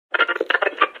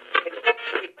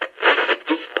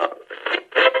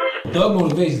Thug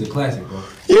Motivation is a classic, bro.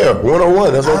 Yeah,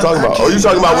 101. That's what I'm talking about. Oh, you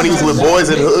talking about when he was with Boys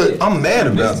in the Hood? I'm mad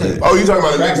about that. Oh, you talking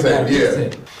about the mixtape?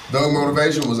 Yeah. Thug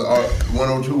Motivation was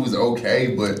 102 was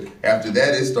okay, but after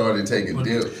that it started taking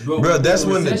dip. Bro, that's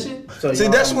when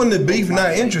that's when the beef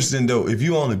not interesting though. If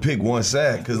you only pick one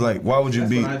side, cause like, why would you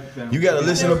be? You gotta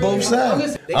listen to both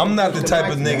sides. I'm not the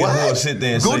type of nigga who'll sit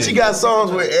there and Gucci got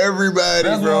songs with everybody,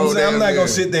 that's bro. What I'm saying. I'm not gonna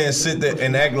sit there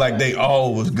and act like they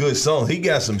all was good songs. He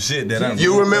got some shit that I.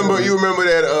 You remember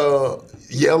that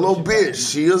yellow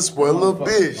bitch? She a spoiler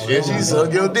bitch, and she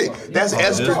suck your dick. That's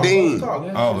Esther Dean.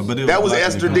 Oh, but that was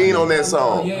Esther Dean on that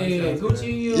song. Yeah,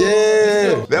 Gucci.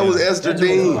 Yeah, that was Esther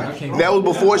Dean. That was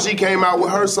before she came out with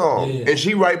her song, and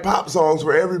she write pop songs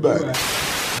for everybody.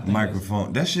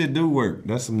 Microphone, that shit do work.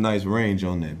 That's some nice range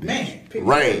on that bitch.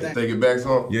 Range. Take it back,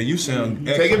 song. Yeah, you sound.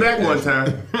 Take it back one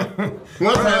time.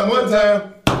 One time.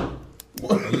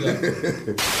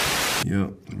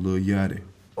 Yep, Lil Yachty.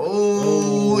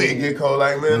 Oh, it get cold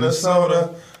like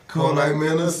Minnesota. Cold like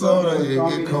Minnesota. It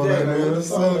get cold like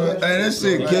Minnesota. Hey, that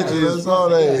shit catchy.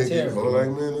 Minnesota. It get cold like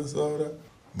Minnesota.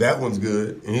 That one's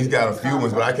good, and he's got a few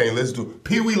ones, but I can't listen to.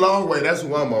 Pee Wee Longway, that's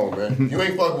who I'm on, man. You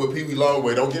ain't fucking with Pee Wee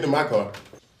Longway, don't get in my car.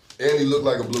 And he look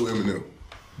like a blue M&M.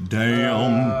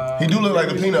 Damn. He do look like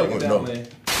the peanut one, though.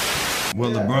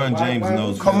 Well, LeBron James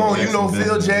knows. Come on, you know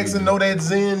Phil Jackson know that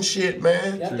Zen shit,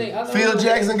 man. Phil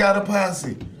Jackson got a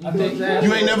posse.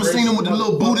 You ain't never seen him with the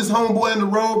little Buddhist homeboy in the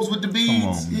robes with the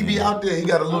beads? He be out there, he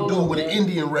got a little dude with an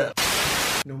Indian rap.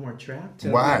 No more trap?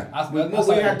 Why? We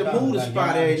have to move the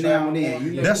spot every now and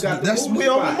then. That's we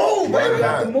on the move, baby. We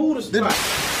have to move the spot.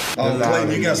 Oh,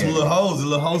 Clayton, you got some little hoes. The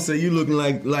little hoes say you looking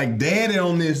like daddy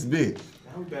on this bitch.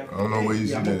 I don't know where you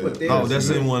see that. Oh, that's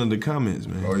in one of the comments,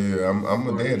 man. Oh yeah, I'm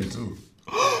a daddy too.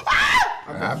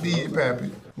 I be your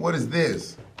pappy. What is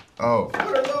this? Oh. What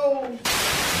are those?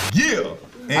 Yeah.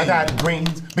 I got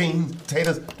greens, beans,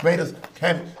 potatoes, tomatoes,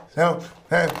 cabbage, help.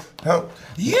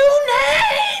 You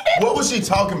name it. What was she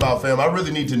talking about, fam? I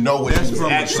really need to know what she was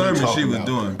actually talking about. She was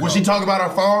doing. Was she talking about her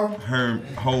farm? Her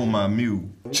hold my mule.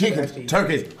 Chickens,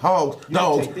 turkeys, hogs,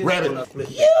 dogs, rabbits.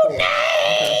 You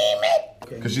name it.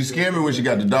 Cause she scared me when she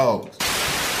got the dogs.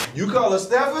 You call her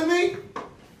Stephanie?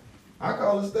 I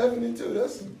call her Stephanie too.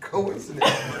 That's a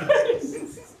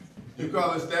coincidence. You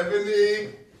call her Stephanie?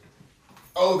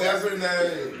 Oh, that's her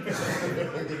name.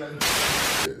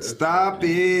 Stop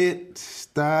it.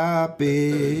 Stop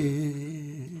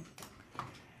it.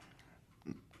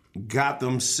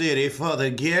 Gotham City for the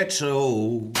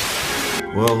ghetto.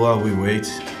 Well, while we wait,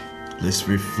 let's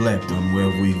reflect on where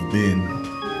we've been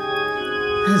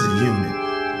as a unit,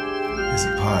 as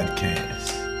a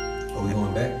podcast. Are we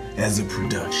going back? As a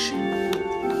production.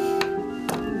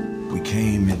 We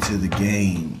came into the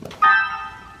game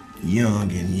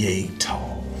young and yay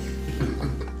tall.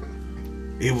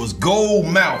 It was Gold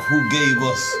Mouth who gave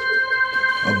us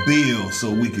a bill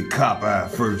so we could cop our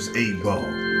first 8-ball.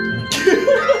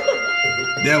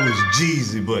 That was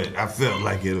Jeezy, but I felt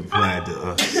like it applied to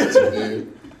us.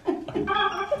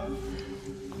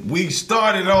 We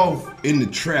started off in the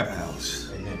trap house.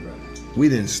 We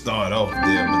didn't start off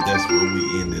there, but that's where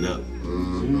we ended up.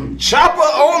 Chopper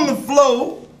on the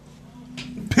floor,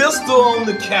 pistol on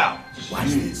the couch. Watch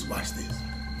this, watch this,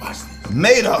 watch this.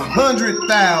 Made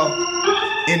 100,000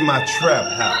 in my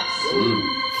trap house.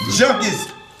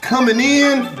 Junkies coming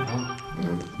in,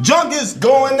 junkies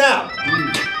going out.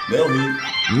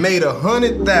 Made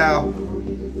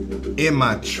 100,000 in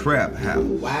my trap house.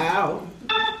 Wow.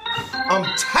 I'm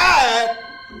tired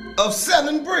of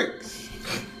selling bricks.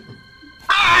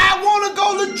 I wanna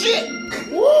go legit.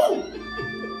 Woo!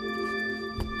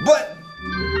 But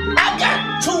I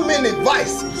got too many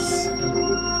vices.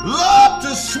 Love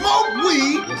to smoke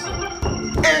weed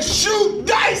and shoot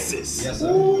dices. Yes,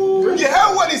 sir. You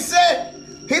heard what he said?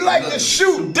 He like to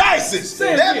shoot dices.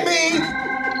 That means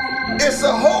it's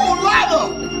a whole lot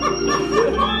of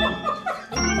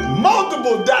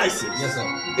multiple dices. Yes, sir.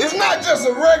 It's not just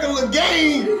a regular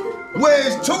game where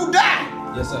it's 2 die.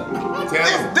 Yes, sir.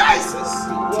 It's dices.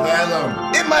 Tell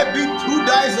them. It might be 2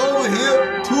 dice over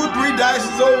here, 2 or 3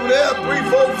 dices over there, 3,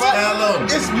 4, 5. Tell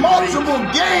them. It's multiple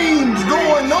games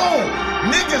going on.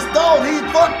 Niggas thought he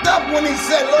fucked up when he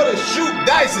said let us shoot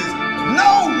dices.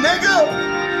 No, nigga.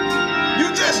 You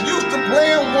just used to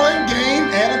playing one game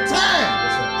at a time.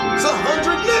 It's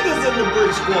 100 niggas in the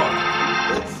brick squad.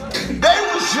 They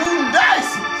were shooting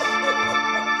dices.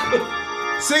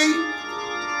 See?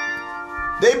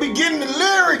 They be getting the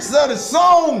lyrics of the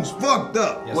songs fucked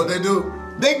up. What they do?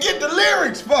 They get the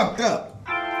lyrics fucked up.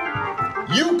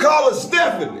 You call her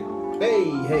Stephanie. Hey.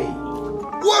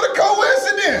 What a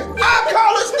coincidence. I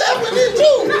call her Stephanie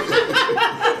too.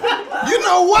 You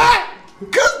know why?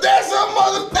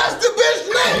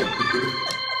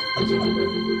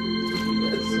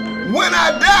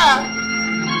 I die,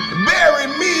 bury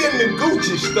me in the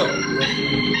Gucci store.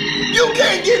 You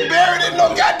can't get buried in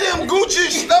no goddamn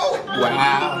Gucci store.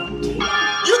 Wow.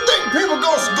 You think people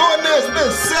go in there and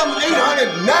spend $700,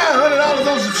 $800, $900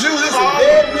 on some shoes? It's a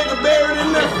dead nigga buried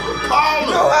in there. You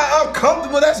know how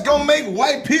uncomfortable that's gonna make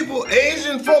white people,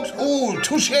 Asian folks? Ooh,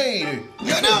 touche. You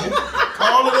know?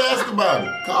 Call and ask about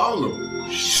it. Call them.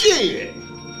 Shit.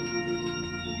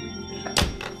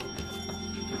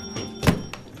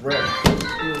 Right.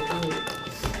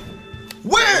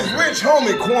 Where's Rich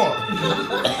Homie Quan?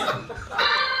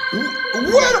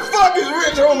 Where the fuck is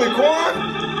Rich Homie Quan?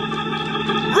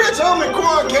 Rich Homie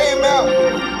Quan came out,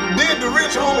 did the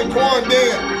Rich Homie Quan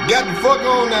dance, got the fuck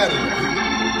on out of there.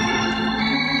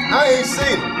 I ain't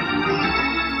seen it.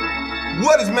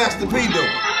 What is Master P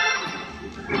doing?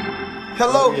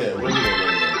 Hello?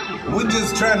 We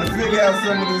just trying to figure out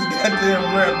some of this goddamn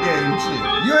rap game shit.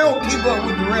 You don't keep up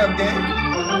with the rap game.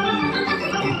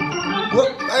 Well,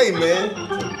 hey man,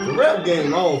 the rap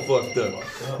game all fucked up.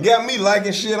 Got me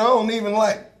liking shit I don't even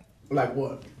like. Like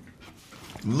what?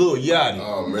 Lil Yachty.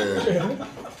 Oh man,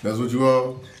 that's what you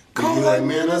want? Cold like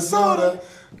Minnesota,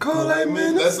 cold like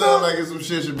Minnesota. That sounds like it's some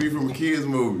shit should be from a kid's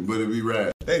movie, but it be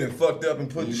rap. They done fucked up and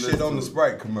put the shit on the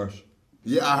Sprite commercial.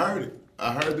 Yeah, I heard it.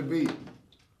 I heard the beat.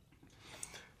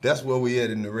 That's where we at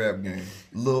in the rap game.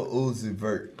 Lil Uzi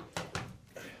Vert.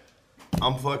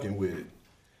 I'm fucking with it.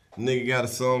 Nigga got a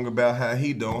song about how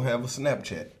he don't have a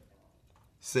Snapchat.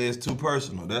 Says too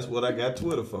personal. That's what I got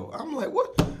Twitter for. I'm like,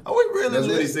 what? Are we really? That's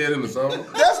what he said in the song?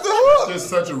 That's the hook. It's just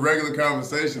such a regular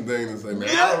conversation thing to say, man.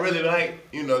 Yeah. I don't really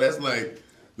like, that's like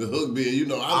the hook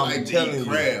being, I like to eat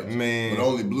crabs, man, but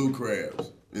only blue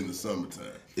crabs in the summertime.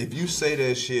 If you say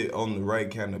that shit on the right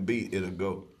kind of beat, it'll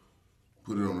go.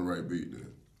 Put it on the right beat, then.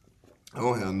 I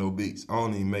don't have no beats. I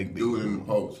don't even make beats. Do it in the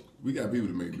post. We got people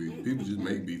to make beats. People just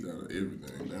make beats out of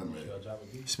everything. Now, man.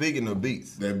 Speaking of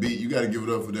beats. That beat, you got to give it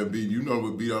up for that beat. You know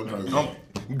what beat I'm talking about.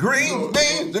 Green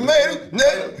beans, tomato,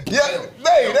 yeah,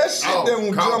 hey, that shit that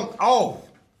will jump off.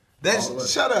 That's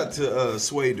shout out to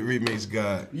Sway the Remix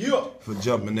God for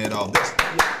jumping that off. That's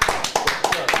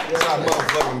our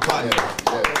motherfucking partner.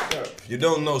 If you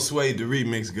don't know Sway the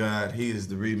Remix God, he is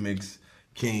the remix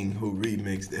king who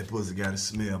remixed That Pussy Gotta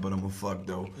Smell, but I'm a fuck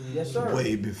though. Yes, sir.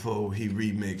 Way before he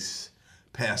remixed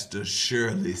Pastor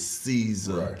Shirley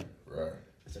Caesar. Right.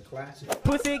 It's a classic.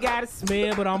 Pussy gotta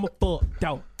smell, but I'm a fuck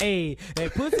though. Hey,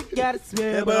 that pussy gotta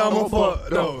smell, but I'm a fuck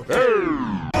though.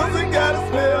 Pussy gotta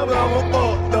smell, but I'm a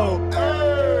fuck though.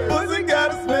 Pussy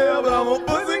gotta smell, but I'm a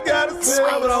pussy gotta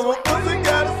smell, but I'm a pussy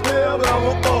gotta smell, but I'm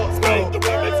a fuck though.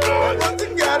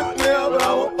 Pussy gotta smell, but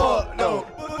I'm a fuck though.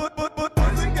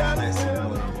 Pussy gotta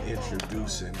smell.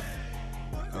 Introducing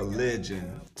a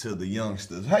legend to the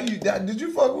youngsters. Did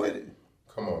you fuck with it?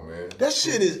 Come on, man. That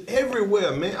shit is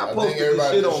everywhere, man. I posted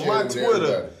this shit on my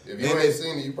Twitter. If you ain't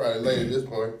seen it, you probably late at this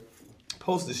point.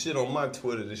 Posted shit on my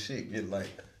Twitter, the shit get like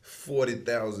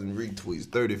 40,000 retweets,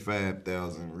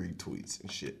 35,000 retweets and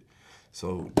shit.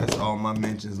 So that's all my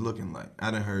mentions looking like.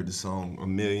 I done heard the song a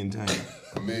million times.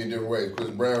 A million different ways. Chris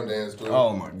Brown danced to it.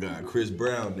 Oh my God, Chris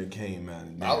Brown that came out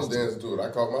and danced. I was dancing to it. I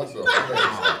caught myself.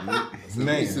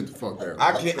 Man, sit the fuck down.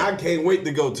 I can't wait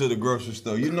to go to the grocery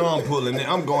store. You know I'm pulling it.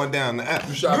 I'm going down the app.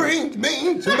 Green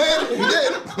beans, tomato,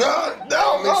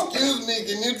 excuse me,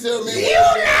 can you tell me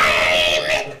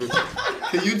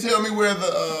Can you tell me where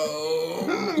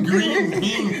the green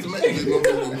beans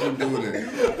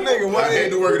Nigga, why I hate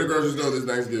to work at the grocery store this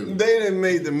Thanksgiving. They done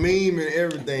made the meme and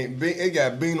everything. It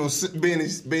got Benny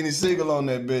Siegel on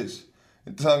that bitch.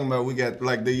 And talking about we got,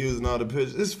 like, they using all the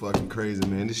pictures. It's fucking crazy,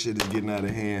 man. This shit is getting out of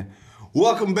hand.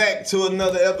 Welcome back to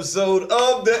another episode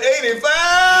of the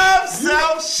 85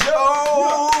 South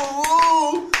Show.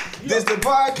 This the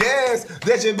podcast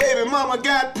that your baby mama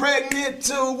got pregnant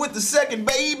to with the second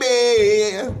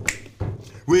baby.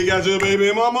 We got your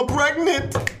baby mama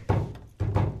pregnant.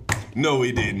 No,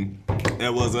 we didn't.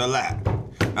 That was a lie.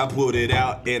 I put it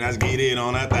out and I get it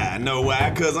on a thigh. Know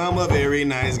why? Cause I'm a very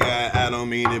nice guy. I don't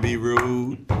mean to be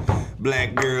rude.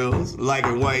 Black girls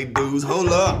liking white dudes. Hold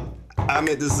up. I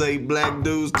meant to say black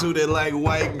dudes too that like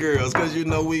white girls. Cause you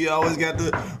know we always got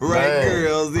the right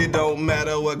girls. It don't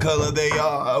matter what color they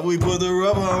are. We put the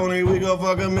rubber on it, we gon'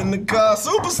 fuck them in the car.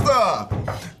 Superstar.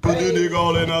 Put the dick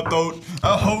all in our throat.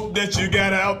 I hope that you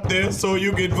got out there so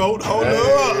you can vote. Hold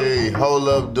up. Hey, hold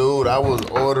up, dude. I was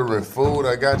ordering food.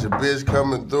 I got your bitch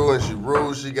coming through and she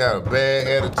rude. She got a bad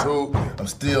attitude. I'm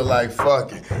still like,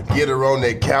 fuck it. Get her on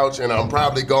that couch and I'm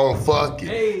probably gon' fuck it.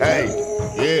 Hey,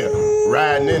 yeah.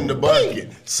 Riding in the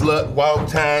bucket. Slut walk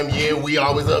time, yeah, we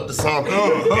always up to something.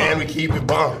 And we keep it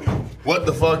bumping. What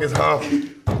the fuck is humping?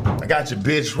 I got your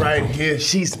bitch right here.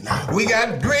 She's not. We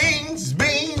got greens,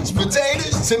 beans,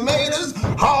 potatoes, tomatoes,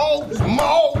 hogs,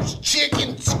 moles,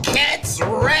 chickens, cats,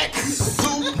 rats,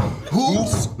 soup,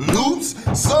 hoops, loops.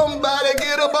 Somebody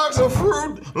get a box of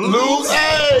Fruit Loops.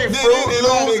 Hey, Fruit They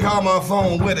Loops. call my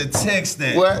phone with a text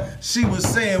at. What? She was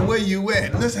saying, where you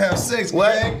at? Let's have sex,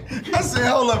 What? Greg. I said,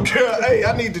 hold up, girl. Hey,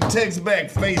 I need to text back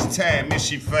FaceTime. Is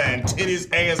she fine? Titties,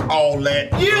 ass, all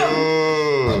that.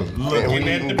 Looking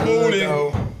at the booty.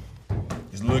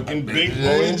 It's looking big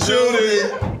booty Judy.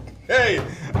 Hey,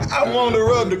 I want to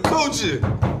rub the coochie.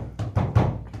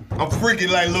 I'm freaky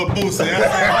like Lil Boosie. I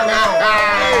said, hold on.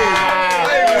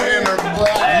 We are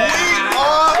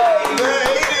the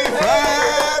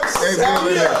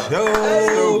 85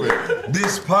 Show.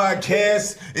 This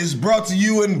podcast is brought to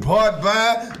you in part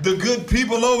by the good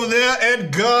people over there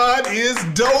at God is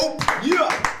Dope.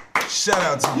 Yeah. Shout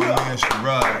out to my man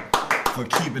Sherrod for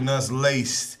keeping us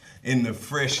laced in the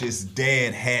freshest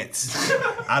dad hats.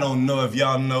 I don't know if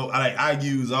y'all know, I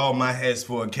use all my hats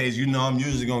for occasion. You know I'm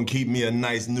usually gonna keep me a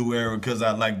nice new era because I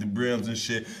like the brims and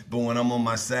shit. But when I'm on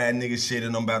my side nigga shit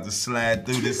and I'm about to slide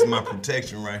through, this is my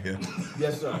protection right here.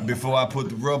 Yes, sir. Before I put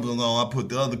the rubbers on, I put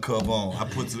the other cup on. I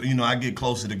put, I get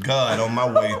closer to God on my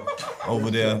way over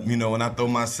there. You know, when I throw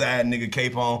my side nigga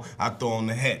cape on, I throw on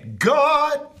the hat.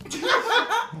 God!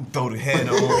 Throw the hat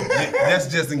on. That's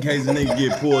just in case a nigga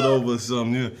get pulled over or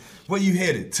something. Yeah. Where you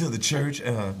headed? To the church?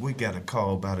 We got a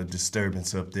call about a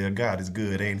disturbance up there. God is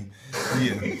good, ain't he?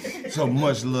 Yeah. So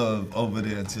much love over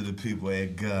there to the people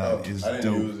at God is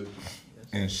Dope.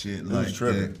 And shit like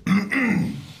that.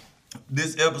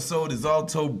 This episode is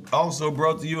also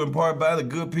brought to you in part by the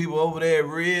good people over there at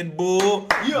Red Bull.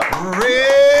 Yeah.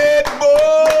 Red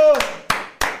Bull!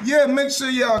 Yeah, make sure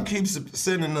y'all keep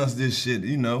sending us this shit.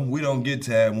 You know, we don't get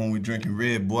tired when we drinking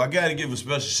Red Bull. I gotta give a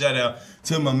special shout out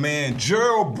to my man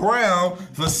Gerald Brown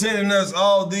for sending us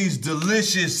all these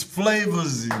delicious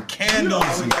flavors and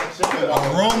candles and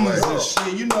aromas and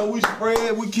shit. You know, we spray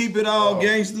it, we keep it all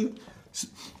gangster.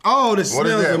 Oh, the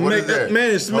smells amazing. Man,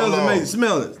 it smells amazing.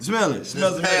 Smell it. Smells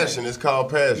amazing. Passion. It's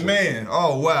called passion. Man,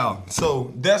 oh wow.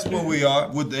 So that's where we are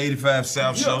with the 85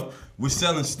 South Show. We're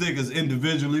selling stickers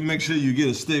individually. Make sure you get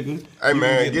a sticker. Hey,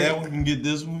 man, get that one. You can get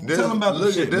this one. Tell them about look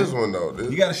the shit. Look at this man. one, though.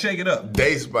 You got to shake it up.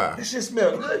 Day Spa. This shit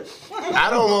smell good. I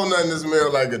don't want nothing to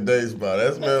smell like a Day Spa.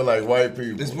 That smell like white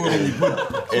people. This one you put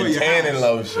and tanning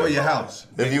lotion. For your house.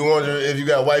 If you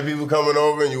got white people coming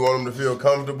over and you want them to feel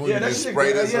comfortable, you just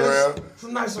spray this around. It's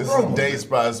a nice This aroma. is Day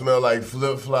Spa. It smells like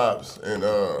flip-flops and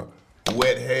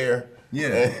wet hair.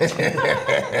 Yeah.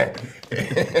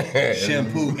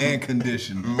 Shampoo and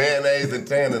conditioner. Mayonnaise and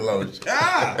tanning lotion.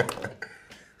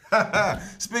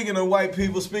 Speaking of white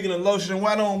people, speaking of lotion,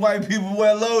 why don't white people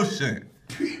wear lotion?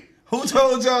 Who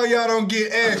told y'all don't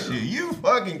get ashy? You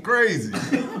fucking crazy.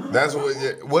 That's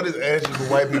what is ashy for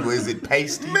white people? Is it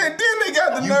pasty? Man, then they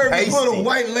got the nerve to put a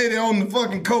white lady on the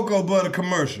fucking cocoa butter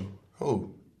commercial. Who?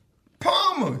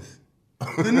 Palmer's.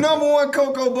 The #1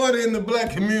 cocoa butter in the black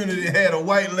community had a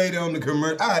white lady on the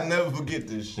commercial. I'd never forget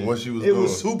this shit. What she was doing? doing? It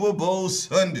was Super Bowl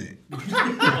Sunday.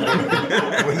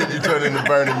 When did you turn into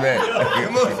Bernie Mac?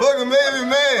 That motherfucker made me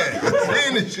mad.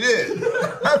 Seeing the shit.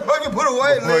 I fucking put a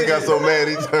white lady. He got so mad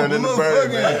he turned into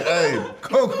Bernie Mac. Hey.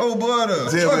 Cocoa butter.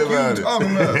 Tell me about it.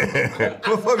 Talking about?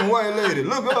 Motherfucking white lady.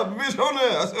 Look up, bitch, on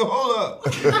there. I said, hold up.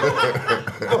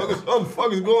 What the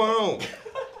fuck is going on?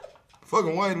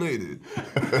 Fucking white lady.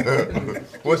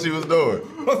 What she was doing?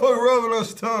 Motherfucker rubbing her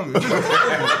stomach.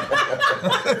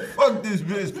 Fuck this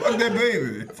bitch. Fuck that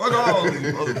baby. Fuck all these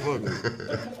motherfuckers.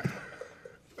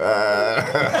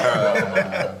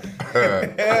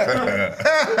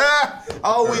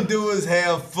 All we do is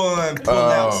have fun, pull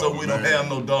out so we don't have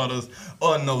no daughters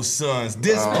or no sons.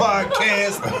 This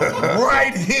podcast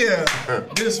right here,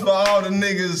 this for all the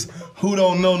niggas who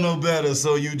don't know no better,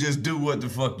 so you just do what the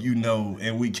fuck you know,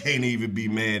 and we can't even be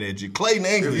mad at you. Clayton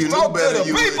English, if you talk knew better, to the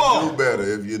you people. would do better.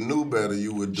 If you knew better,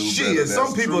 you would do better. Shit,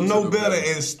 some people know better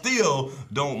and still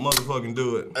don't motherfucking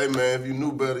do it. Hey man, if you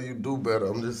knew better, you do better.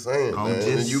 I'm just saying, man. Just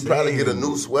and you saying. probably get a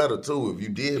new sweater too if you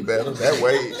did better. That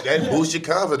way, that boosts your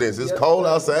confidence. It's cold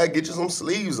outside. Get you some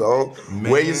sleeves on.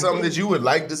 Man. Wear you something that you would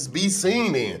like to be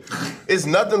seen in. It's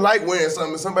nothing like wearing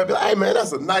something. Somebody be like, hey man,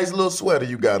 that's a nice little sweater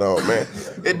you got on, man.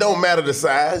 It don't matter the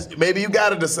size. Maybe you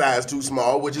got it the size too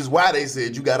small, which is why they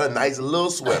said you got a nice little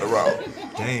sweater on.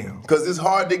 Damn. Because it's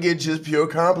hard to get just pure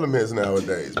compliments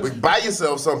nowadays. But buy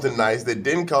yourself something nice that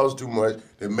didn't cost too much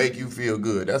that make you feel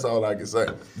good. That's all I can say.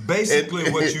 Basically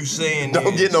what you saying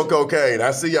don't is... get no cocaine.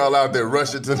 I see y'all out there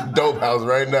rushing to the dope house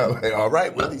right now. Hey, all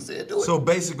right, well, he said do it. So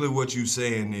basically what you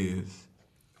saying is...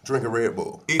 Drink a Red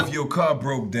Bull. If your car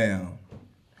broke down,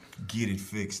 get it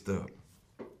fixed up.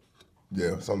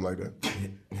 Yeah, something like that.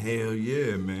 Hell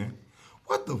yeah, man.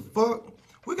 What the fuck?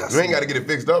 We got. You ain't got to get it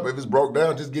fixed up. If it's broke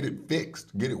down, just get it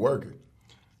fixed. Get it working.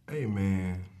 Hey,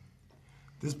 man.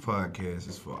 This podcast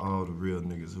is for all the real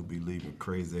niggas who be leaving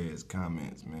crazy ass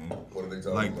comments, man. What are they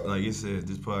talking about? Like it says,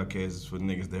 this podcast is for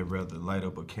niggas that rather light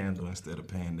up a candle instead of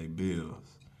paying their bills.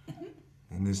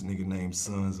 And this nigga named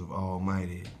Sons of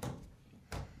Almighty.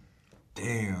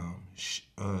 Damn.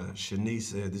 Shanice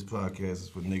said this podcast is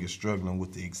for niggas struggling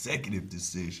with the executive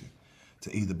decision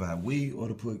to either buy weed or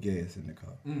to put gas in the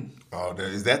car. Oh,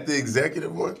 is that the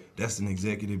executive one? That's an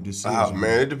executive decision. Oh,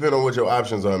 man, it depends on what your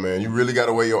options are, man. You really got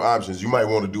to weigh your options. You might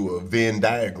want to do a Venn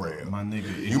diagram. My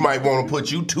nigga. You might want to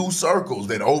put you two circles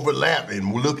that overlap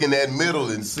and look in that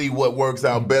middle and see what works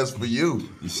out best for you.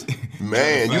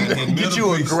 Man, you get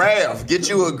you a graph. Get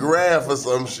you a graph or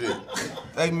some shit.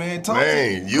 Hey, man,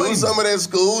 use some of that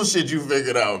school shit you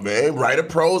figured out, man. Write a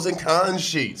pros and cons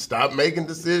sheet. Stop making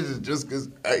decisions just because,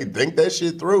 hey, think that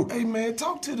shit through. Hey, man,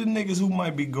 talk to the niggas who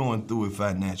might be going through it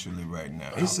financially right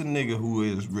now. It's a nigga who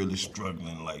is really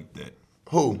struggling like that.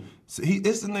 Who? So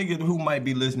it's a nigga who might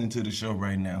be listening to the show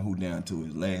right now who down to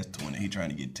his last 20. He trying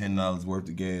to get $10 worth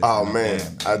of gas. Oh, man,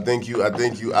 I think you, I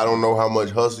don't know how much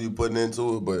hustle you putting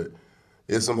into it, but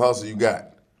it's some hustle you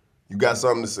got. You got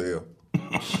something to sell.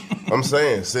 I'm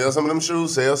saying, sell some of them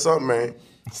shoes, sell something, man.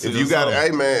 If you got, hey,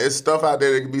 man, it's stuff out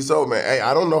there that can be sold, man. Hey,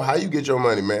 I don't know how you get your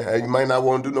money, man. Hey, you might not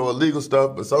want to do no illegal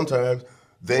stuff, but sometimes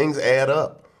things add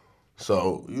up.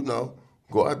 So, you know,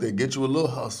 go out there, get you a little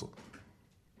hustle.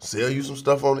 Sell you some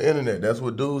stuff on the internet. That's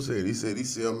what dude said. He said he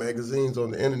sell magazines on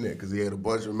the internet because he had a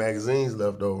bunch of magazines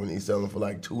left over and he's selling for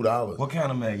like $2. What kind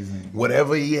of magazine?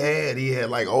 Whatever he had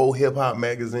like old hip hop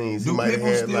magazines. Do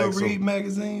people still read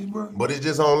magazines, bro? But it's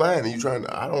just online and you trying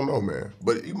to, I don't know, man.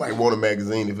 But you might want a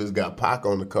magazine if it's got Pac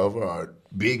on the cover or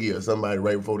Biggie or somebody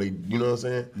right before they, you know what I'm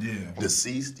saying? Yeah.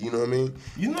 Deceased, you know what I mean?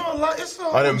 You know, a lot, it's a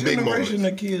whole generation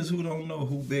of kids who don't know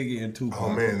who Biggie and Tupac. Oh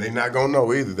man, they not gonna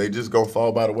know either. They just gonna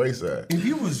fall by the wayside. If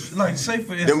you was like, say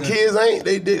for instance, them kids ain't,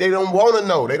 they don't wanna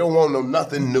know. They don't wanna know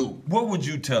nothing new. What would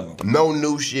you tell them? No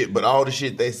new shit, but all the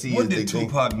shit they see what did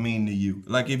Tupac mean to you?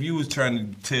 Like if you was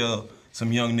trying to tell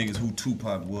some young niggas who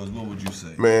Tupac was, what would you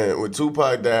say? Man, when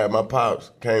Tupac died, my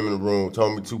pops came in the room,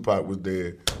 told me Tupac was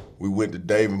dead. We went to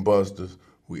Dave and Buster's.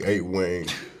 We ate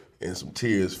wings, and some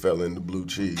tears fell in the blue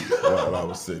cheese while I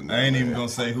was sitting there. I ain't even gonna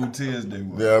say who tears they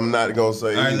were. Yeah, I'm not gonna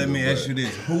say. All right, let me ask you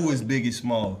this: who is Biggie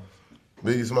Smalls?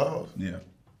 Biggie Smalls? Yeah.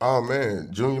 Oh man,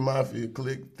 Junior Mafia,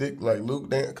 click thick like Luke.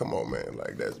 Dan, come on, man,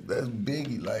 like that's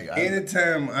Biggie. Like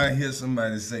anytime I hear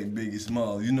somebody say Biggie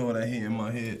Smalls, you know what I hear in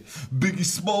my head? Biggie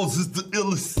Smalls is the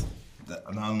illest.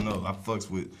 I don't know. I fucks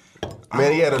with.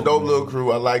 Man, he had a dope little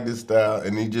crew. I like this style,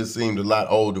 and he just seemed a lot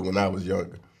older when I was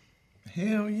younger.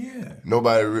 Hell yeah.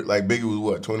 Nobody, like Biggie was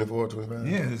what, 24, 25?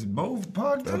 Yeah, it's both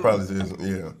Pac too. That probably is,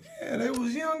 yeah. Yeah, they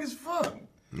was young as fuck.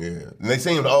 Yeah, and they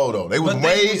seemed old though. They was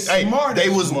they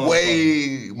was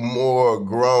way more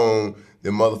grown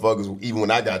than motherfuckers even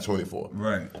when I got 24.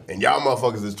 Right. And y'all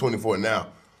motherfuckers is 24 now.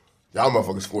 Y'all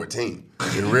motherfuckers 14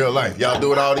 in real life. Y'all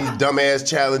doing all these dumbass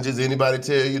challenges anybody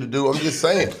tell you to do. I'm just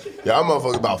saying. Y'all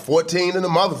motherfuckers about 14 in the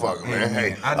motherfucker, man.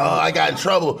 Hey, I got in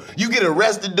trouble. You get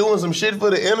arrested doing some shit for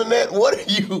the internet? What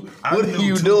are you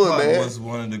doing, man? Tupac was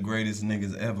one of the greatest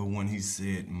niggas ever when he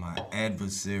said, "My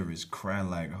adversaries cry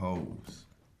like hoes."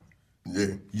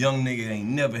 Yeah. Young nigga ain't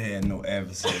never had no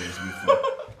adversaries before.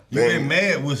 You been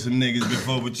mad with some niggas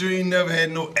before, but you ain't never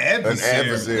had no adversary. An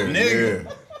adversary, nigga.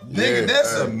 yeah. Nigga,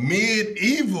 that's a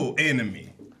medieval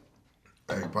enemy.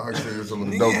 Hey, Pac said some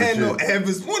of the nigga dopest had shit. no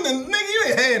adversaries. Nigga, you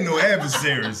ain't had no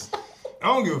adversaries. I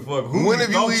don't give a fuck who when you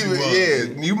have thought you even,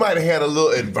 was. yeah, you might have had a little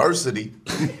adversity.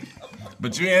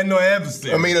 But you ain't had no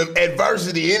adversary. I mean,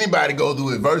 adversity, anybody go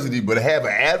through adversity, but have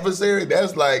an adversary,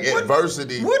 that's like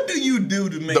adversity. What do you do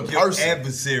to make your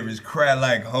adversaries cry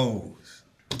like hoes?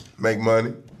 Make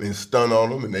money and stun on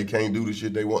them and they can't do the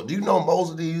shit they want. Do you know most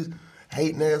of these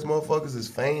hating ass motherfuckers is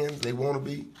fans? They want to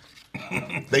be.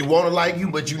 They want to like you,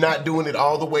 but you're not doing it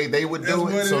all the way they would do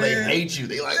it, so they hate you.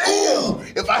 They like, ooh,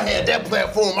 if I had that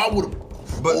platform, I would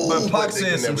have. But Pac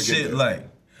said some shit like,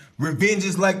 revenge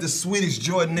is like the sweetest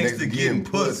joy next to getting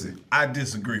pussy. I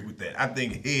disagree with that. I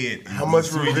think head is how much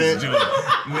the revenge? joy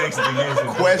next to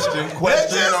getting Question.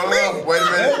 That's just me. Wait a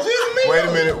minute. That's just me. Wait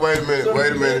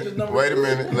a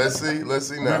minute. Let's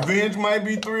see now. Revenge might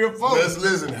be 3 or 4. Let's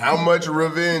listen. How much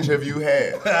revenge have you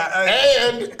had?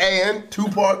 and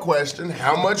 2-part question.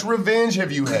 How much revenge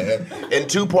have you had? And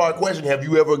 2-part question. Have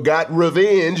you ever got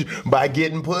revenge by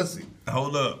getting pussy?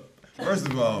 Hold up. First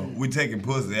of all, we taking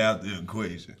pussy out the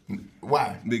equation.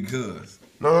 Why? Because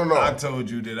no. I told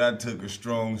you that I took a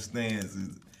strong stance.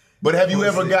 But have you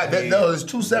ever got that? No, it's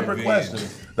two separate revenge.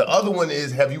 questions. The other one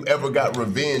is, have you ever got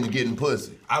revenge getting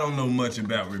pussy? I don't know much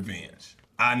about revenge.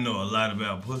 I know a lot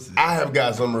about pussy. I have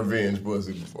got some revenge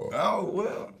pussy before. Oh,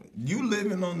 well, you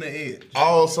living on the edge.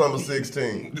 All summer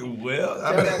 16. Well,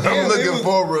 I'm looking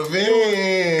for revenge.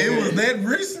 It was that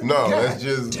recent? No, that's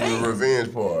just the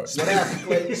revenge part.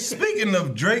 Speaking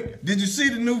of Drake, did you see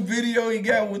the new video he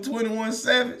got with 21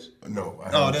 Savage? No.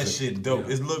 Oh, that shit dope.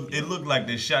 It looked like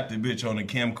they shot the bitch on a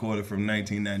camcorder from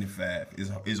 1995.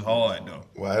 It's hard though.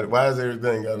 Why does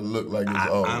everything gotta look like it's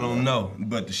old? I don't know,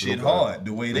 but the shit hard.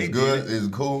 The way they it's good. did it. It's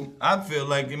cool. I feel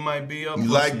like it might be up for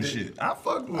like some it? shit. I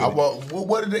fucked with it.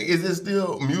 What are they? Is it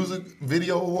still music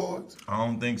video awards? I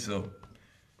don't think so.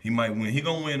 He might win. He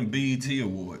gonna win a BET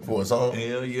award. For a song?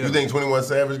 Hell yeah. You think 21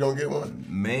 Savage gonna get one?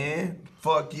 Man,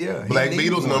 fuck yeah. Black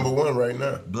Beatles #1 right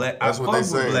now. That's what they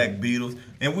say. Black Beatles.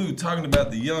 And we were talking about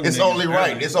the young It's niggas only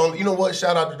right. earlier. It's only, you know what?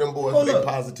 Shout out to them boys for their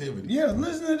positivity. Yeah,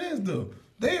 listen to this though.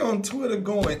 They on Twitter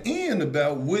going in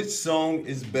about which song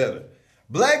is better.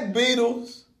 Black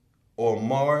Beatles or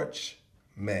March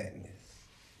Madness.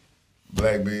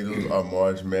 Black Beatles or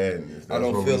March Madness. I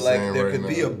don't feel like there could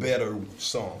be a better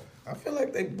song. I feel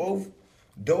like they both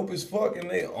dope as fuck in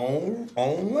their own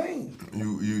lane.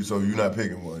 So you're not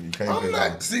picking one. You can't pick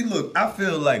one. See, look, I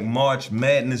feel like March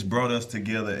Madness brought us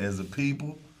together as a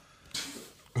people.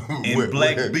 And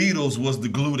Black Beatles was the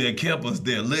glue that kept us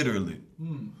there, literally.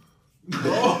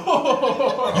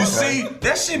 You see,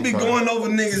 that shit be going over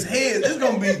niggas' heads. It's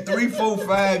gonna be 3, 4,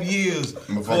 5 years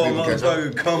before a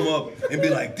motherfucker come up and be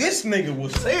like, this nigga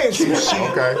was saying some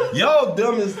shit. Okay. Y'all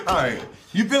dumb as, all right.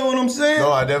 You feel what I'm saying?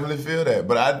 No, I definitely feel that.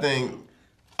 But I think,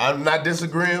 I'm not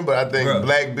disagreeing, but I think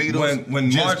Black Beatles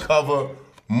when just cover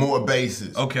more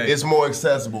bases. Okay. It's more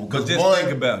accessible. Because just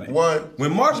think about it.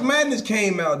 When March Madness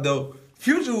came out, though,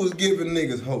 Future was giving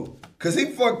niggas hope. Because he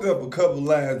fucked up a couple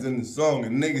lines in the song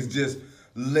and niggas just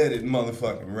let it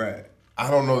motherfucking ride. I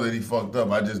don't know that he fucked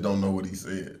up. I just don't know what he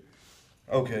said.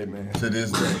 Okay, man. To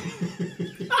this day.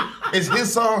 It's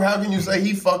his song. How can you say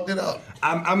he fucked it up?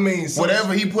 I mean,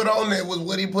 whatever he put on there was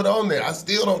what he put on there. I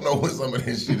still don't know what some of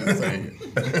this shit is saying.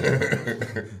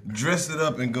 Dress it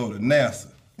up and go to NASA.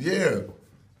 Yeah.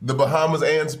 The Bahamas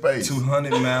and space.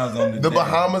 200 miles on the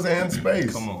Bahamas and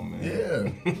space. Come on, man.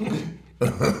 Yeah.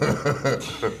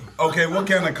 Okay, what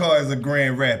kind of car is a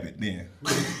Grand Rapid then?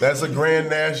 That's a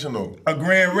Grand National. A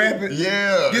Grand Rapid?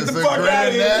 Yeah. Get the fuck out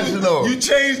of here. National. You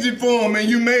changed it for him and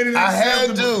you made it acceptable. I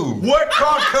had to. What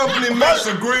car company makes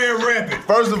a Grand Rapid?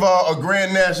 First of all, a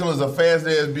Grand National is a fast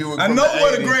ass Buick. I know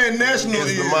what a Grand National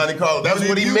is. It's the Monte Carlo. That's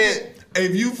what he meant.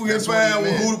 If you can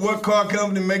find what car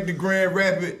company make the Grand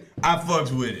Rapid, I fucks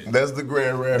with it. That's the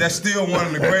Grand Rapid. That's still one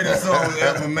of the greatest songs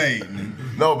ever made.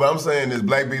 No, but I'm saying is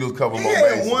Black Beatles cover more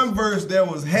bases. bases. One verse that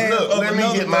was half Look, of let me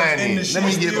get mine in. Let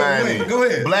me get mine in. Go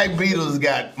ahead. Black Beatles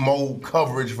got more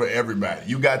coverage for everybody.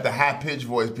 You got the high-pitched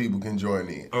voice people can join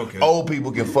in. Okay. Old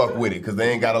people can fuck with it because they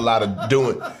ain't got a lot of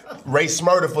doing. Ray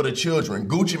Smurda for the children.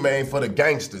 Gucci Mane for the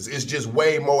gangsters. It's just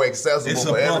way more accessible it's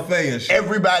for a buffet and shit.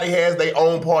 Everybody has their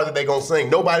own part that they gonna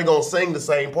sing. Nobody gonna sing the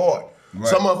same part. Right.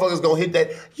 Some motherfuckers gonna hit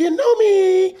that, you know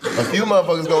me. A few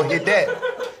motherfuckers gonna hit that.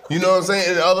 You know what I'm saying?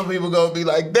 And other people gonna be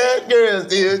like, that girl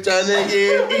still trying to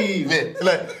get even.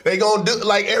 Like, they gonna do,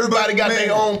 like everybody got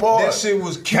their own part. That shit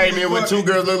was cute. Came in with two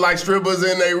girls look like strippers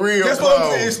in their real That's clothes. what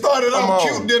I'm saying. It started off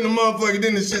cute, then the motherfucker,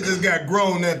 then the shit just got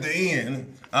grown at the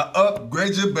end. I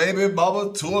upgrade your baby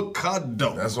baba to a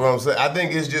condo. That's what I'm saying. I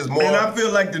think it's just more. And I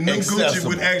feel like the new accessible. Gucci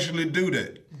would actually do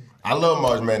that. I love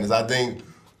March Madness. I think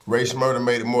Ray Smurda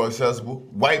made it more accessible.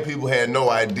 White people had no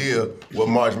idea what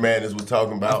March Madness was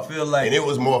talking about. I feel like, and it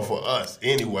was more for us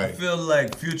anyway. I feel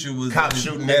like Future was cop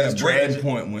shooting at a breaking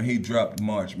point when he dropped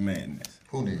March Madness.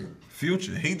 Who did?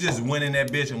 Future. He just went in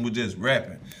that bitch and was just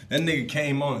rapping. That nigga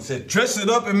came on and said, dress it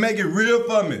up and make it real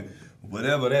for me.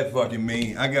 Whatever that fucking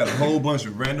mean. I got a whole bunch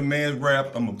of random ass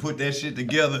rap. I'm gonna put that shit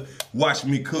together, watch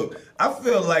me cook. I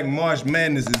feel like March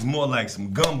Madness is more like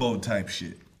some gumbo type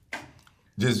shit.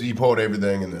 Just he poured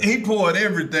everything in there. He poured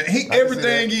everything.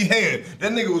 Everything he had.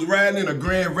 That nigga was riding in a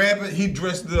Grand Rapid. He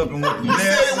dressed it up and went. You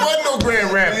said it wasn't no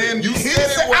Grand Rapid. You said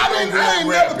it wasn't no Grand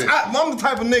Rapid. I'm the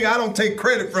type of nigga I don't take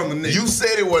credit from a nigga. You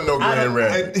said it wasn't no Grand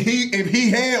Rapid. If he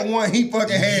had one, he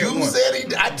fucking had one. You said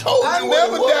he. I told you. I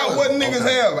never doubt what niggas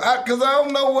have. Cause I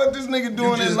don't know what this nigga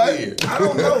doing in life. I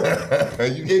don't know.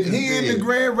 If he in the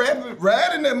Grand Rapid,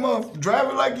 riding that motherfucker,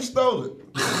 driving like he stole it.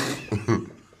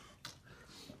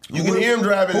 You can hear him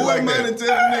driving it like that. Who am I to tell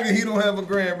the nigga he don't have a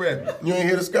Grand Rapids? You ain't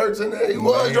hear the skirts in there? He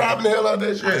was driving the hell out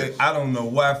that shit. I don't know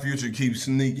why Future keeps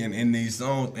sneaking in these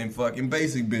songs and fucking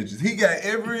basic bitches. He got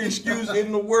every excuse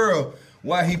in the world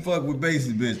why he fuck with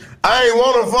basic bitches. I ain't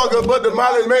want to fuck her, but the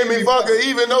Molly made me fuck her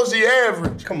even though she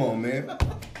average. Come on, man.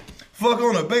 Fuck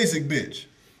on a basic bitch.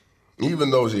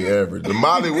 Even though she average. The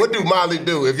Molly, what do Molly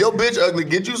do? If your bitch ugly,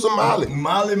 get you some Molly.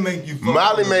 Molly make you fuck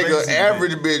Molly with make a an basic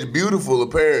average bitch beautiful,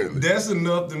 apparently. That's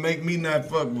enough to make me not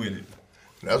fuck with it.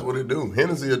 That's what it do.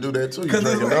 Hennessy will do that too. Cause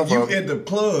it's like you at the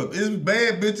club, it's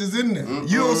bad bitches in there.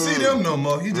 You don't see them no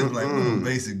more. He just like, where the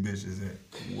basic bitches at?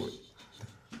 What?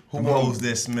 Who knows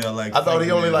that smell like? I thought he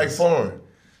only liked foreign.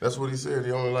 That's what he said.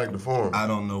 He only liked the foreign. I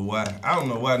don't know why. I don't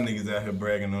know why niggas out here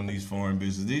bragging on these foreign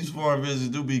bitches. These foreign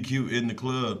bitches do be cute in the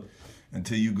club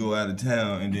until you go out of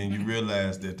town and then you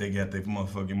realize that they got their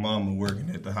motherfucking mama working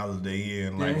at the Holiday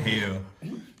Inn like hell.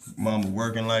 Mama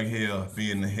working like hell,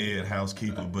 being the head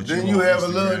housekeeper. But then you have a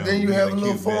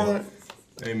little foreign.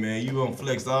 Hey man, you gonna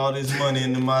flex all this money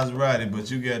in the Maserati,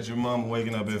 but you got your mama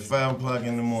waking up at 5 o'clock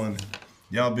in the morning.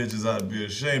 Y'all bitches ought to be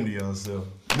ashamed of yourself.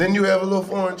 Then you have a little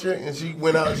foreign chick and she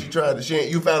went out and she tried to,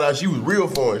 you found out she was real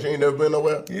foreign. She ain't never been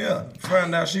nowhere? Yeah,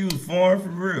 found out she was foreign for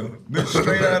real. Bitch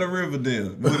straight out of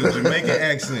Riverdale with a Jamaican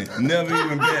accent. Never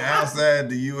even been outside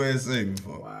the USA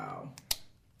before. Wow.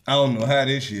 I don't know how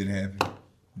this shit happened.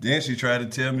 Then she tried to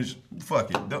tell me,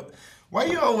 fuck it. Why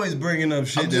you always bringing up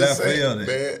shit that I failed at?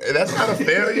 Man, that's not a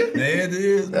failure. Yeah, it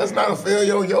is. That's not a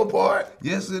failure on your part.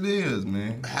 Yes, it is,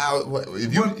 man. How?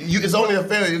 If you it's only a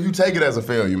failure if you take it as a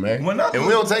failure, man. And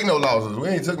we don't take no losses. We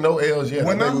ain't took no L's yet.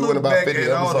 When I look back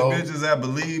at all the episodes. bitches I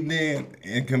believed in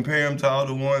and compare them to all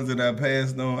the ones that I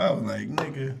passed on, I was like,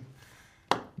 nigga,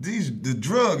 the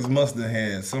drugs must have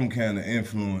had some kind of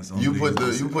influence on you. Put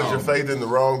your faith in the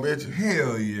wrong bitch.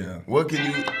 Hell yeah. What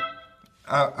can you?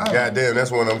 Goddamn, that's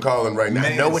what I'm calling right now.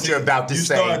 Man, I know what you're about to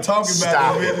say. You start talking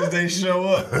about the bitches, they show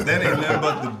up. That ain't nothing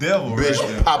but the devil. Bitch right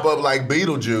there. Pop up like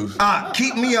Beetlejuice.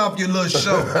 Keep me off your little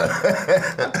show.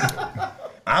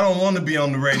 I don't want to be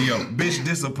on the radio. Bitch,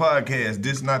 this a podcast.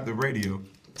 This not the radio.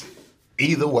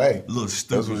 Either way. Little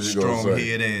stupid, strong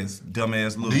head ass, dumb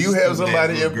ass little. Do you have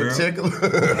somebody in girl? particular?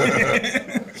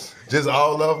 Just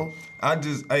all of them?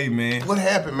 Hey man. What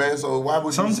happened, man? So why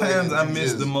would you say sometimes I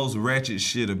miss the most ratchet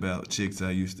shit about chicks I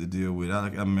used to deal with.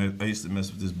 I used to mess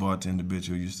with this bartender bitch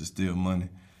who used to steal money.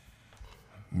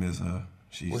 Miss her.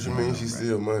 What you mean she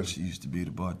steal money? She used to be the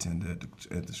bartender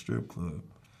at the strip club.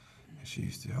 And she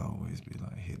used to always be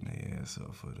like hitting their ass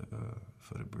up for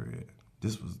the bread.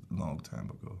 This was a long time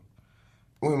ago.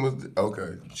 When was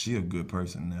okay. She a good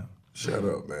person now. Shut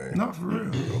up, man. Not for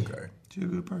real. Okay. She a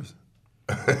good person.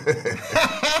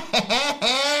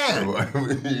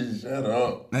 Shut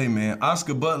up. Hey man,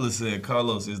 Oscar Butler said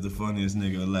Karlous is the funniest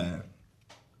nigga alive.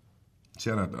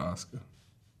 Shout out to Oscar.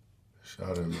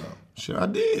 Shout him out. Sure I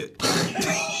did.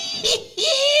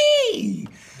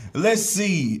 Let's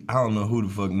see. I don't know who the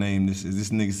fuck name this is. This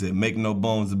nigga said, make no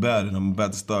bones about it. I'm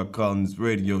about to start calling this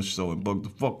radio show and bug the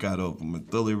fuck out of him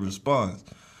until he responds.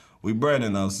 We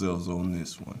branding ourselves on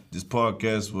this one. This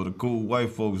podcast for the cool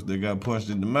white folks that got punched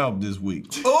in the mouth this week.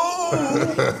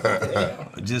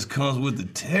 Oh! It just comes with the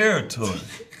territory.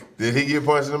 Did he get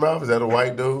punched in the mouth? Is that a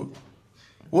white dude?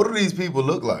 What do these people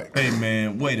look like? Hey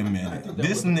man, wait a minute.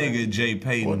 This nigga Jay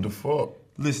Payton. What the fuck?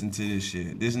 Listen to this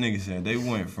shit. This nigga said they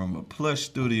went from a plush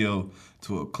studio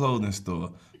to a clothing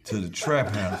store to the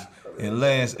trap house. And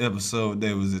last episode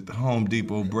they was at the Home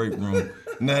Depot break room.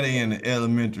 Now they in the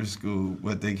elementary school,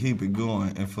 but they keep it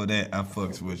going. And for that, I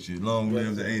fucks with you. Long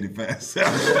live the 85 South.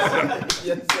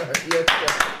 Yes, sir. Yes,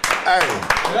 sir.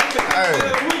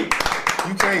 Hey.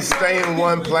 You can't stay in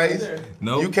one place.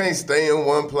 Nope. You can't stay in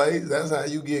one place. That's how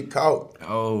you get caught.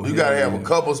 Oh, you gotta have a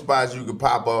couple spots you can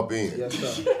pop up in. Yes,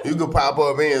 sir. You can pop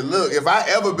up in. Look, if I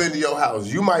ever been to your house,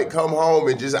 you might come home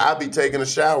and I'll be taking a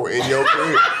shower in your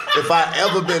crib. If I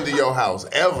ever been to your house,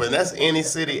 ever, and that's any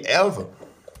city ever.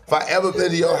 If I ever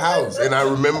been to your house and I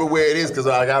remember where it is, because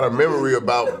I got a memory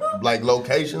about like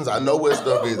locations, I know where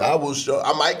stuff is. I will show.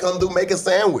 I might come through, make a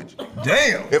sandwich.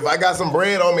 Damn. If I got some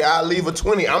bread on me, I'll leave a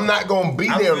 20. I'm not gonna be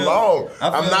there long.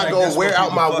 I'm not gonna wear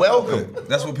out my welcome.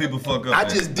 That's what people fuck up. I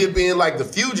just dip in like the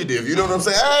fugitive. You know what I'm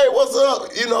saying? Hey, what's up?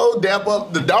 You know, dap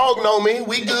up. The dog know me.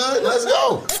 We good. Let's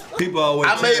go. People always.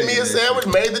 I made me a sandwich.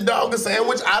 Made the dog a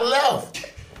sandwich. I left.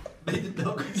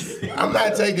 I'm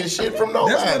not taking shit from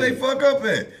nobody. That's where they fuck up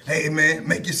at. Hey man,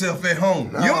 make yourself at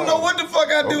home. No. You don't know what the fuck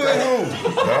I do at home.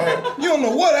 Right. You don't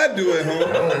know what I do at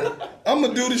home. I'm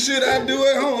gonna do the shit I do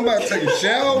at home. I'm about to take a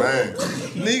shower. Man.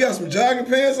 You got some jogging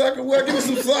pants I can wear? Give me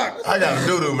some socks. I got a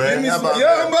doo-doo, man. I'm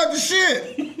about to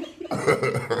shit.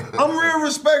 I'm real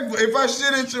respectful. If I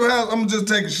shit at your house, I'm gonna just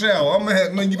take a shower. I'm gonna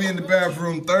have you be in the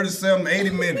bathroom 37, 80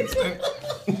 minutes.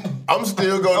 I'm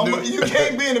still gonna do it. You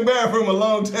can't be in the bathroom a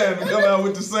long time and come out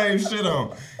with the same shit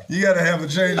on. You gotta have a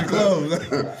change of clothes.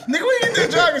 Nigga, where you get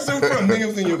this jogging suit from? Nigga,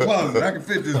 it's in your closet. I can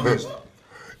fit this bitch.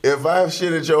 If I have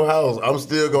shit at your house, I'm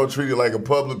still gonna treat it like a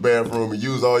public bathroom and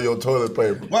use all your toilet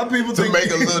paper. Why people to make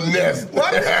a little nest?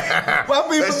 Why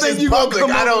people think you gonna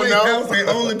come over their house and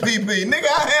only pee? Nigga,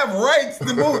 I have rights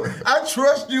to move. I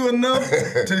trust you enough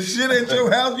to shit at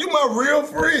your house. You my real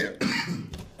friend.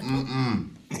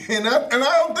 And I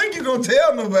don't think you're gonna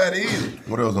tell nobody either.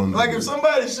 What else on there? Like if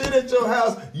somebody shit at your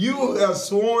house, you are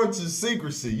sworn to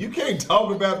secrecy. You can't talk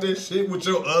about that shit with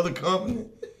your other company.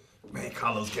 Man,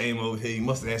 Karlous came over here. He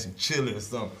must have had some chili or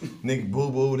something. Nigga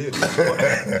boo-booed it.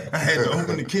 I had to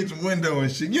open the kitchen window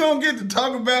and shit. You don't get to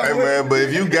talk about Hey, man, but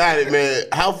if you got it, man,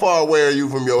 how far away are you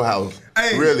from your house?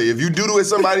 Hey. Really, if you do it at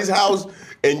somebody's house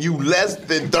and you less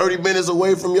than 30 minutes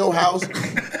away from your house,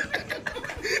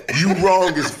 you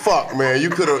wrong as fuck, man. You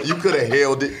could have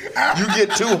held it. You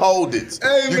get 2 hold-its.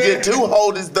 Hey, you man. get 2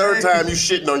 hold-its, third time you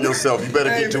shitting on yourself. You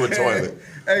better get to a toilet.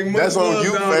 Hey, that's on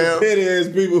you, fam. Petty ass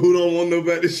people who don't want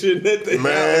nobody shitting at their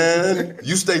Man,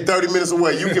 you stay 30 minutes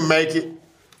away. You can make it.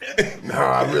 No,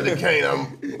 I really can't.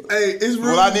 Hey, it's rude.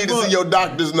 Well, I need to see your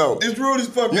doctor's note. It's rude as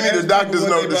fuck. You need a doctor's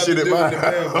note to shit at my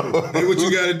house. Hey, what you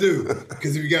gotta do?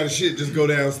 Because if you got to shit, just go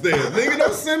downstairs. Nigga,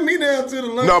 don't send me down to the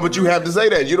lunch. No, but you have to say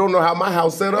that. You don't know how my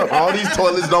house set up. All these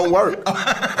toilets don't work.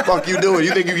 Fuck you doing?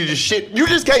 You think you can just shit? You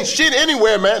just can't shit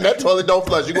anywhere, man. That toilet don't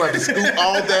flush. You're going to have to scoop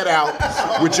all that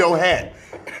out with your hat.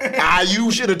 You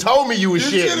should have told me you was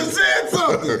shitting. You should have said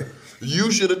something.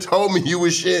 You should have told me you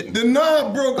was shitting. The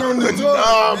knob broke on the toilet.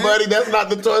 Nah, buddy, that's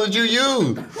not the toilet you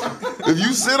use. If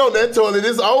you sit on that toilet,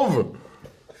 it's over.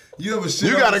 You ever shit?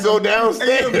 You gotta go downstairs.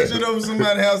 Hey, you ever shit over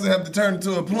somebody's house and have to turn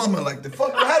into a plumber? Like the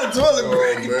fuck? How the toilet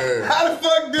break? Man. How the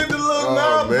fuck did the little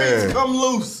knob piece come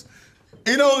loose?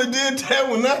 It only did that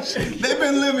when I shit. They've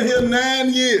been living here 9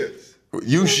 years.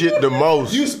 You shit the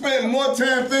most. You spent more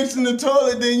time fixing the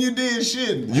toilet than you did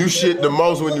shitting. You shit the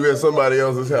most when you at somebody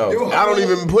else's house. I don't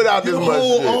even put out this much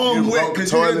shit. Your whole arm wet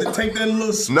because you had to take that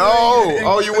little spray.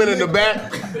 No. You went in the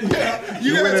back? Yeah.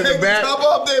 You gotta take the top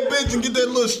off that bitch and get that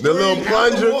little spray. The little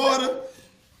plunger. Water.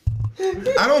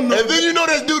 I don't know. And then you know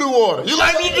that's doo-doo water. You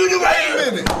like me doo-doo right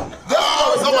here?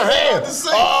 It's on my hands.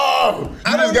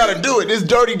 You just gotta do it. It's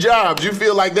dirty jobs. You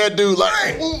feel like that dude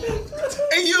like...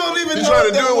 And you don't even know trying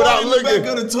to that do it without looking.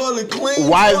 Back of the toilet clean.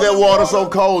 Why is that water so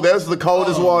cold? That's the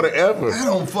coldest water ever. I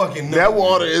don't fucking know. That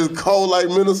water is cold like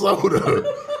Minnesota.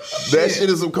 That shit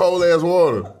is some cold ass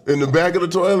water. In the back of the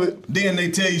toilet. Then they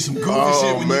tell you some goofy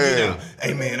shit when you get out.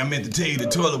 Hey man, I meant to tell you the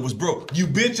toilet was broke. You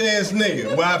bitch ass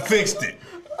nigga. Well, I fixed it.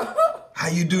 How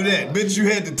you do that? Bitch, you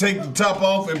had to take the top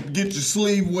off and get your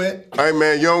sleeve wet. Hey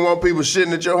man, you don't want people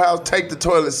shitting at your house? Take the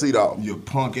toilet seat off. You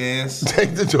punk ass.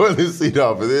 Take the toilet seat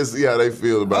off and then see how they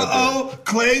feel about that.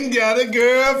 Clayton got a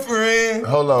girlfriend.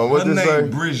 Hold on, what this say?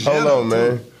 Brigitte, hold on,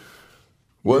 man.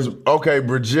 Brigitte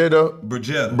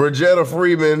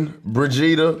Freeman,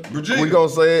 Brigitte. We gonna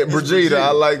say it, Brigitte.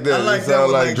 I like that. I like it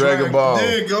sounds like Dragon Ball.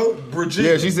 There you go, Brigitte.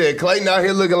 Yeah, she said Clayton out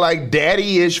here looking like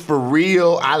daddy-ish for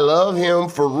real. I love him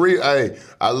for real. Hey,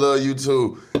 I love you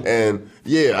too. And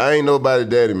yeah, I ain't nobody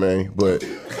daddy, man. But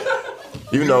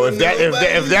you know, if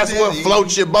that's what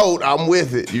floats your boat, I'm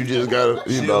with it. You just gotta,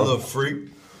 you know. A little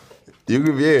freak. You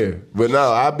could, yeah. But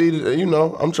no,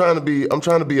 I'm trying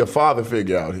to be a father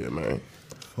figure out here, man.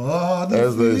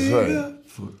 As they say.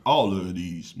 For all of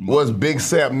these. What's Big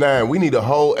Sap 9? We need a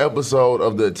whole episode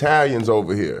of the Italians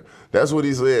over here. That's what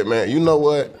he said, man. You know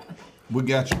what? We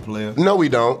got you, player. No, we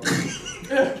don't.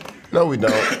 No, we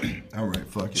don't. All right,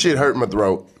 fuck it. Shit hurt my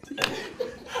throat.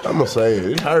 I'm gonna say it.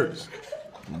 It hurts.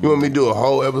 You want me to do a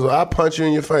whole episode? I'll punch you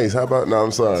in your face. How about? No,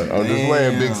 I'm sorry. I'm just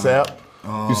playing, Big Sap.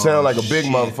 You sound like a big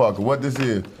motherfucker. What this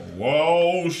is?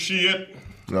 Whoa, shit.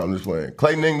 No, I'm just playing.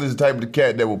 Clayton English is the type of the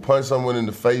cat that will punch someone in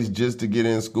the face just to get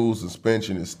in school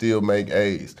suspension and still make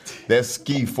A's. That's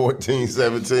Ski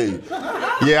 1417.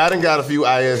 Yeah, I done got a few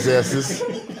ISS's.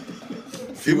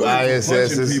 Few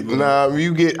ISS's. Nah,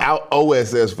 you get out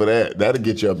OSS for that. That'll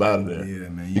get you up out of there. Yeah,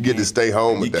 man. You get to stay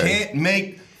home with that. You can't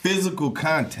make physical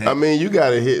contact. I mean, you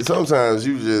gotta hit. Sometimes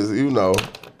you just,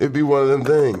 it be one of them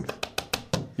things.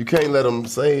 You can't let them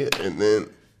say it and then.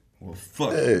 Well,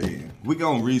 fuck it. Yeah. We're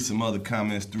going to read some other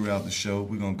comments throughout the show.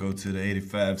 We're going to go to the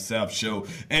 85 South Show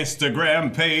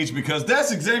Instagram page because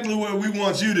that's exactly what we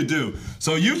want you to do.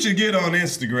 So you should get on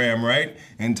Instagram, right?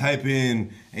 And type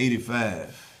in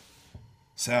 85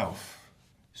 South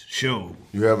Show.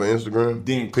 You have an Instagram?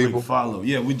 Then click follow.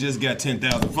 Yeah, we just got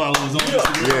 10,000 followers on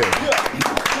Instagram.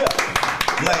 Yeah.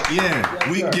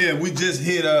 We just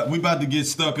hit we about to get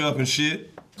stuck up and shit.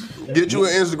 Get you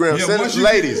an Instagram. Send it,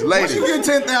 ladies. Once you get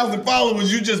 10,000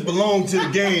 followers, you just belong to the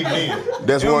game then.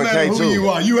 That's 1K too. No matter who you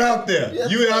are, you out there. Yes,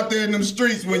 you out there in them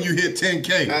streets when you hit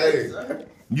 10K. Hey.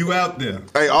 You out there.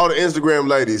 Hey, all the Instagram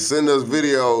ladies, send us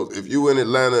videos if you in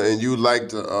Atlanta and you like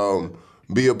to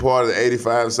be a part of the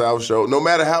 85 South show. No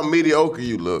matter how mediocre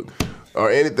you look or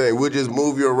anything, we'll just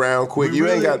move you around quick. We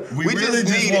really just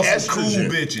need want estrogen. some cool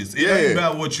bitches. It ain't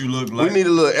about what you look like. We need a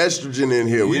little estrogen in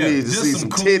here. We need to see some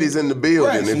titties in the building,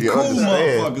 right, if you cool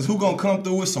understand. Motherfuckers who gonna come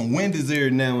through with some Wendy's every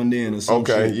now and then or some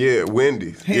shit. Yeah,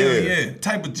 Wendy's. Hell yeah.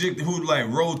 Type of chick who like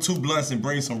roll 2 blunts and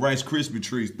bring some Rice Krispie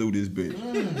treats through this bitch.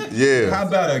 Yeah. How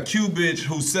about a cute bitch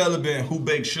who's celibate who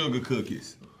bakes sugar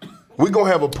cookies? We gonna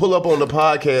have a pull up on the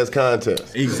podcast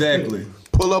contest. Exactly.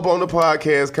 Pull up on the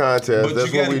podcast contest. But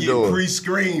that's you what we doing.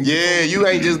 Pre-screened. Yeah, we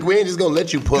ain't just gonna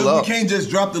let you pull up. We can't just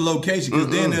drop the location because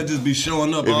then they'll just be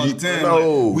showing up all the time.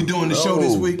 No, like, we doing the show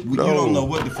this week. You don't know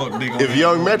what the fuck they gonna. If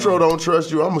Young Metro don't trust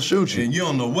you, I'm gonna shoot you. And you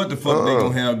don't know what the fuck they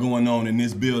gonna have going on in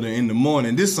this building in the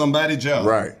morning. This somebody's job.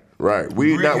 Right.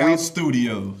 We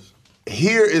studios.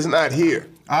 Here is not here.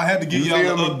 I had to give y'all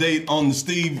an update on the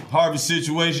Steve Harvey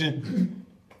situation.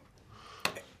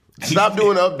 Stop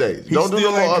doing updates. Don't do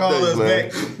no more updates, man.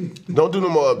 Don't do no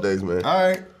more updates, man. All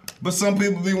right. But some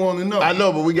people be wanting to know. I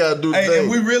know, but we gotta do the thing.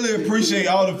 And we really appreciate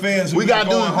all the fans who we gotta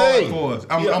going do the hard thing. for us.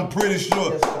 I'm pretty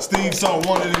sure Steve saw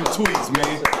one of them tweets,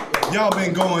 man. Y'all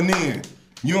been going in.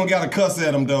 You don't gotta cuss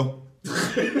at them though.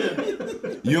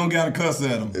 You don't gotta cuss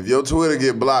at them. If your Twitter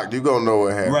get blocked, you gonna know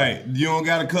what happened. Right. You don't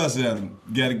gotta cuss at them.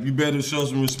 You better show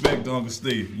some respect to Uncle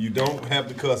Steve. You don't have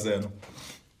to cuss at him.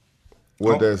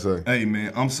 What'd they say? Hey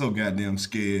man, I'm so goddamn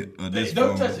scared of this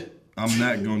Don't phone. touch it. I'm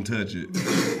not gonna touch it.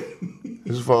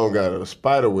 This phone got a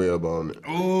spider web on it.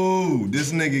 Ooh,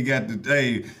 this nigga got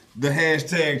the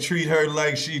hashtag treat her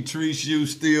like she treats you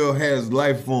still has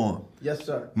life form. Yes,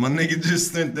 sir. My nigga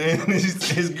just sent in,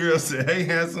 his girl said, hey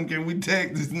handsome, can we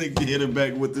text? This nigga hit her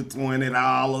back with the $20.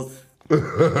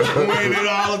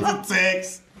 $20 to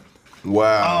text.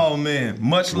 Wow. Oh man,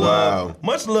 much love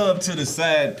to the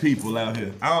sad people out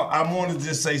here. I wanted to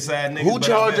just say sad niggas. Who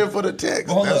charging for the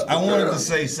text? Hold up, I wanted to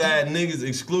say sad niggas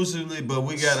exclusively, but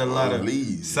we got a lot of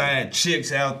sad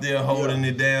chicks out there holding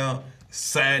it down.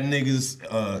 Sad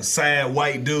niggas, sad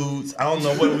white dudes. I don't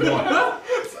know what we want.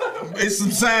 It's some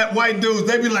sad white dudes.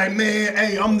 They be like, man,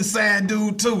 hey, I'm the sad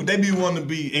dude too. They be wanting to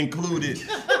be included.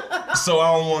 So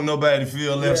I don't want nobody to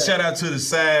feel left. Shout out to the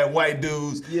sad white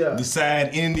dudes, the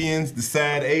sad Indians, the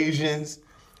sad Asians,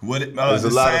 the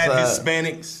sad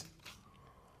Hispanics.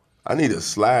 I need a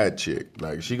slide chick.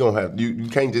 Like she gonna have you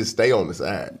can't just stay on the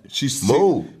side. She's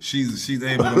move. She's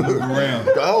able to move around.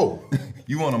 Go.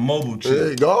 You want a mobile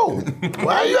chick? Go.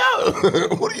 Why are you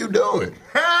out? What are you doing?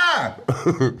 Ha!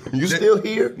 You still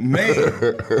here? Man,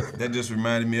 that just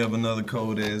reminded me of another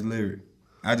cold ass lyric.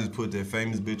 I just put that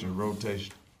famous bitch in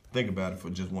rotation. Think about it for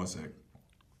just 1 second.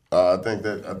 I think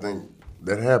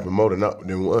that happened more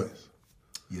than once.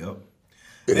 Yep.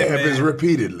 It happens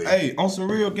repeatedly. Hey, on some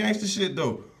real gangster shit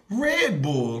though, Red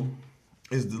Bull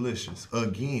is delicious.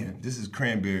 Again, this is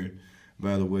cranberry,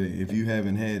 by the way. If you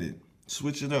haven't had it,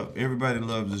 switch it up. Everybody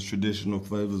loves the traditional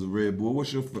flavors of Red Bull.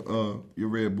 What's your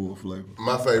Red Bull flavor?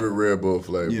 My favorite Red Bull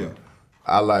flavor. Yeah.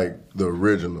 I like the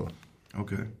original.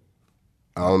 Okay.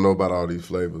 I don't know about all these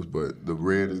flavors, but the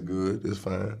red is good. It's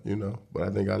fine, you know. But I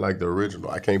think I like the original.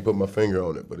 I can't put my finger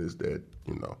on it, but it's that,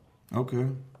 you know. Okay.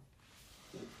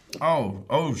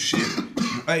 Oh shit.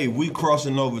 Hey, we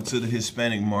crossing over to the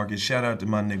Hispanic market. Shout out to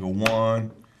my nigga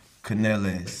Juan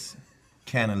Canales.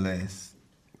 Canales.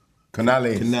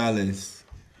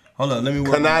 Hold on, let me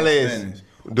work on Spanish.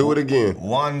 Do it again.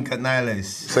 Juan Canales.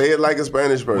 Say it like a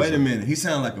Spanish person. Wait a minute, he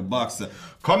sound like a boxer.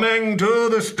 Coming to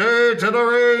the stage of the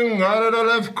ring, out of the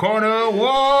left corner,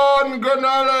 Juan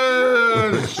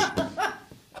Canales.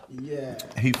 Yeah.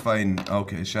 He fighting.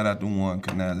 Okay, shout out to Juan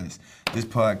Canales. This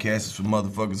podcast is for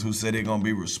motherfuckers who say they're gonna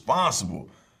be responsible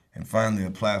and finally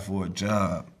apply for a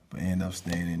job, but end up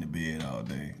staying in the bed all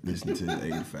day, listening to the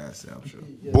 85 South Show.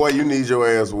 Boy, you need your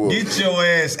ass whooped. Get your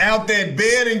ass out that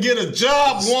bed and get a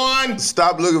job, Juan.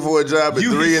 Stop looking for a job at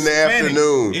 3 in the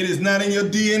afternoon. It is not in your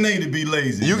DNA to be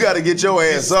lazy. You got to get your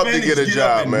ass up to get a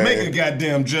job, man. Make a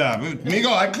goddamn job. Nigga,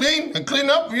 I clean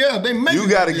up. Yeah, they make. You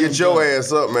got to get your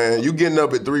ass up, man. You getting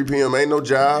up at 3 p.m. ain't no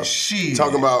job. Shit.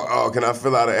 Talking about, oh, can I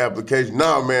fill out an application?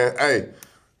 Nah, man. Hey,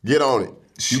 get on it.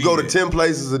 Shit. You go to 10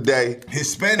 places a day.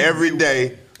 Hispanic every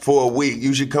day. For a week,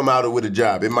 you should come out of it with a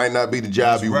job. It might not be the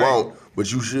job you want,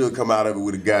 but you should come out of it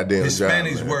with a goddamn job.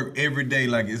 Hispanics work every day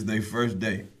like it's their first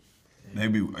day. They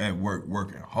be at work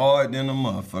working hard than a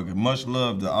motherfucker. Much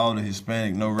love to all the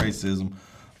Hispanic, no racism.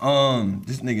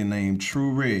 This nigga named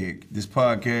True Reg. This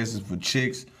podcast is for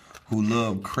chicks who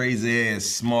love crazy ass,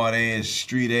 smart ass,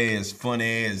 street ass, fun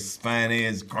ass, fine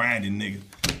ass, grinding niggas.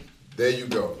 There you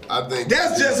go. I think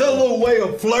that's just a little way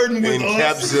of flirting with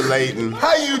encapsulating.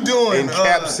 How you doing?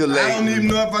 Encapsulating. I don't even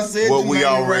know if I said what we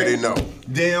already know.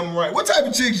 Damn right. What type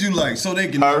of chicks you like? So they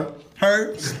can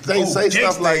her. They say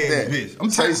stuff like that.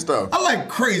 Bitch. Say stuff. I like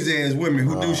crazy ass women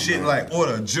who do shit like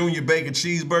order a junior bacon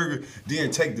cheeseburger, then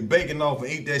take the bacon off and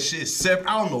eat that shit separate.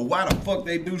 I don't know why the fuck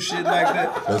they do shit like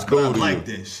that. That's cool. I like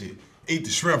that shit. Eat the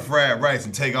shrimp fried rice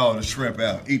and take all the shrimp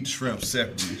out. Eat the shrimp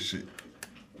separately and shit.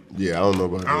 Yeah, I don't know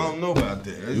about that. I don't know about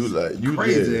that. You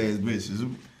crazy ass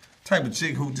bitches. Type of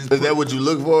chick who just is that what you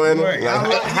look for in her? Right.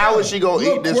 Like, how is she gonna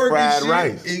eat this fried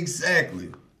rice? Exactly.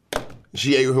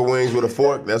 She ate her wings with a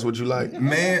fork. That's what you like,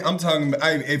 man. I'm talking about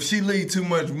if she leave too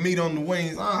much meat on the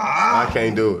wings, I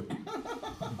can't do it.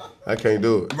 I can't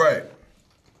do it. Right.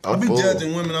 I be full.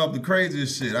 judging women off the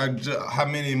craziest shit. How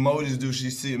many emojis do she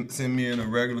send me in a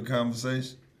regular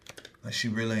conversation? Like she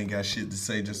really ain't got shit to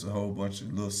say, just a whole bunch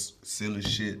of little silly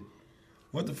shit.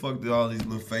 What the fuck do all these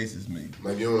little faces mean?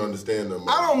 Like you don't understand them.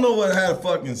 I don't know how to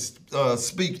fucking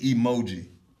speak emoji.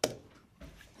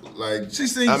 Like she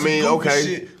seen some goofy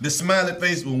shit. The smiley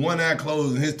face with one eye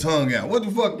closed and his tongue out. What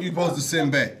the fuck you supposed to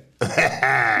send back?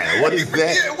 What is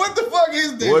that? Yeah, what the fuck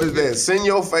is that? What is that? Send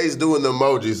your face doing the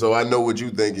emoji so I know what you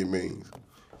think it means.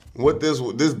 What this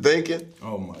thinking?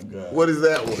 Oh my god. What is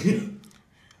that one?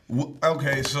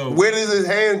 Okay, so where does his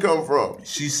hand come from?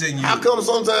 She send you. How come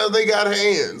sometimes they got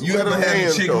hands? You ever had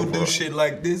a chick who do shit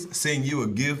like this? Send you a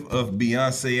gif of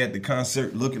Beyonce at the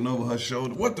concert looking over her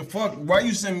shoulder. What the fuck? Why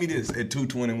you send me this at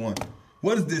 2:21?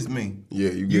 What does this mean?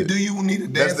 Yeah, you get. Do you need a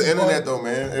dance? That's the internet though,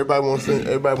 man. Everybody wants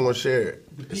to share it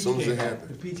as soon as it happens.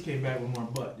 The peach came back with more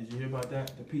butt. Did you hear about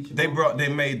that? The peach. They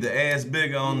made the ass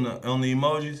bigger on the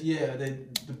emojis. Yeah,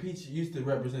 the peach used to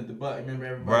represent the butt. Remember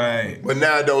everybody? Right. But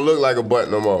now it don't look like a butt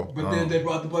no more. But then they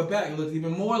brought the butt back. It looks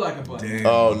even more like a butt. Damn.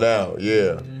 Oh, now,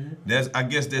 yeah. I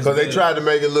guess that's because they tried to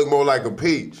make it look more like a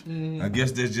peach. I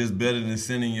guess that's just better than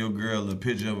sending your girl a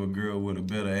picture of a girl with a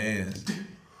better ass.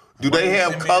 Do they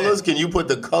have colors? Can you put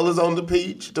the colors on the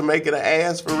peach to make it an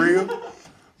ass for real?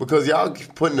 Because y'all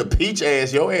putting the peach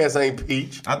ass, your ass ain't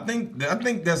peach. I think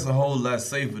that's a whole lot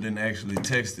safer than actually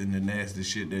texting the nasty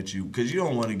shit that you, because you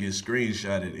don't want to get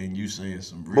screenshotted and you saying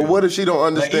some real. But what if she don't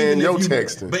understand your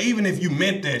texting? But even if you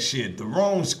meant that shit, the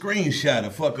wrong screenshot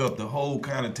will fuck up the whole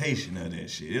connotation of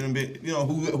that shit. It'll be,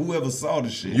 whoever saw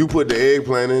the shit. You put the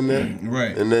eggplant in there,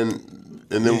 right? And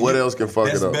then what else can fuck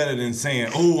it up? That's better than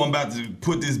saying, "Oh, I'm about to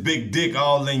put this big dick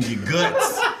all in your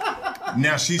guts."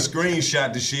 Now she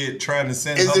screenshot the shit, trying to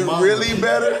send her mama. Is it really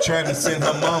better? Trying to send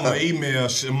her mama an email.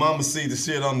 Mama see the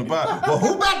shit on the bottom. Well,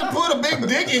 who about to put a big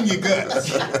dick in your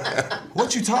guts?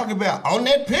 What you talking about? On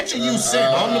that picture you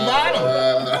sent on the bottom.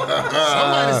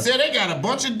 Somebody said they got a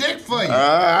bunch of dick for you.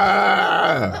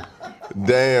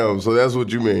 Damn, so that's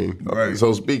what you mean. Right.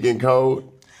 So speaking code.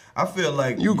 I feel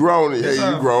like you grown.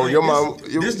 Yeah, you grown. Your mom.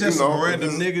 This just some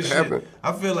random nigga shit.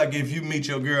 I feel like if you meet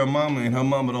your girl mama and her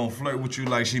mama don't flirt with you,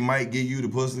 like she might give you the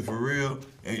pussy for real.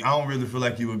 And I don't really feel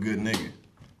like you a good nigga.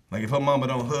 Like if her mama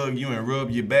don't hug you and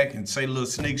rub your back and say little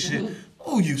sneak shit,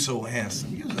 oh, you so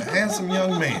handsome. You a handsome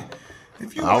young man.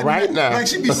 If you all right now. Like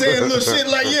she be saying little shit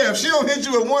like, yeah, if she don't hit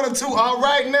you at 1 or 2, all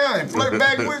right now, and flirt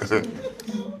back with you.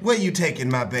 Where you taking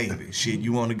my baby? Shit,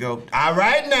 you want to go? All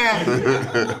right now.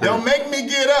 Don't make me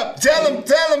get up. Tell him,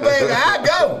 baby, I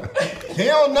go. He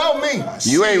don't know me.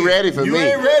 You ain't ready for me. You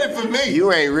ain't ready for me.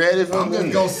 You ain't ready for me. I'm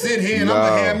just gonna sit here and I'm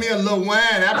gonna have me a little wine.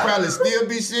 I'll probably still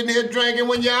be sitting here drinking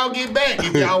when y'all get back.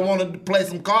 If y'all wanted to play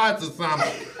some cards or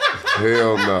something.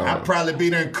 Hell no. I'll probably be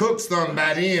there and cook something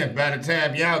by then. By the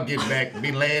time y'all get back,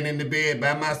 be laying in the bed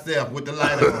by myself with the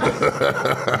light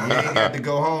on. You ain't got to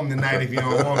go home tonight if you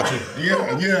don't want to.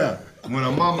 Yeah. When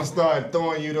a mama started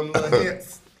throwing you them little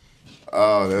hits.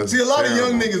 Oh, that's See, a lot terrible.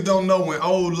 of young niggas don't know when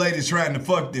old ladies trying to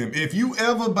fuck them. If you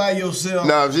ever by yourself...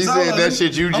 Nah, if she said that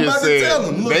shit you just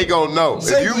said, they gon' know.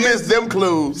 If you miss them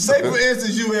clues... Say, for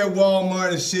instance, you at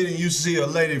Walmart and shit and you see a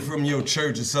lady from your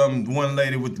church or something, one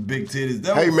lady with the big titties.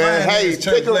 Hey, man,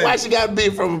 pick her. Why she gotta be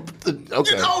from...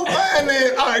 Okay. All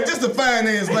right, just a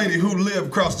fine-ass lady who live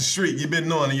across the street. You been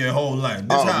knowing her your whole life.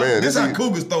 This how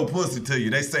cougars throw pussy to you.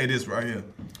 They say this right here.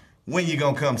 When you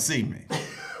gonna come see me?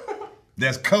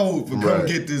 That's code for come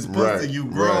get this pussy. You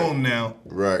grown now.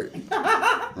 Right.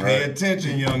 Pay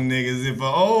attention, young niggas. If an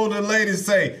older lady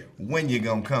say, when you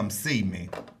gonna come see me?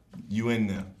 You in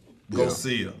there. Go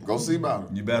see her. Go see about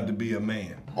her. You about to be a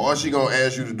man. Or she gonna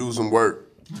ask you to do some work.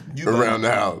 around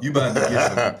the house. You about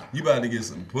to get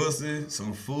some pussy,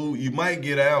 some food. You might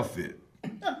get an outfit.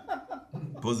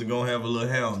 Pussy gonna have a little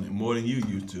hair on it, more than you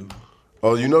used to.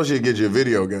 Oh, you know she'll get you a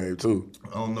video game, too.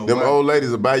 I don't know Them why. old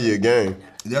ladies will buy you a game.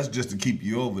 That's just to keep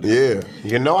you over there. Yeah.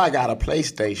 You know I got a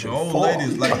PlayStation. The old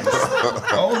ladies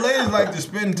like to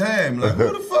spend time. Like,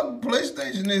 who the fuck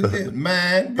PlayStation is this?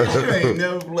 Mine. Bitch, you ain't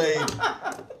never played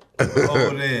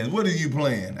old ass. What are you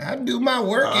playing? I do my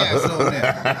workouts on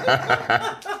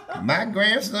that. My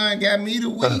grandson got me the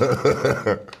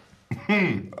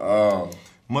Wii.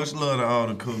 Much love to all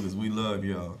the cougars. We love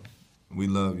y'all. We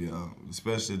love y'all,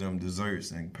 especially them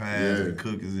desserts and pies and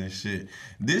cookies and shit.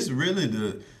 This really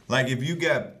if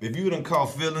you done caught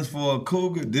feelings for a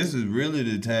cougar, this is really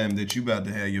the time that you about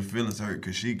to have your feelings hurt,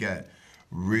 because she got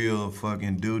real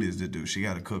fucking duties to do. She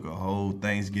got to cook a whole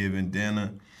Thanksgiving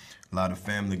dinner. A lot of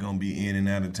family gonna be in and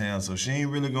out of town, so she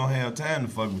ain't really gonna have time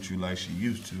to fuck with you like she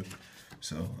used to.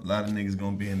 So a lot of niggas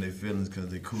gonna be in their feelings because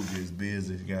their cougar is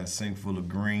busy. She got a sink full of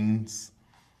greens.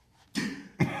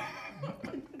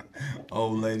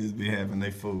 Old ladies be having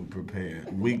their food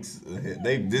prepared weeks ahead.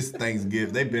 This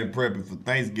Thanksgiving, they been prepping for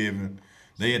Thanksgiving.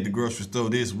 They at the grocery store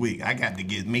this week. I got to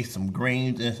get me some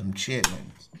greens and some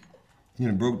chitlins. You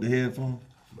done broke the headphone?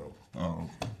 No. Oh,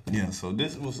 yeah. So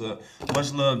this was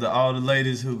much love to all the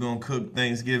ladies who gonna cook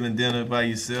Thanksgiving dinner by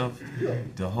yourself.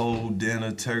 The whole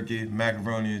dinner, turkey,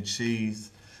 macaroni and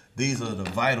cheese. These are the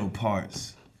vital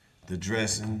parts. The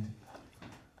dressing,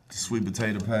 the sweet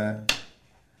potato pie.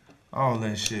 All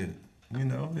that shit. You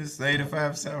know, it's the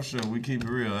 85 South Show. We keep it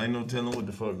real. Ain't no telling what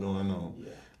the fuck going on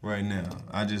right now.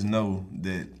 I just know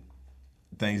that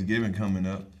Thanksgiving coming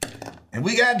up. And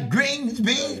we got greens,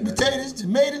 beans, potatoes,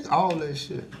 tomatoes, all that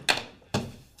shit.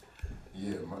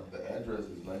 Yeah, the address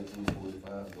is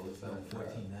 1945 Northside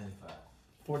Drive.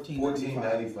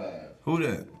 1495. Who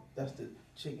that? That's the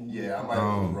chicken. Yeah, I might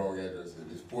have the wrong address.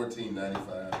 It's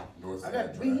 1495 Northside I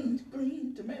got Drive. beans,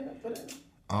 green, tomato, whatever.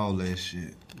 All that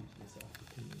shit.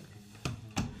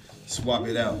 Swap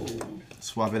it out.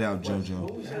 Swap it out, JoJo.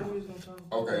 What we said we was gonna talk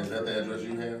about? Okay, is that the address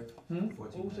you have?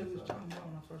 What we said we was talking about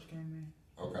when I first came in?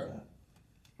 Okay.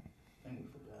 I think we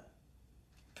forgot.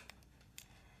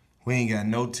 We ain't got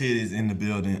no titties in the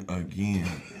building again.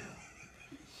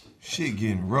 Shit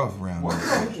getting rough around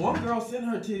here. One girl sent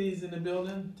her titties in the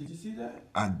building. Did you see that?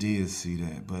 I did see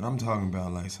that, but I'm talking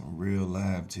about like some real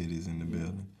live titties in the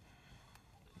building.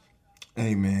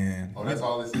 Hey, man. Oh, that's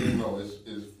all it's in? No, it's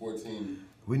 14.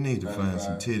 We need to find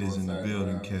some titties in the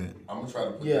building, cat. I'm going to try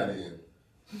to put that in.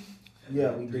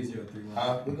 Yeah, we do.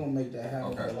 3031. We're gonna make that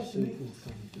happen.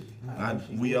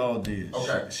 Okay. We all did.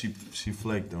 Okay. She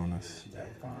flaked on us.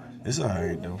 Fine. It's all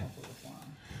right, though.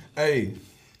 Hey,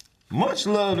 much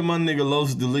love to my nigga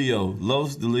Los DeLeo.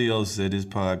 Los DeLeo said his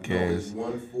No, it's podcast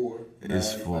 1495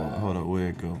 is for, hold up, where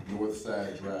it go?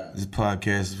 Northside Drive. This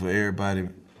podcast is for everybody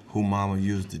who mama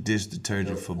used the dish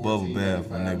detergent for bubble bath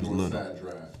when they was little. Northside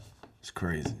Drive. It's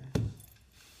crazy.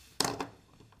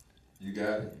 You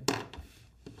got it?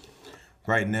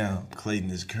 Right now,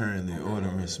 Clayton is currently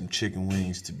ordering some chicken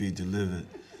wings to be delivered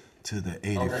to the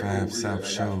 85 South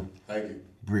Show, Thank you.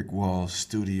 Brick Wall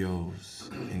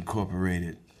Studios,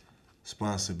 Incorporated,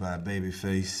 sponsored by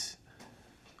Babyface,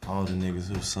 all the niggas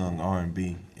who sung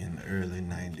R&B in the early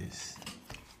 90s.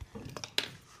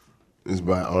 It's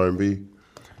by R&B.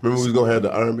 Remember we was gonna have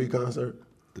the R&B concert?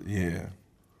 Yeah.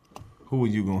 Who are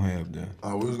you gonna have there?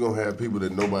 We was gonna have people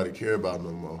that nobody care about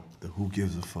no more. The Who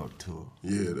Gives a Fuck tour.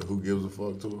 Yeah, the Who Gives a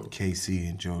Fuck tour. KC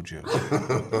and JoJo.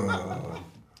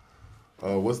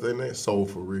 What's their name? Soul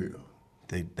For Real.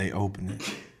 They open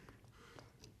it.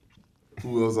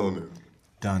 Who else on there?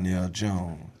 Donnell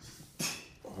Jones.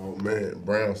 Oh man,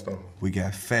 Brownstone. We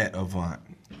got Fat Avant.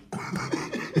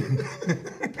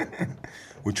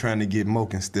 We're trying to get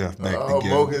Moke and Steph back together.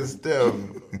 Oh, Moke and Steph.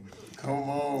 Come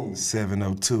on.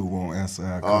 702 won't answer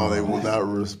our call. Oh, they will not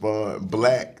respond.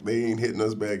 Black, they ain't hitting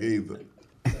us back either.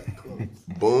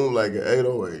 Boom, like an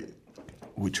 808.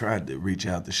 We tried to reach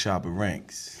out to Shopper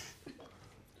Ranks.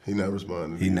 He not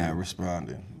responding. He not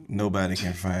responding. Nobody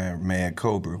can find Mad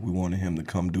Cobra. We wanted him to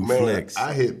come do Man, flex.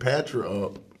 I hit Patra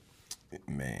up.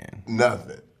 Man.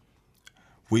 Nothing.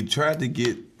 We tried to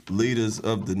get leaders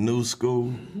of the new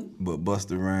school, but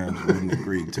Busta Rhymes wouldn't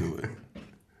agree to it.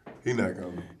 He not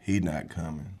coming. He not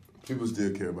coming. People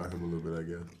still care about him a little bit, I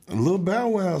guess. Lil Bow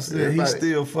Wow said he's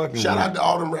still fucking Shout with out to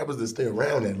all them rappers that stay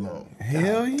around that long.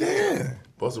 Hell yeah.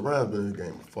 Busta Rhymes been in the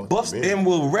game for fucking Bust minute. and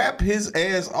will rap his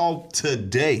ass off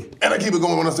today. And I keep it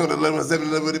going when I'm saying the 11, 7,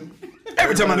 11.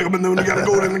 Every time I nigga been doing, I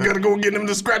gotta go get them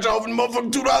to scratch off and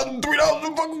motherfucking $2, $3,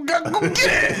 and fucking gotta go get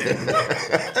it.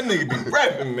 That nigga be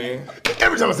rapping, man.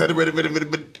 Every time I said it,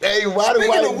 Hey, why do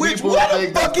white people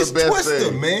think that's the best Twister,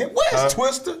 thing? man? Where's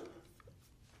Twister?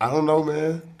 I don't know,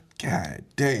 man. God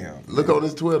damn. Look on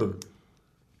his Twitter.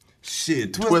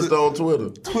 Shit, Twister on Twitter.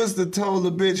 Twister told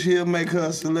the bitch he'll make her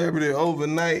a celebrity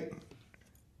overnight.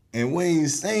 And we ain't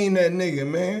seen that nigga,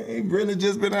 man. He really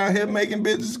just been out here making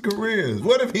bitches careers.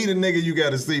 What if he the nigga you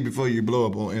gotta see before you blow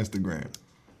up on Instagram?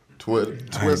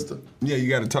 Twister. Yeah, you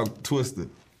gotta talk to Twister.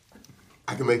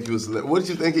 I can make you a celebrity. What did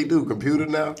you think he do? Computer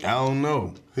now? I don't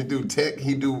know. He do tech.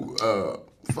 He do he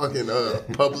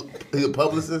a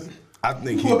publicist. I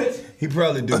think he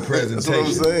probably do presentations. That's what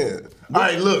I'm saying. All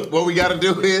right, look. What we gotta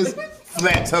do is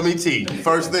flat tummy tea.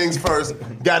 First things first.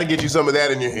 Gotta get you some of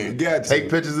that in your hand. Take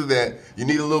pictures of that. You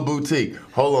need a little boutique.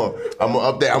 Hold on. I'm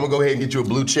gonna update. I'm gonna go ahead and get you a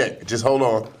blue check. Just hold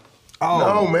on. Oh.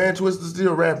 No, man. Twister's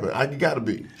still rapping. You gotta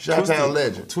be. Chi-Town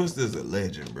legend. Twister's a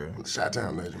legend, bro.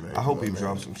 Chi-Town legend, man. I hope he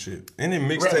drops some shit. Any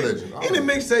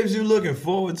mixtapes you looking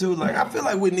forward to? Like, I feel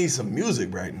like we need some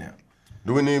music right now.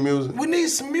 Do we need music? We need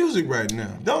some music right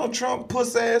now. Donald Trump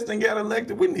puss ass and got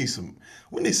elected. We need some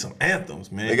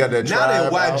anthems, man. They got that now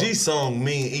that Tribe YG song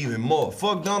mean even more.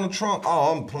 Fuck Donald Trump.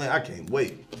 Oh, I'm playing. I can't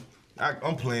wait.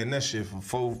 I'm playing that shit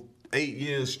for 8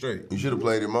 years straight. You should have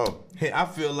played it more. Hey, I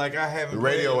feel like I haven't. The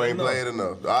radio ain't played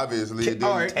enough. Obviously, it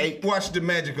didn't take. Watch the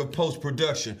magic of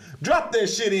post-production. Drop that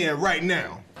shit in right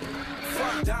now.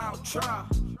 Fuck Donald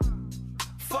Trump.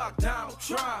 Fuck Donald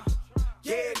Trump.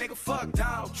 Yeah, nigga, fuck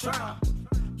Donald Trump.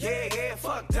 Yeah,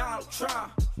 fuck Donald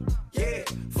Trump. Yeah,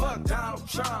 fuck Donald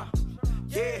Trump.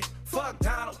 Yeah, fuck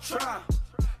Donald Trump.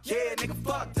 Yeah, nigga,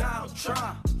 fuck Donald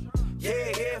Trump.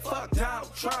 Yeah, fuck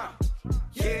Donald Trump.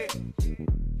 Yeah.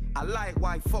 I like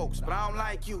white folks, but I don't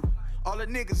like you. All the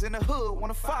niggas in the hood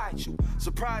wanna fight you.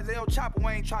 Surprised El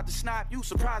Chapo ain't tried to snipe you.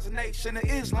 Surprised the Nation of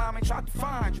Islam ain't tried to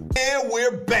find you. And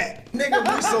we're back.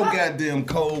 Nigga, we so goddamn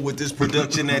cold with this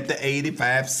production at the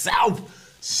 85 South.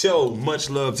 So much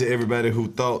love to everybody who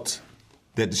thought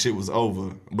that the shit was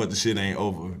over, but the shit ain't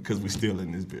over, because we still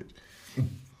in this bitch.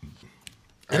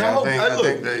 And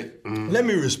let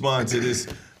me respond to this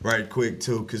right quick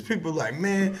too, because people like,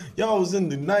 man, y'all was in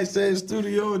the nice ass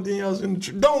studio and then y'all was in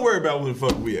the don't worry about where the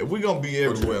fuck we at. We gonna be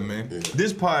everywhere, man. Yeah.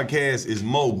 This podcast is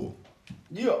mobile.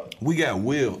 Yeah. We got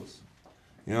wheels.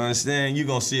 You understand? You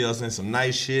gonna see us in some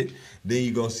nice shit, then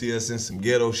you gonna see us in some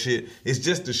ghetto shit. It's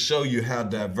just to show you how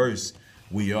diverse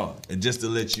we are. And just to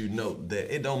let you know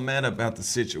that it don't matter about the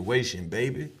situation,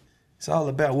 baby. It's all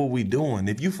about what we doing.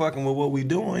 If you fucking with what we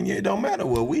doing, yeah, it don't matter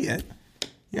where we at.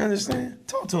 You understand?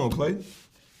 Talk to him, Clayton.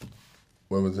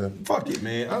 What was that? Fuck it,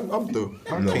 man. I'm through.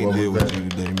 I can't deal with you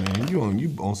today, man. You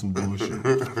on some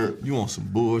bullshit. You on some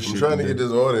bullshit. I'm trying to get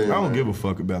this order in. I don't give a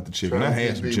fuck about the chicken. I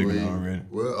had some chicken already.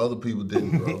 Well, other people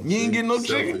didn't, bro. You ain't getting no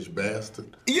chicken? Selfish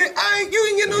bastard. Yeah, you ain't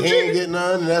getting no chicken? He ain't getting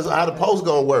none, and that's how the post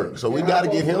gonna work. So we gotta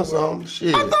get him some.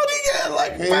 Shit. I thought he got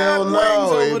like 5 Hell rings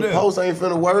no. over there. The post ain't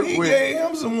finna work He with. gave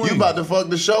him some wings. You about to fuck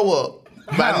the show up.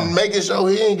 By making sure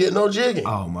he ain't getting no chicken.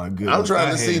 Oh my goodness. I'm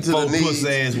trying to see to the needs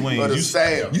ass wings. of the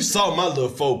staff. You saw my little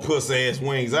 4 puss ass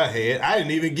wings I had. I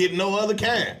didn't even get no other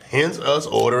kind. Hence us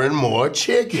ordering more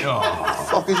chicken. Oh.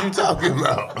 Fuck is you talking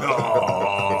about?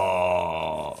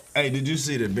 Oh. Hey, did you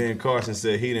see that Ben Carson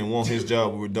said he didn't want his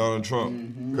job with Donald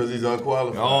Trump? Because he's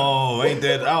unqualified. Oh, ain't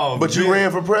that? Oh, but you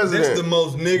ran for president. That's the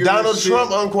most nigger Donald shit.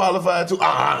 Trump unqualified too.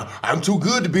 I'm too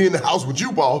good to be in the house with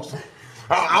you, boss.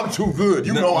 I'm too good.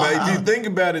 You know if you think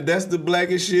about it, that's the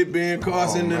blackest shit Ben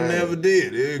Carson never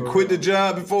did. He quit the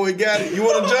job before he got it. You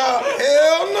want a job?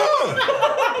 Hell no.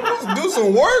 Let's do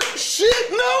some work.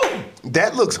 Shit, no.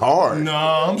 That looks hard. No,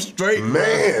 I'm straight,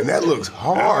 man. That looks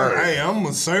hard. Hey, I'm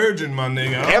a surgeon, my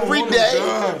nigga. Every day?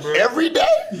 Every day?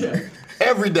 Yeah.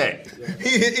 Every day.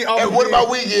 And what about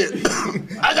weekend?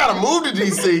 I gotta move to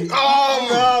DC.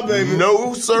 Oh no, baby.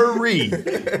 No sirree.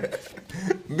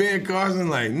 Ben Carson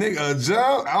like, nigga, a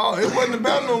job? Oh, it wasn't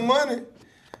about no money.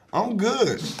 I'm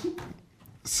good.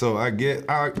 So I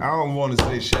don't want to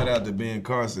say shout out to Ben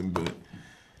Carson, but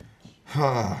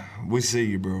we see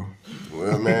you, bro.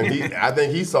 Well, man, I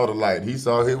think he saw the light. He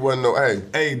saw it wasn't no,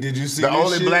 Hey, did you see the this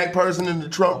only shit? Black person in the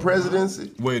Trump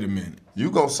presidency? Wait a minute. You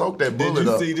gonna soak that bullet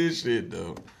up. Did you see this shit,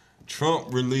 though?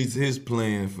 Trump released his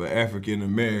plan for African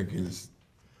Americans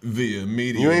via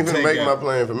media. You ain't finna make my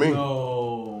plan for me.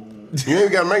 No. You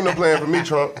ain't gotta make no plan for me,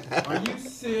 Trump. Are you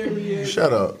serious?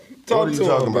 Shut up. Talk what are you to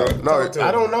talking him, about? bro. No,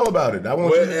 I don't know about it. I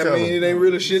want you to tell me. It ain't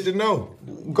really shit to know.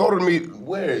 Go to the meet.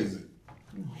 Where is it?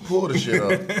 Pull the shit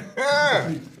up.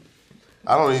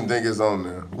 I don't even think it's on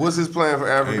there. What's his plan for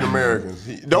African Americans?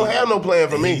 He don't have no plan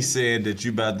for me. He said that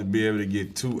you about to be able to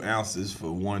get 2 ounces for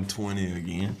 $120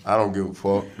 again. I don't give a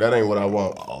fuck. That ain't what I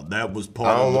want. Oh, that was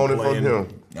part of the plan. I don't want it from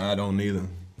him. I don't either.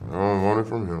 I don't want it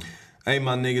from him. Hey,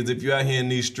 my niggas, if you out here in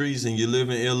these streets and you're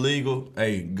living illegal,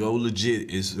 hey, go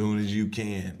legit as soon as you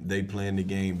can. They playing the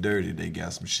game dirty. They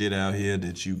got some shit out here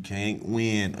that you can't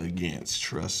win against.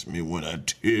 Trust me when I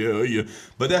tell you.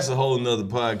 But that's a whole nother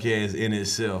podcast in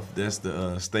itself. That's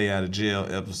the Stay Out of Jail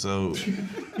episode.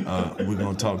 We're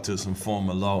going to talk to some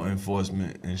former law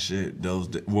enforcement and shit.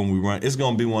 When we run, it's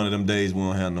going to be one of them days we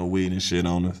don't have no weed and shit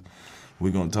on us.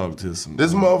 We're going to talk to some.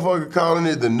 This motherfucker calling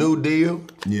it the New Deal?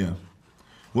 Yeah.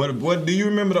 What do you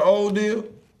remember the old deal?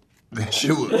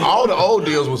 All the old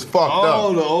deals was fucked up.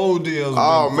 All the old deals.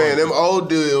 Oh man, them old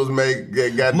deals make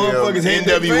goddamn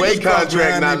NWA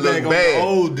contract not look bad.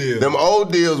 Old deal. Them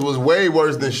old deals was way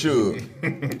worse than Suge.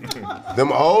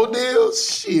 Them old deals,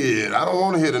 shit. I don't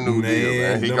want to hear the new deal,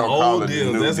 man. He gonna call it the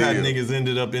new deal. That's how niggas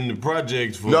ended up in the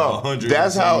projects for 100 years.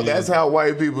 That's how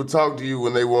white people talk to you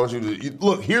when they want you to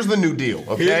look. Here's the new deal.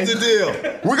 Okay? Here's the deal.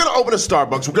 We're gonna open a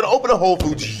Starbucks. We're gonna open a Whole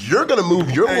Foods. You're gonna move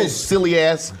your little silly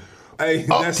ass.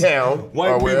 Uptown.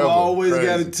 White people always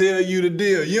got to tell you the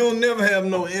deal. You don't never have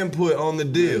no input on the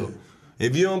deal.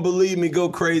 If you don't believe me, go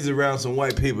crazy around some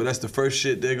white people. That's the first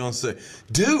shit they're going to say.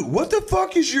 Dude, what the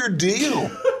fuck is your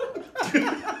deal?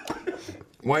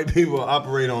 White people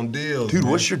operate on deals. Dude,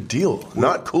 man. What's your deal?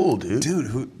 Not cool, dude.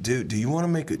 Dude, do you want to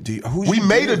make a deal? We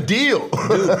made a deal.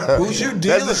 Dude, who's your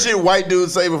deal? That's the shit white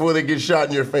dudes say before they get shot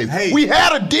in your face. Hey, we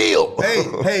had a deal.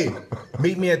 Hey,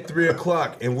 meet me at 3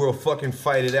 o'clock and we'll fucking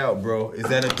fight it out, bro. Is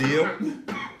that a deal?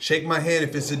 Shake my hand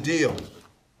if it's a deal.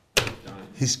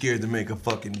 He's scared to make a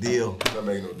fucking deal. Not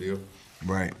making no deal.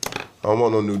 Right. I don't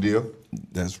want no new deal.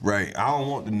 That's right. I don't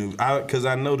want the new, because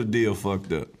I know the deal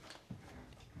fucked up.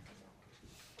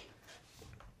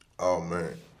 Oh,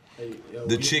 man. Hey,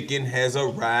 the chicken has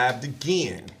arrived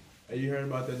again. Have you heard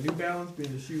about the New Balance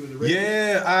being the shoe of the race?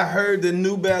 Yeah, I heard the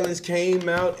New Balance came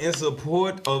out in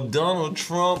support of Donald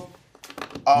Trump.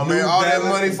 Oh, man, all that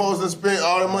money folks that spent,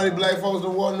 all the money black folks that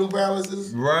wore New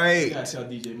Balances? Right. You gotta tell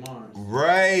DJ Mars.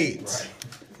 Right.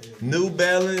 New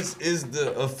Balance is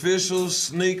the official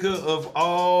sneaker of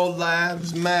all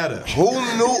lives matter. Who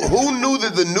knew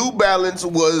that the New Balance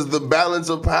was the balance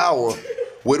of power?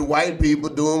 With white people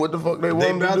doing what the fuck they want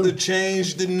to do. They about to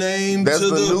change the name to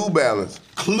the New Balance.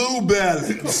 Clue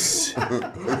Balance.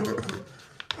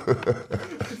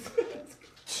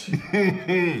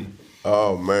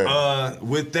 Oh, man.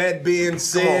 With that being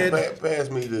said, come on, pass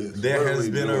me this. There has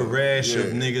been a rash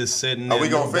of niggas setting their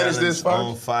New Balance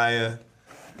on fire.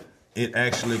 It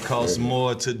actually costs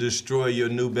more to destroy your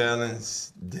New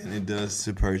Balance than it does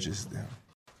to purchase them.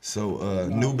 So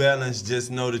New Balance, just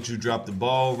know that you dropped the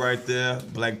ball right there.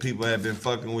 Black people have been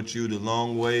fucking with you the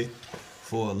long way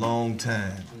for a long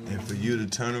time. And for you to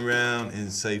turn around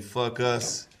and say, fuck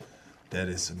us, that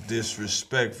is some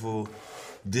disrespectful,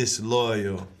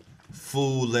 disloyal,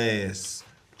 fool-ass,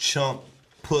 chump,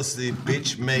 pussy,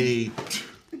 bitch-made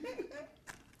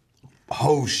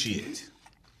whole shit.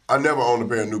 I never owned a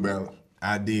pair of New Balance.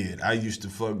 I did. I used to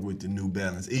fuck with the New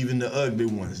Balance, even the ugly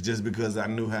ones, just because I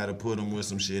knew how to put them with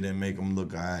some shit and make them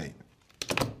look alright.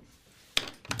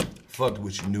 Fucked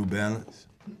with your New Balance.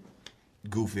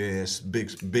 Goofy ass,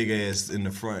 big ass in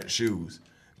the front shoes.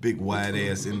 Big wide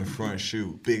ass in the front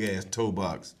shoe. Big ass toe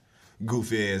box.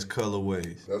 Goofy ass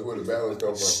colorways. That's where the balance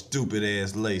comes from. Stupid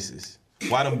ass laces.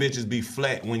 Why them bitches be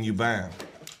flat when you buy them?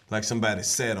 Like somebody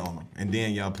sat on them, and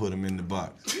then y'all put them in the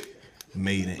box.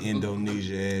 Made in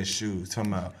Indonesia ass shoes.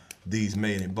 Talking about these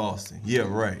made in Boston. Yeah,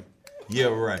 right. Yeah,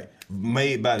 right.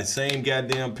 Made by the same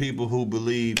goddamn people who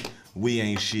believe we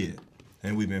ain't shit.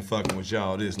 And we've been fucking with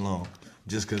y'all this long.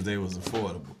 Just cause they was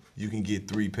affordable. You can get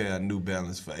 3 pair of New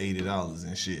Balance for $80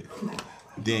 and shit.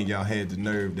 Then y'all had the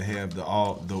nerve to have the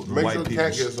white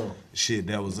people shit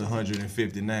that was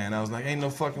 $159. I was like, ain't no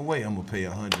fucking way I'm gonna pay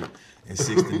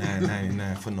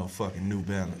 $169.99 for no fucking New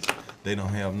Balance. They don't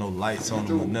have no lights on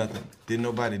them or nothing. Didn't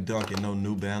nobody dunk in no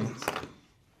New Balance.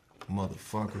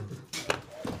 Motherfucker.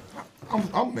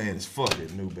 I'm mad as fuck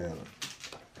at New Balance.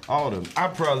 All them. I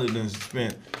probably done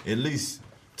spent at least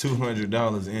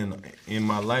 $200 in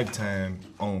my lifetime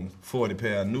on 40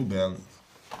 pair of New Balance.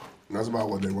 That's about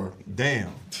what they were.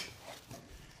 Damn.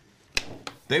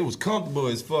 They was comfortable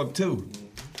as fuck too.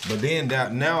 But then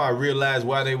now I realize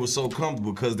why they were so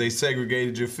comfortable, because they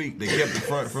segregated your feet. They kept the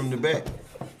front from the back.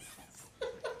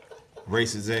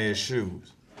 Racist ass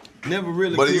shoes. Never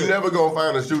really. But could. you never gonna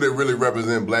find a shoe that really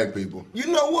represent black people. You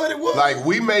know what it was? Like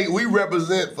we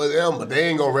represent for them, but they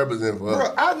ain't gonna represent for us.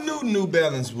 Bro, I knew New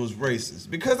Balance was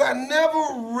racist because I never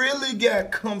really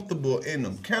got comfortable in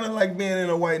them. Kind of like being in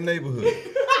a white neighborhood.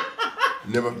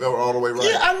 Never felt all the way right.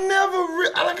 Yeah, I never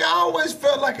I always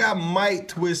felt like I might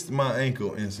twist my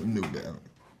ankle in some New Balance.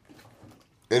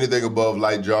 Anything above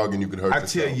light jogging, you could hurt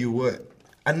yourself. I tell you what.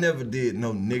 I never did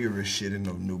no niggerish shit in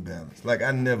no New Balance. Like, I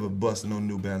never bust no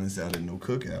New Balance out in no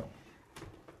cookout.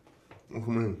 What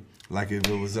you mean? Like, if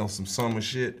it was on some summer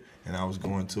shit and I was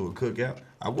going to a cookout,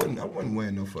 I wasn't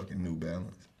wearing no fucking New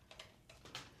Balance.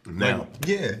 Now?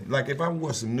 Yeah, like if I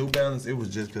wore some New Balance, it was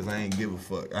just because I ain't give a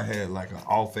fuck. I had like an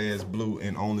off-ass blue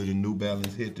and only the New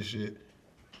Balance hit the shit.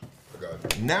 I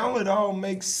got you. Now it all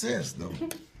makes sense, though.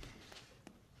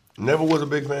 Never was a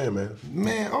big fan, man.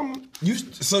 Man,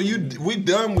 we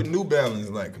done with New Balance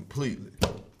like completely.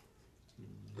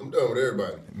 I'm done with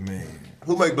everybody. Man.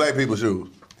 Who make black people shoes?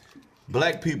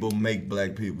 Black people make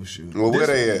black people shoes. Well, where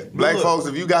they at? Black look, folks,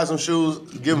 if you got some shoes,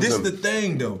 give them this some. This the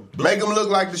thing, though. Make them look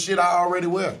like the shit I already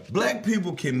wear. Black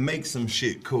people can make some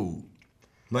shit cool.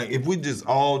 Like, if we just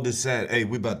all decide, hey,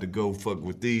 we about to go fuck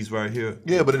with these right here.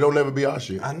 Yeah, but it don't never be our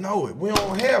shit. I know it. We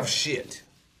don't have shit.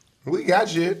 We got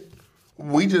shit.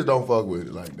 We just don't fuck with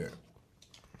it like that.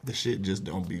 The shit just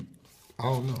don't be, I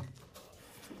don't know.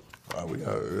 We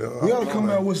gotta come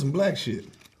out with some black shit.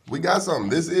 We got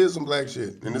something. This is some black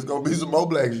shit. And it's gonna be some more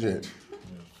black shit.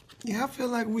 Yeah, I feel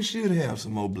like we should have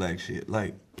some more black shit.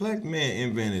 Like, black men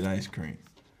invented ice cream.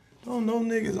 Don't know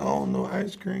niggas own no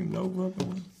ice cream, no fucking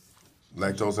one.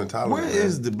 Lactose intolerant. Where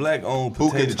is the black-owned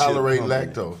Who potato can tolerate chip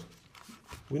company? lactose?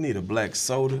 We need a black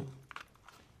soda.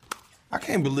 I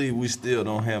can't believe we still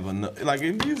don't have enough. Like,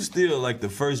 if you still like the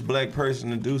first black person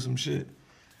to do some shit,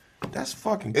 that's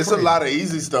fucking crazy. It's a lot of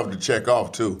easy stuff to check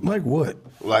off, too. Like what?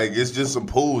 Like, it's just some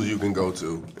pools you can go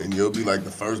to, and you'll be like the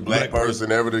first black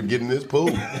person ever to get in this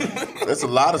pool. That's a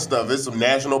lot of stuff. There's some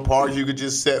national parks you could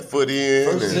just set foot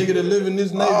in. First nigga to live in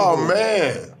this neighborhood. Oh,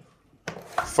 man.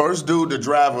 First dude to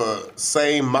drive a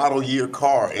same model year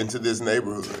car into this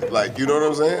neighborhood. Like, you know what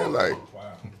I'm saying? Like,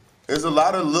 there's a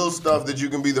lot of little stuff that you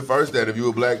can be the first at if you're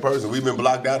a black person. We've been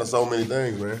blocked out of so many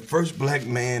things, man. First black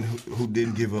man who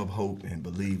didn't give up hope and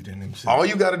believed in himself. All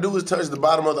you got to do is touch the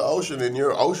bottom of the ocean and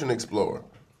you're an ocean explorer.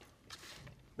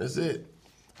 That's it.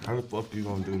 How the fuck you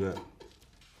gonna do that?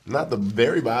 Not the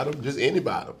very bottom, just any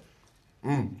bottom.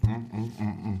 You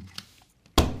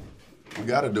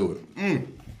got to do it.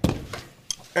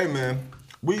 Hey, man,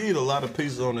 we eat a lot of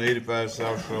pizza on the 85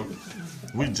 South Show.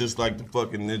 We just like the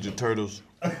fucking Ninja Turtles.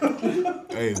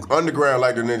 Hey. Underground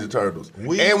like the Ninja Turtles.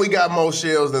 And we got more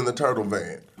shells than the Turtle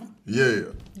Van. Yeah.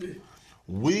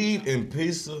 Weed and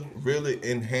pizza really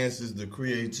enhances the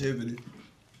creativity.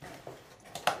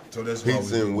 So that's why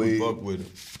Pizza and we weed. fuck with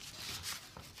it.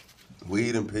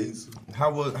 Weed and pizza. How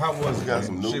was it? Got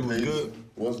some new shit was pizza. good?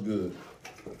 What's good?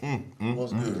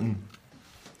 What's good?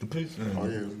 The pizza. Oh,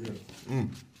 yeah, it's good.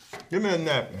 Give me a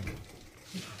napkin.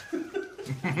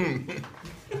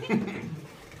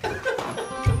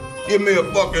 Give me a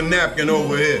fucking napkin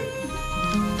over here.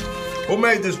 Who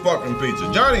made this fucking pizza?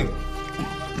 Johnny?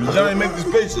 Did Johnny make this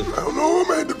pizza? I don't know who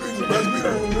made the pizza. That's me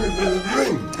who made the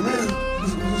thing.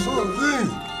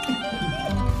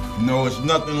 No, it's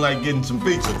nothing like getting some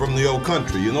pizza from the old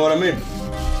country. You know what I mean?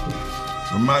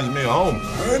 Reminds me of home.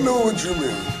 I know what you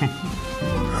mean.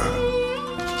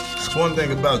 It's one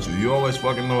thing about you. You always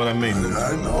fucking know what I mean.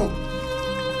 I know.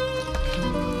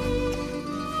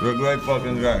 You're a great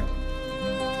fucking guy.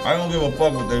 I don't give a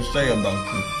fuck what they say about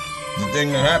you. The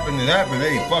thing that happened, it happened.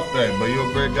 Hey, fuck that, but you're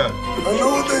a great guy. I know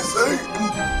what they say.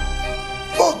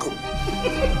 Fuck them.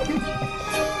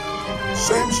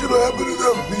 Same shit'll happen to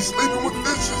them. Be sleeping with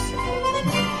fishes.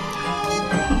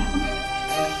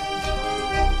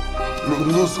 Remember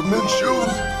the little cement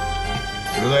shoes?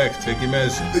 Relax, take your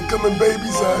medicine. They come in baby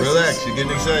sizes. Relax, you're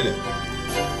getting excited.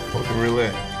 Fucking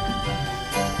relax.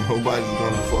 Nobody's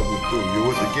gonna fuck with you. You're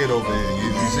with the kid over here.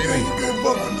 You see me? You can't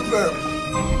fuck with the family.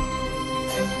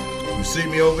 You see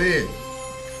me over here?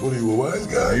 What are you, a wise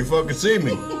guy? You fucking see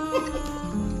me?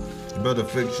 You better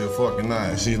fix your fucking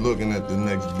eyes. You're looking at the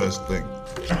next best thing.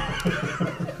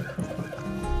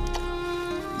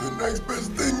 The next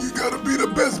best thing, you gotta be the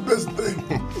best thing.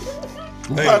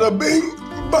 Hey. Bada bing,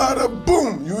 bada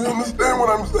boom. You understand what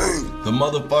I'm saying? The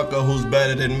motherfucker who's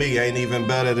better than me ain't even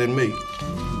better than me.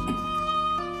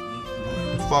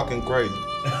 It's fucking crazy.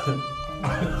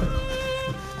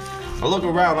 I look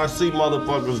around, I see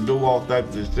motherfuckers do all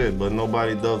types of shit, but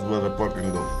nobody does what I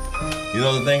fucking do. You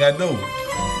know the thing I do?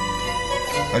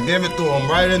 I give it to them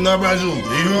right in the bazoo.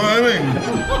 You know what I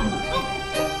mean?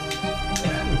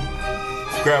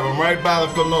 Grab him right by the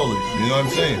cannolis. You know what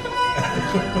I'm saying?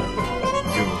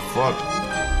 Give a fuck.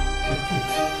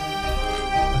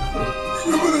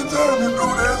 Remember the time the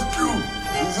dude asked you?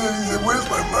 He said, where's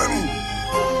my money?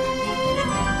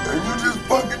 And you just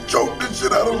fucking choked the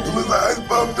shit out of him till his eyes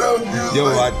popped out. And Yo,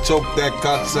 like, I choked that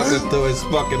cocksucker till his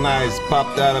fucking eyes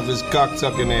popped out of his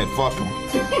cocksucking head. Fuck him.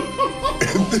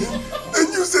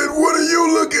 and you said, what are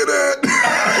you looking at?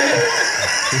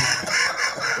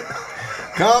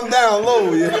 Calm down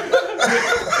low, yeah.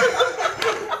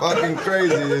 Fucking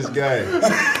crazy, this guy.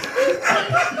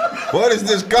 What is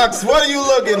this cocks? What are you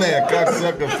looking at,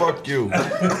 cocksucker? Fuck you.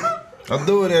 I'll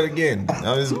do that again.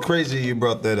 That was crazy you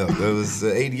brought that up. That was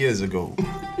 8 years ago.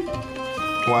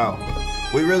 Wow.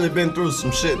 We really been through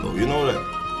some shit, though. You know that?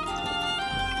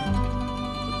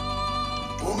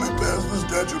 Only past the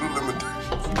statute of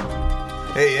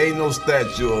limitations. Hey, ain't no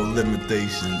statute of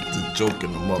limitation to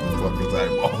choking the motherfucker's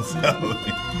eyeballs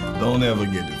out. Don't ever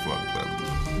get it fucked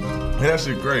up. That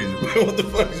shit crazy. What the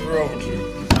fuck is wrong with you?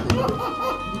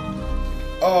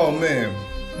 Oh, man.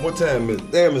 What time is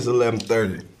it? Damn, it's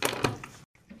 11:30.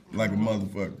 Like a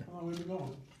motherfucker.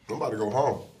 I'm about to go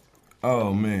home.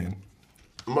 Oh, man.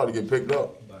 I'm about to get picked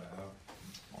up.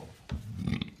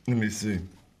 Let me see.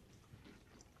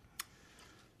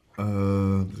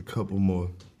 A couple more.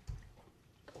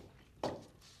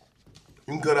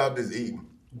 You can cut out this eating,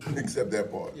 except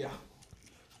that part. Yeah.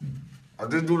 I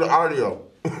just do the audio.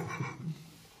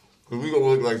 Cause we gonna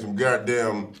look like some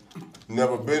goddamn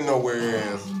never been nowhere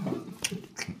ass.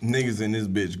 Niggas in this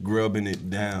bitch grubbing it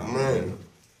down. Man.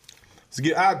 So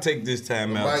I'll take this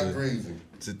time out Mike Greasy.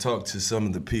 to talk to some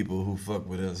of the people who fuck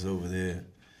with us over there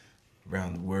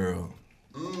around the world.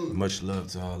 Much love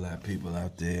to all our people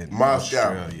out there in Moscow.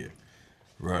 Australia,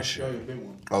 Russia,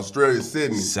 Australia,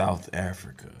 Sydney. South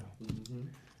Africa.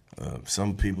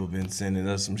 Some people been sending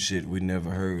us some shit we never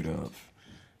heard of.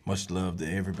 Much love to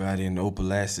everybody in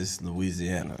Opelousas,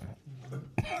 Louisiana.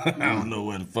 I don't know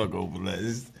where the fuck Opelousas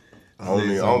is. I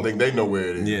don't think they know where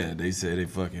it is. Yeah, they said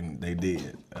they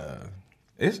did.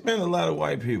 It's been a lot of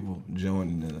white people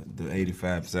joining the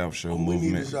 85 South Show We need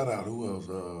movement. to shout out. Who else?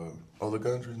 Other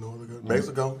countries? No other countries?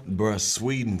 Mexico? Bruh,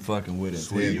 Sweden fucking with us.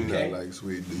 Sweden, Hey, not like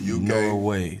Sweden. The UK.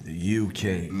 Norway, the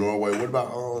UK. Norway. What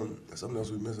about something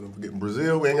else we missing? I'm forgetting.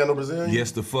 Brazil? We ain't got no Brazilian?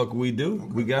 Yes, the fuck we do.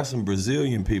 We got some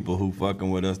Brazilian people who fucking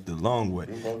with us the long way.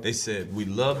 They said, we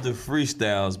love the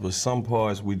freestyles, but some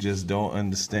parts we just don't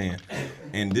understand.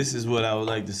 And this is what I would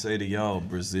like to say to y'all,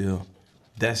 Brazil.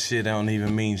 That shit don't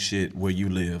even mean shit where you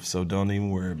live, so don't even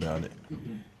worry about it.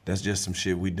 That's just some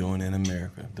shit we doing in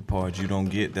America. The part you don't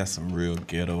get, that's some real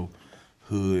ghetto,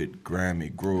 hood, grimy,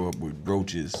 grow up with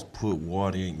roaches, put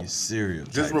water in your cereal.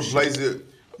 Just type replace shit. it,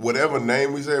 whatever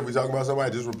name we say, if we talking about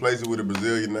somebody, just replace it with a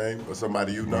Brazilian name or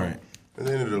somebody you know. Right. And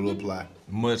then it'll apply.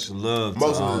 Much love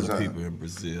Most to of all the the time. people in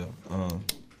Brazil.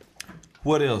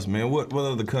 What else, man? What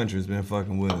other countries been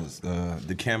fucking with us?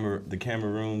 The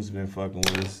Cameroons been fucking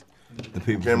with us. The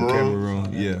people from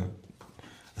Cameroon, yeah.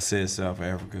 I said South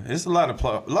Africa. It's a lot of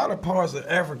parts of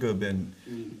Africa been.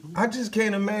 I just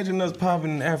can't imagine us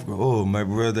popping in Africa. Oh, my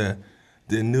brother,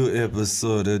 the new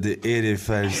episode of the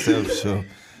 85 South Show.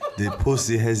 The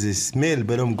pussy has a smell,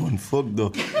 but I'm gonna fuck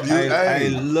though. I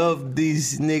love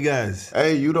these niggas.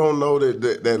 Hey, you don't know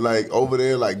that like over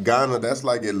there, like Ghana, that's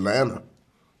like Atlanta.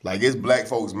 Like it's black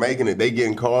folks making it. They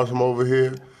getting cars from over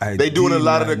here. They doing a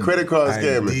lot of the credit card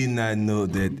scamming. I did not know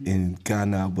that in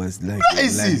Ghana was like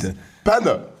Racist. Atlanta.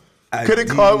 Panda. I Credit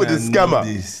did card with the not know scammer.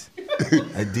 this.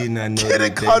 I did not know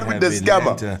Credit that they card with have the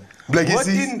scammer. Atlanta.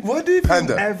 Like, What if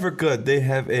Panda. in Africa they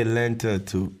have Atlanta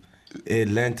too?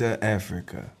 Atlanta,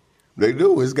 Africa. They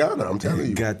do. It's Ghana. I'm telling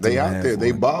you. Got to They out have there.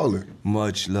 They one. balling.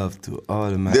 Much love to all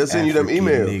of my They'll send you them African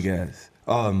emails. niggas.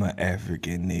 All my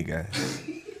African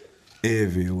niggas.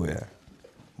 Everywhere.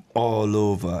 All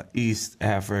over East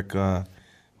Africa,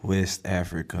 West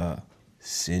Africa,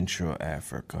 Central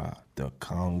Africa, the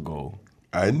Congo.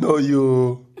 I know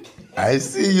you. I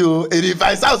see you.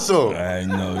 85 South Show. I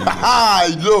know you.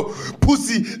 I love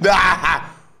pussy.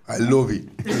 I love it.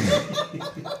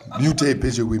 You take a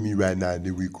picture with me right now and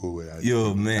then we go.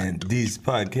 Yo, man, this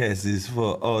podcast is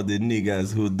for all the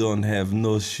niggas who don't have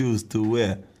no shoes to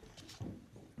wear.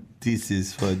 This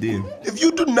is for them. If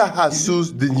you do not have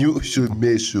shoes, then you should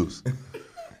make shoes.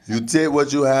 You take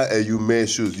what you have and you make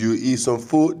shoes. You eat some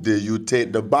food, then you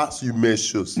take the box, you make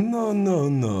shoes.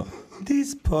 No.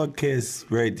 This podcast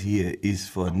right here is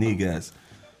for niggas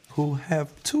who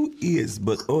have 2 ears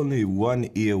but only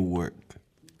 1 ear work.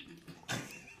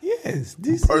 Yes,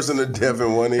 this Person of deaf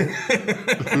in one ear.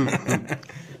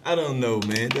 I don't know,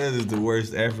 man. That is the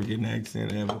worst African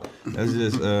accent ever. That's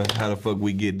just how the fuck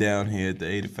we get down here at the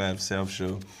 85 South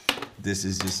Show. This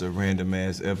is just a random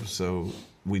ass episode.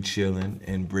 We chilling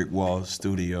in Brick Wall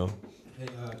Studio. Hey,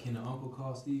 can the uncle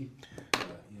call Steve?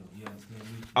 You understand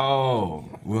me? Oh,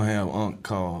 we'll have Unc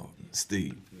call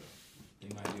Steve. They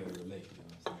might be able to relate.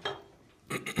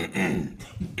 You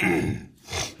understand?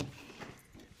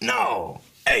 No.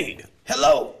 Hey,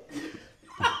 hello.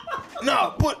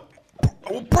 No,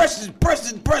 press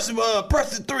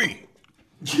the 3.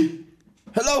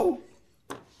 Hello.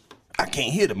 I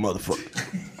can't hear the motherfucker.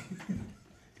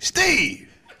 Steve,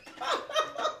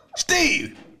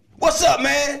 what's up,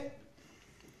 man?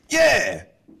 Yeah,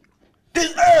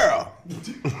 this Earl.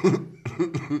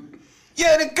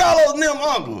 Yeah, the Karlous and them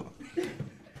uncle.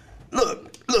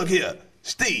 Look here,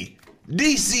 Steve.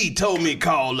 DC told me to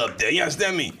call up there. You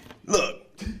understand me? Look.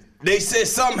 They said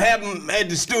something happened at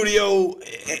the studio,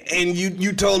 and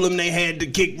you told them they had to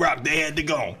kick rock. They had to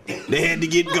go. They had to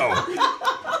get going.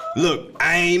 Look,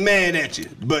 I ain't mad at you,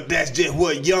 but that's just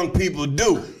what young people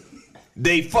do.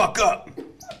 They fuck up.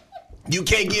 You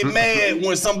can't get mad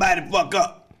when somebody fuck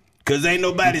up, cause ain't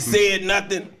nobody said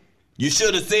nothing. You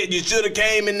should have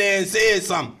came in there and said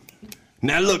something.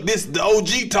 Now look, this is the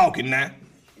OG talking now.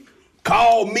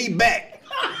 Call me back.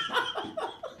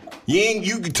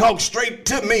 You can talk straight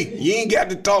to me. You ain't got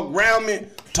to talk around me,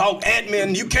 talk at me,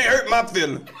 and you can't hurt my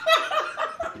feelings.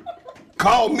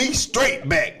 Call me straight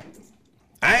back.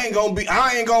 I ain't gonna be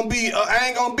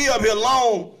up here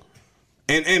long.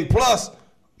 And plus,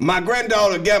 my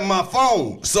granddaughter got my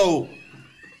phone, so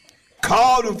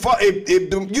call the phone. If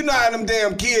you know how them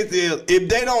damn kids is. If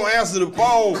they don't answer the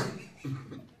phone,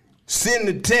 send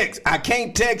the text. I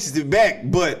can't text it back,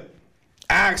 but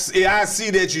I see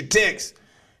that you text.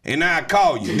 And I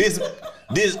call you.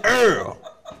 This Earl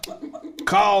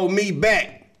call me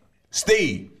back.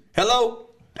 Steve, hello?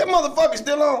 That motherfucker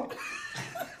still on?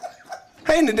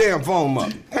 Hang the damn phone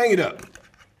up. Hang it up.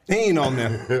 He ain't on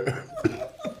there.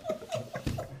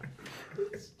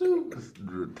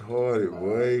 Retarded,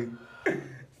 boy.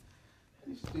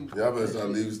 Y'all better start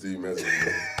leaving Steve messages.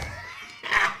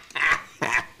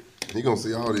 He gonna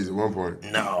see all these at one point.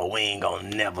 No, we ain't gonna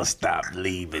never stop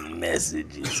leaving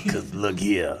messages. Cause look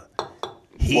here.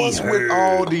 What's with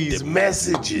all these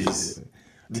messages?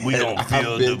 We gonna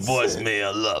fill the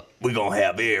voicemail up. We gonna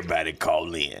have everybody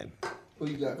call in. Who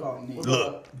you got calling me?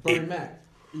 Look. Bernie Mac.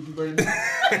 You can Bernie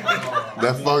Mac.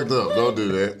 That's fucked up. Don't do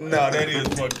that. No, that is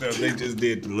fucked up. They just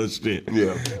did the little shit.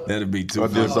 Yeah. That'd be too I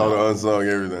just saw the unsung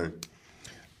everything.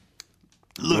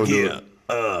 Look Don't do here.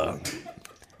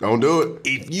 Don't do it.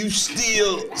 If you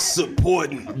still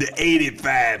supporting the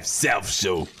 85 South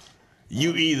Show,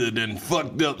 you either done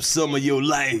fucked up some of your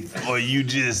life or you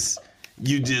just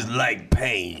like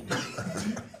pain.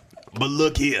 But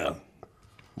look here,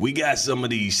 we got some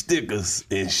of these stickers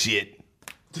and shit.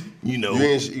 You know,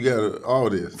 you got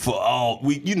all this. For all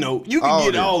you can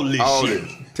get all this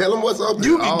shit. Tell them what's up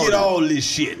there. You can get all this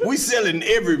shit. We selling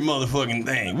every motherfucking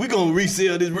thing. We gonna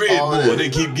resell this Red Bull. They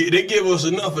give us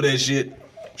enough of that shit.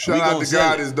 Shout out to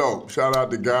God is dope. Shout out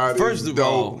to God First is of dope.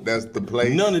 all, That's the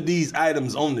place. None of these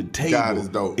items on the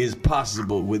table is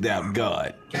possible without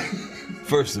God.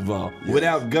 First of all,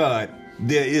 without God,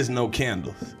 there is no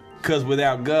candles. Because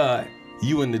without God,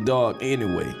 you in the dark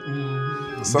anyway.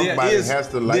 Somebody has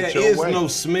to light your way. There is no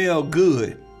smell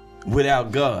good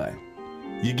without God.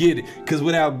 You get it? Because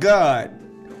without God,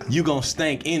 you gonna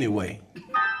stink anyway.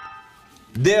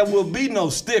 There will be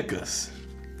no stickers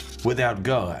without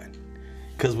God.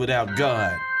 Because without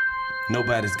God,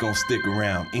 nobody's gonna stick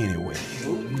around anyway.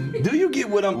 Do you get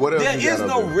what I'm... There is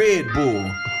no Red Bull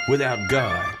without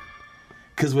God.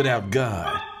 Because without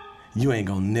God, you ain't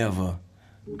gonna never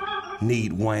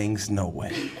need wings no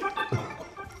way.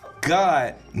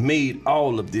 God made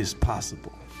all of this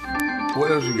possible. What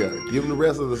else you got? Give them the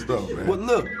rest of the stuff, man. Well,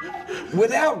 look,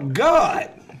 without God,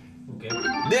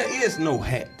 there is no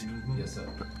hat. Yes, sir.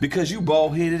 Because you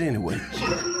bald-headed anyway.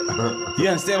 You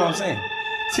understand what I'm saying?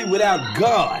 See, without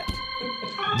God,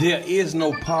 there is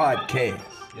no podcast.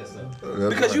 Yes, sir.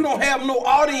 Because you don't have no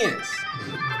audience.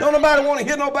 Don't nobody want to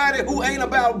hear nobody who ain't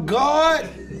about God.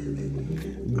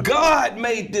 God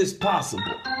made this possible.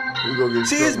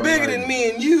 See, it's bigger than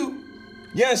me and you.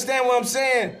 You understand what I'm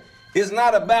saying? It's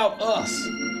not about us.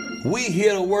 We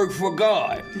here to work for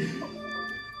God.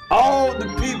 All the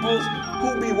people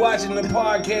who be watching the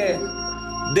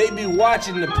podcast, they be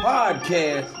watching the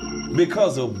podcast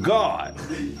because of God.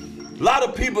 A lot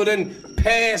of people done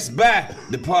pass by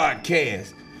the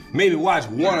podcast, maybe watch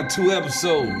 1 or 2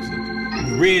 episodes,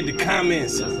 read the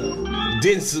comments,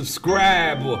 didn't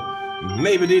subscribe, or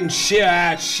maybe didn't share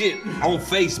our shit on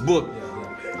Facebook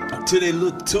to their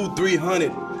little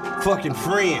 200-300 fucking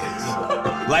friends.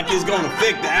 Like it's gonna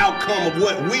affect the outcome of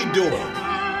what we doing.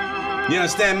 You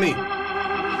understand me?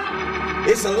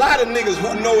 It's a lot of niggas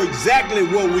who know exactly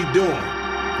what we doing,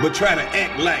 but try to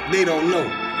act like they don't know.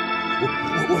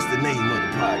 What's the name of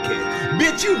the podcast?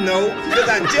 Bitch, you know, because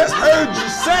I just heard you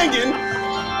singing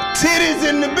Titties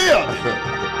in the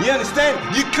Building. You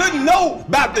understand? You couldn't know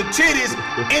about the titties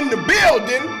in the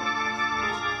building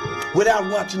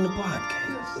without watching the podcast.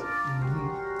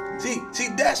 See,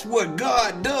 that's what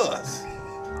God does.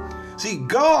 See,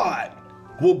 God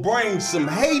will bring some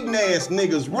hating ass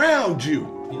niggas around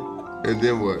you. And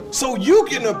then what? So you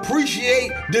can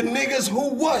appreciate the niggas who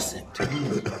wasn't.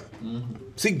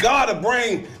 See, God will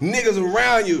bring niggas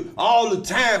around you all the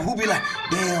time who be like,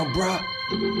 damn, bro,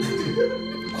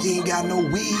 you ain't got no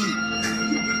weed.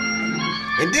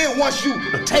 And then once you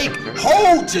take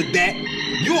hold to that,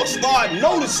 you'll start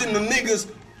noticing the niggas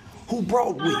who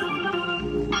brought weed.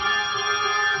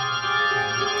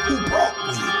 Who brought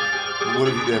weed? What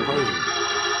if you that person?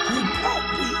 Who brought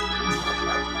weed?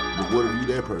 But what if you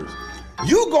that person?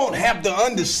 You gonna have to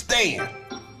understand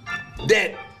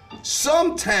that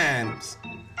sometimes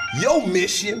your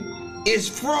mission is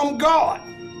from God.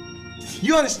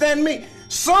 You understand me?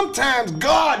 Sometimes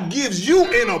God gives you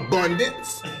an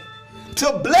abundance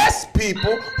to bless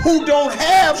people who don't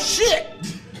have shit.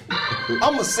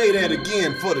 I'm gonna say that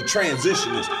again for the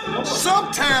transitioners.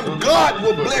 Sometimes God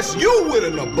will bless you with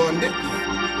an abundance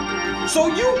so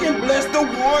you can bless the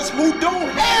ones who don't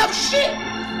have shit.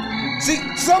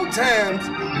 See, sometimes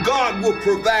God will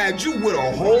provide you with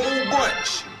a whole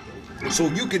bunch so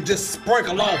you can just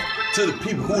sprinkle off to the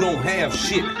people who don't have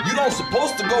shit. You don't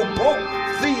supposed to go broke,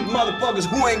 feed motherfuckers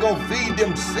who ain't gonna feed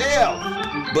themselves.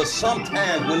 But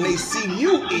sometimes when they see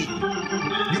you eating,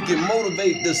 you can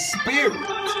motivate the spirit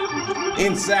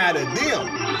inside of them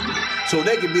so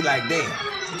they can be like, damn,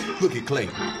 look at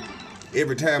Clayton.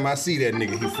 Every time I see that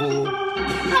nigga, he full.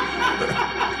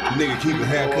 Nigga keep a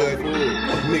haircut.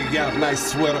 Nigga got a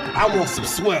nice sweater. I want some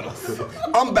sweaters.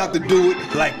 I'm about to do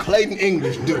it like Clayton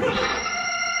English do it.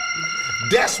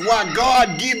 That's why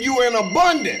God give you an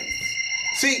abundance.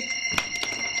 See,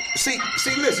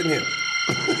 listen here.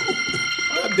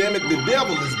 God damn it, the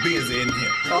devil is busy in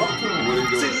here.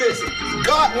 See, listen,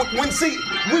 God,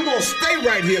 we're gonna stay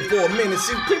right here for a minute.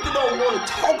 See, people don't want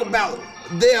to talk about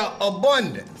their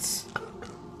abundance.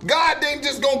 God ain't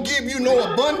just gonna give you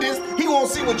no abundance. He gonna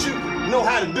see what you know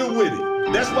how to do with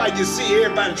it. That's why you see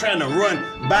everybody trying to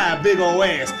run by a big old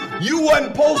ass. You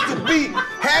wasn't supposed to be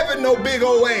having no big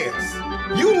old ass.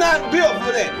 You not built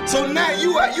for that. So now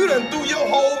you done threw your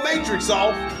whole matrix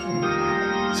off.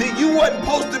 See, you wasn't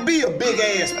supposed to be a big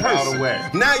ass person.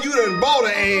 Now you done bought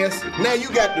an ass. Now you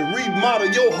got to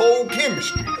remodel your whole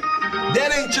chemistry.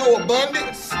 That ain't your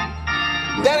abundance.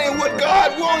 That ain't what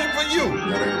God wanted for you.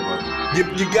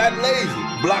 You got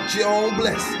lazy, blocked your own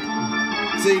blessing.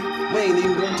 See, we ain't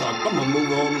even gonna talk. I'm gonna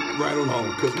move on right on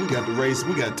home because we got to race.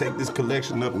 We got to take this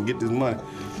collection up and get this money.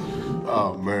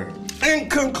 Oh, man. In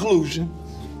conclusion,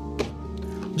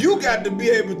 you got to be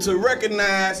able to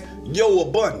recognize your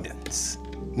abundance.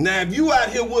 Now, if you out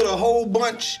here with a whole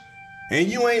bunch and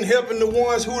you ain't helping the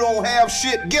ones who don't have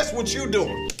shit, guess what you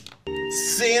doing?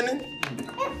 Sinning.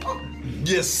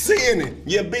 You're sinning.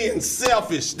 You're being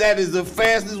selfish. That is the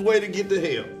fastest way to get to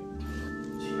hell.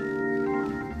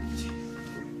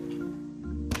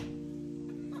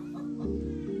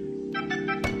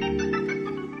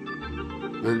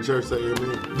 Let the church say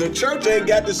amen. The church ain't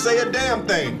got to say a damn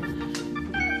thing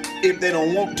if they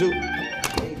don't want to.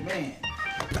 Amen.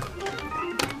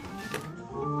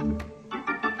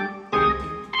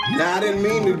 Now, I didn't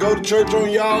mean to go to church on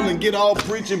y'all and get all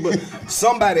preaching, but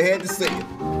somebody had to say it.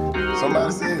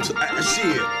 Somebody said it.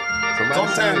 Shit. Somebody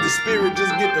Sometimes the spirit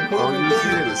just get the moving you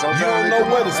through. said it. You Sometimes don't they know come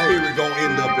where out. the spirit gonna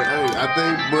end up at. Hey, I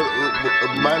think, but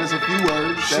minus a few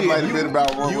words, that might have been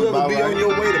about what you was ever about be right. on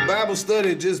your way to Bible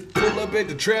study and just pull up at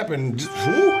the trap and just,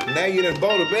 whoo, now you done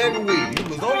bought a bag of weed. You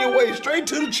was on your way straight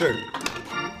to the church.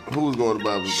 Who was going to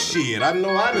Bible study? Shit, I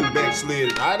know I done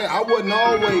backslid. I wasn't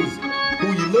always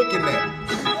who you looking at.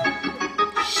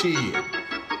 Shit.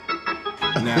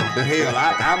 Now, hell,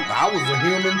 I was a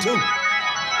human too.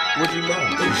 What you know?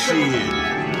 Shit.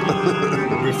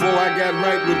 Before I got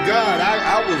right with God,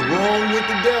 I was wrong with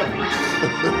the devil.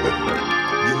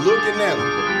 You're looking at him.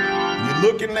 You're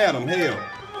looking at him. Hell,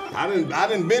 I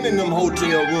done been in them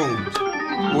hotel rooms.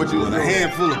 What you With a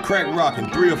handful of crack rock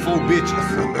and 3 or 4 bitches.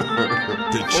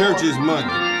 The church's money.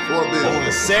 4 bitches. On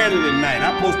a Saturday night,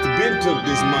 I supposed to been took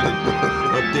this money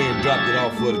up there and dropped it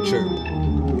off for the church.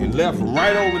 and left from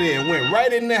right over there and went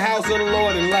right in the house of the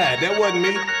Lord and lied. That wasn't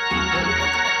me.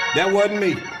 That wasn't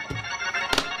me.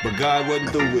 But God wasn't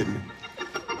through with me.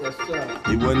 Yes, sir.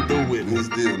 He wasn't through with me. He's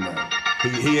still not.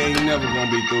 He ain't never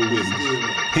gonna be through with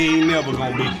me. He ain't never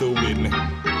gonna be through with me.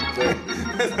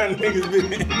 That's how niggas be.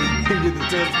 He get to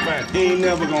testify. He ain't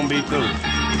never gonna be through.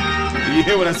 You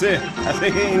hear what I said? I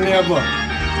said he ain't never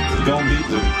gonna be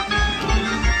through.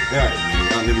 Alright,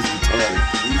 y'all niggas retarded.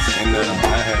 And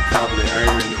I had probably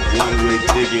earned a one-way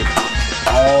ticket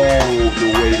all the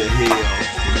way to hell.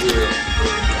 Yeah.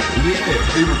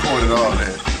 He recorded all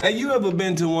that. Hey, you ever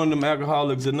been to one of them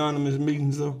Alcoholics Anonymous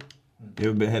meetings though?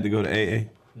 You ever had to go to AA?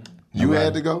 You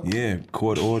had to go? Yeah,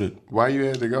 court ordered. Why you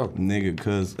had to go? Nigga,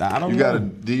 cause I don't know. You got a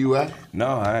DUI? No,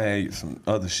 I had some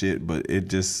other shit, but it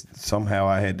just, somehow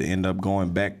I had to end up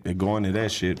going to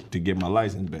that shit to get my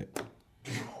license back.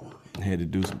 I had to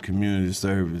do some community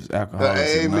service,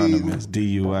 Alcoholics Anonymous,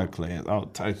 DUI class, all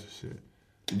types of shit.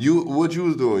 What you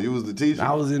was doing? You was the teacher?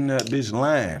 I was in that bitch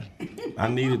line. I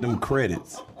needed them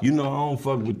credits. You know I don't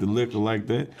fuck with the liquor like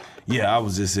that. Yeah, I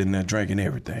was just in there drinking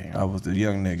everything. I was the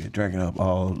young nigga drinking up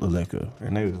all the liquor.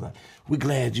 And they was like, we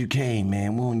glad you came,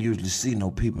 man. We don't usually see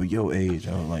no people your age.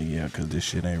 I was like, yeah, because this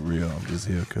shit ain't real. I'm just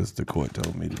here because the court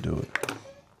told me to do it.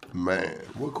 Man,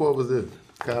 what court was this?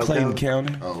 Clayton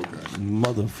County. Oh, okay.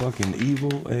 Motherfucking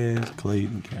evil ass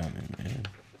Clayton County, man.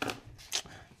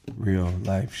 Real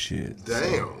life shit. Damn.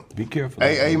 So be careful.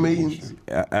 AA meetings?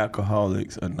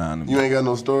 Alcoholics Anonymous. You ain't got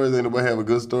no stories? Ain't nobody have a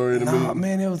good story in the meeting? Nah,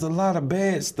 man, there was a lot of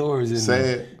bad stories in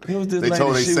there. Sad? It was this They lady,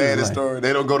 told their she was saddest like- story?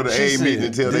 They don't go to the She AA meeting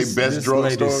said, until they best this drunk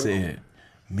lady story? said,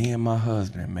 me and my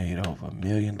husband made over $1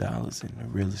 million in the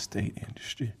real estate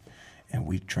industry, and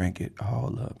we drank it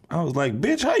all up. I was like,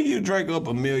 bitch, how you drink up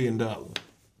 $1 million?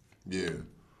 Yeah.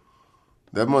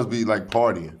 That must be like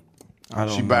partying. I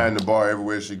don't She know. buying the bar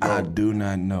everywhere she go. I do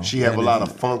not know. She have a lot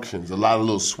of functions, a lot of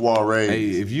little soirees. Hey,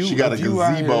 if you she got a if you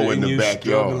out gazebo here in and the you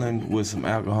backyard. struggling with some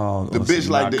alcohol, The or bitch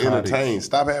some like to narcotics. entertain.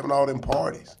 Stop having all them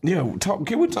parties. Yeah,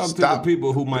 can we talk to the Stop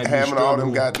people who might be having all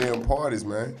them struggling? goddamn parties,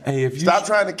 man. Hey, if you Stop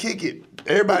trying to kick it.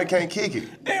 Everybody can't kick it.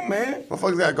 Hey, man,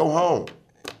 Motherfuckers gotta go home.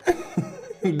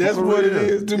 that's For what it real.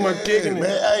 is. Too much kicking it.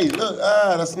 Man, hey, look,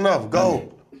 that's enough.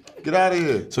 Go. Get out of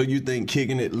here. So you think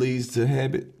kicking it leads to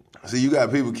habit? See, you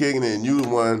got people kicking it, and you the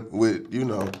one with,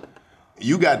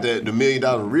 you got the $1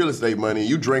 million real estate money, and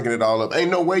you drinking it all up.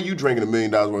 Ain't no way you drinking $1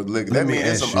 million worth of liquor. Let That me means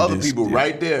there's ask some you other this, people dude.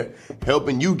 right there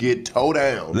helping you get towed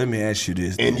down. Let me ask you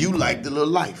this. And then. you like the little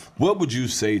life. What would you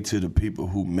say to the people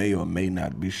who may or may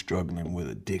not be struggling with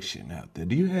addiction out there?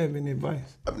 Do you have any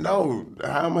advice? No,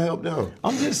 how am I help them?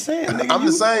 I'm just saying, nigga. I'm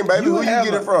the same, baby. Who you have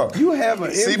get it from? You have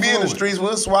an CB in the influence. streets,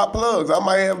 we'll swap plugs. I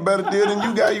might have a better deal than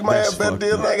you got. You might That's have a better fucked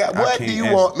deal than I up. got. What do can't you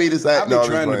ask- want me to say? I've been No, I'm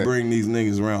just trying to playing. bring these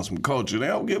niggas around some culture. They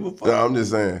don't give a fuck. No, I'm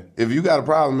just saying. If you got a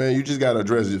problem, man, you just got to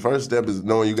address it. First step is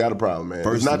knowing you got a problem, man.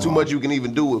 First There's not of too all- much you can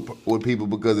even do with people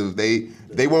because if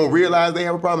they won't realize they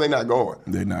have a problem, they're not going.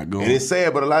 They're not going. And it's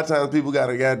sad, but a lot of times people got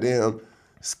to goddamn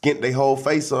skint their whole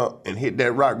face up and hit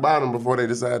that rock bottom before they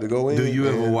decide to go in. Do you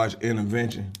ever And- watch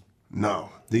Intervention? No.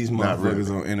 These Not motherfuckers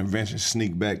really. on Intervention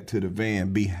sneak back to the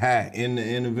van, be high in the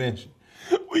intervention.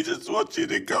 We just want you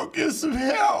to go get some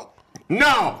help.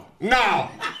 No.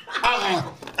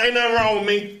 Ain't nothing wrong with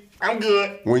me. I'm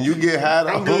good. When you get high,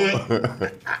 I'm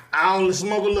good. I only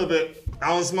smoke a little bit.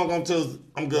 I only smoke on Tuesday.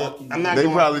 I'm good. I'm not they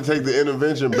going. probably take the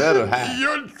intervention better high.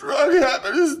 Your drug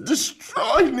habit is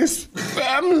destroying this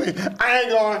family. I ain't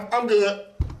going. I'm good.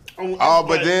 Oh,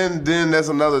 but then that's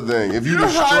another thing. If you You're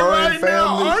high destroying right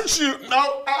now, families, aren't you?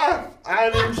 No, I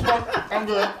ain't even smoking.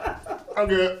 I'm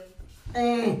good.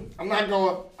 I'm not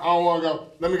going. I don't want to go.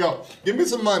 Let me go. Give me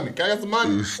some money. Can I get some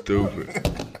money? you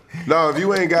stupid. No, if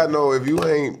you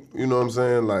ain't, you know what I'm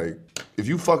saying? Like, if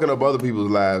you fucking up other people's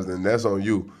lives, then that's on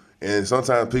you. And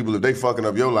sometimes people, if they fucking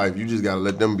up your life, you just gotta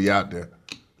let them be out there.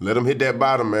 Let them hit that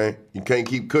bottom, man. You can't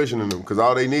keep cushioning them, because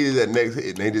all they need is that next hit,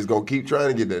 and they just gonna keep trying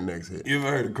to get that next hit. You ever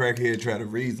heard a crackhead try to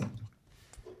reason?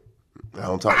 I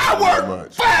don't talk I about that work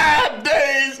much. 5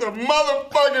 days a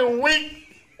motherfucking week.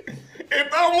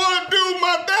 If I want to do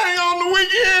my thing on the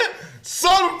weekend, so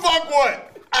the fuck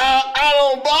what? I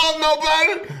don't bother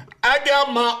nobody. I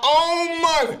got my own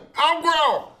money. I'm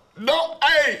grown.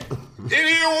 Hey, it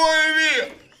is what it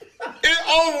is. It's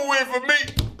over with for me.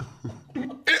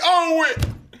 It's over with.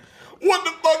 What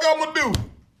the fuck I'm gonna do?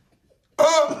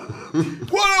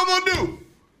 What I'm gonna do?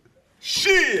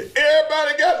 Shit,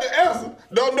 everybody got the answer.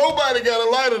 Don't nobody got a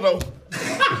lighter though.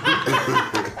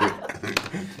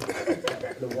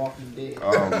 The Walking Dead.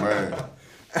 Oh, man.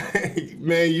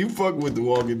 Man, you fuck with The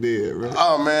Walking Dead, right?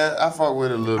 Oh man, I fuck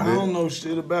with it a little I bit. don't know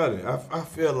shit about it. I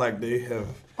feel like they have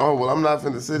Oh well, I'm not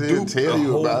finna sit here and tell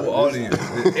you about it. audience.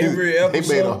 Every episode.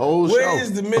 They made a whole show. Where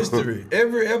is the mystery?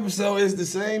 Every episode is the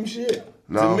same shit.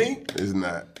 No, To me, it's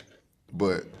not.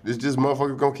 But it's just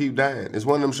motherfuckers gonna keep dying. It's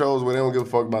one of them shows where they don't give a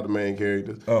fuck about the main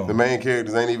characters. Oh. The main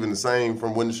characters ain't even the same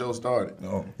from when the show started.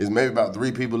 Oh. It's maybe about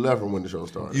 3 people left from when the show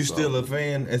started. you so. still a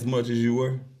fan as much as you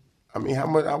were? I mean, how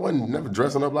much? I wasn't never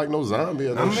dressing up like no zombie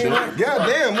or no shit.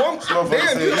 goddamn, Motherfucker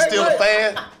said, you still a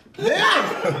fan?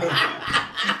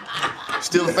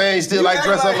 Still a fan? You still like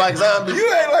dress up like zombies?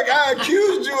 You ain't like I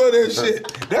accused you of that shit.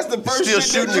 That's the first Still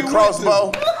shit shooting that the you crossbow?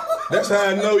 went to. That's how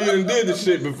I know you done did the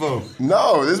shit before.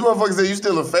 No, this motherfucker said you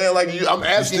still a fan like you. I'm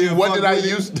asking you, what did I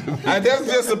used to be? That's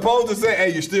just supposed to say,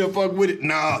 hey, you still fuck with it?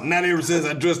 Nah, not ever since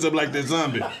I dressed up like that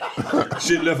zombie.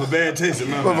 Shit left a bad taste in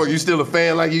my mouth. Motherfucker, you still a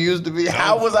fan like you used to be?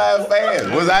 How was I a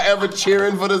fan? Was I ever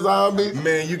cheering for the zombies?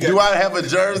 Man, you got. Do I have a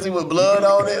jersey with blood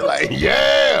on it? Like,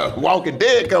 yeah, Walking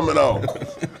Dead coming on.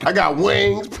 I got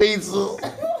wings, pizza.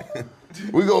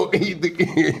 We go eat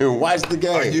and watch the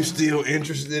game. Are you still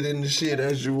interested in the shit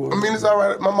as you were? I mean, it's all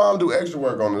right. My mom do extra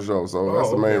work on the show, so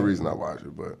that's the main reason I watch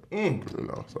it. But you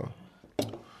know, so I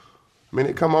mean,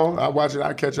 it come on. I watch it.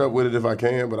 I catch up with it if I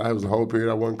can. But I was a whole period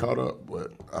I wasn't caught up.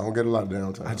 But I don't get a lot of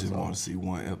downtime. I just want to see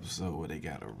one episode where they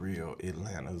got a real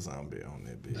Atlanta zombie on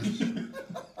that bitch.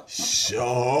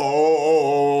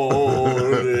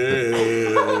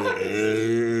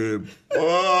 Shorty,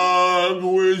 fuck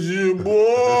with you,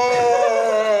 boy.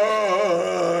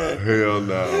 Hell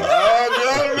no.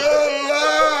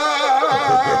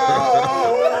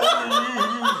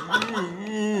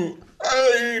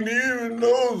 I ain't even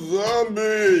no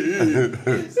zombie.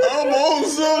 I'm on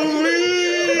some weed.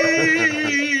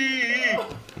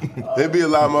 There be a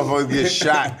lot of motherfuckers get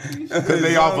shot because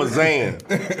they off of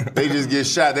Xan. They just get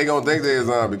shot. They gonna think they're a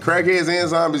zombie. Crackheads and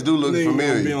zombies do look Nigga gonna be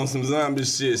familiar. on some zombie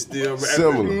shit still.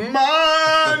 Similar.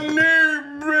 My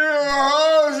nigga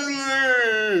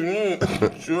hustling,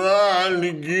 trying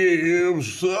to get him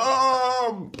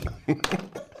some.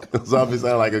 Zombie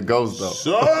sound like a ghost though.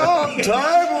 Some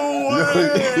type of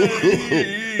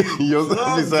way. Your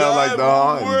zombie sound like the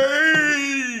Haunted.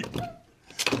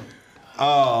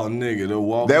 Oh, nigga, the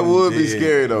Walking That would be Dead.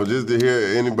 scary though, just to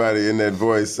hear anybody in that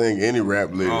voice sing any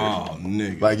rap lyric. Oh,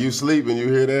 nigga. Like you sleep and you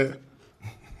hear that?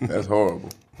 That's horrible.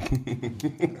 Hey,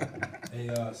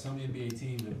 some NBA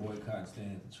teams are boycotting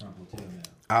staying at the Trump Hotel now.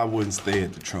 I wouldn't stay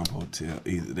at the Trump Hotel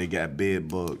either. They got bed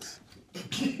bugs.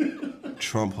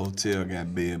 Trump Hotel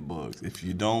got bed bugs. If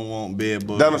you don't want bed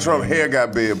bugs, Donald Trump hair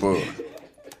got bed bug.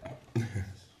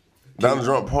 Donald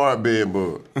Trump part bed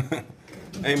bug.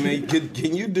 Hey man,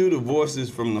 can you do the voices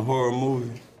from the horror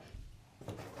movie?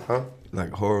 Huh? Like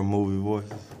horror movie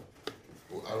voices?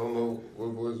 I don't know what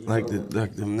voice. Like the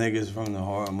niggas from the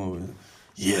horror movie.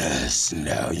 Yes,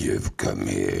 now you've come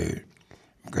here.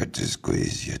 I'm going to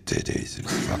squeeze your titties and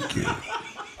fuck you.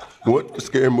 What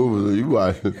scary movies are you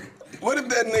watching? What if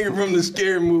that nigga from the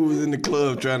scary movies in the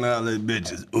club trying to holler at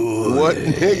bitches? Ooh, What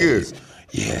yes. nigga?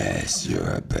 Yes, you're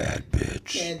a bad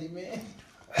bitch. Candyman.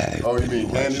 Oh, you mean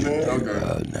Candyman? Okay.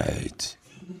 All night.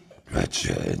 What's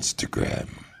your Instagram?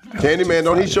 Candyman,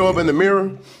 don't he show up in the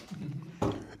mirror?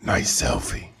 Nice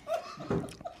selfie.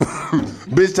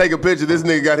 Bitch, take a picture. This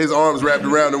nigga got his arms wrapped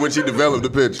around her when she developed the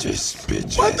picture. This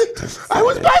bitch. What the? I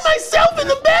was by myself in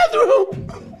the bathroom.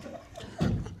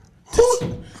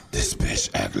 This bitch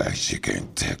act like she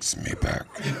can't text me back.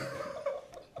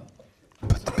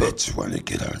 But the bitch wanna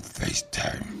get on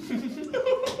FaceTime.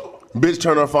 Bitch,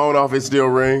 turn her phone off. It still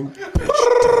ring.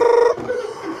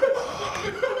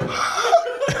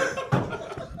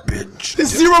 Bitch.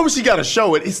 It's 0, but she gotta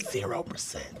show it. It's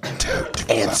 0%. Don't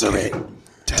Answer it.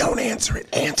 Don't answer it.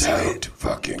 Answer it. Don't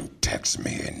fucking text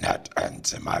me and not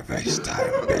answer my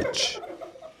FaceTime, bitch.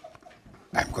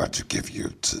 I'm going to give you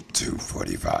to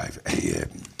 2:45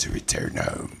 a.m. to return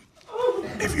home.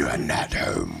 If you are not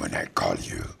home when I call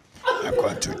you, I'm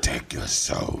going to take your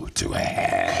soul to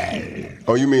hell.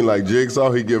 Oh, you mean like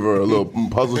Jigsaw? He give her a little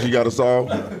puzzle she gotta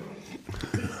solve?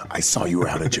 I saw you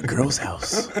out at your girl's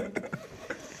house.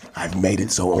 I've made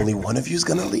it so only one of you's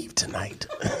gonna leave tonight.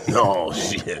 Oh,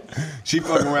 shit. She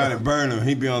fucking around and burn him.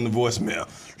 He be on the voicemail.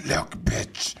 Look,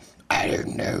 bitch, I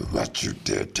don't know what you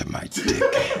did to my dick.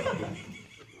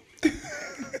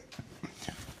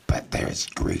 But there's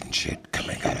green shit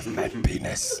coming out of my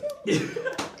penis.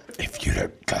 If you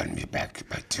don't call me back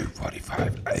by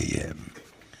 2:45 a.m.,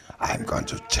 I'm going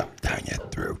to chop down your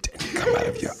throat and come out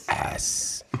of your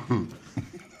ass.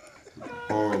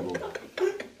 Horrible.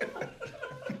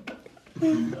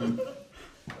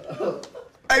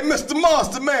 Hey, Hey, Mr.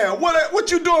 Monster Man, what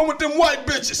you doing with them white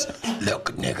bitches?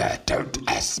 Look, nigga, don't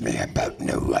ask me about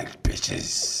no white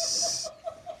bitches.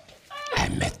 I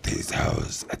met these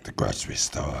hoes at the grocery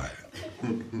store.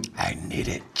 I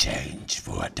needed change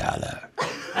for $1.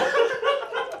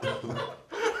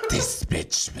 This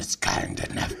bitch was kind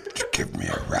enough to give me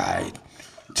a ride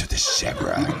to the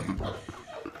Chevron.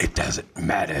 It doesn't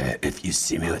matter if you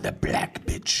see me with a black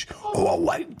bitch or a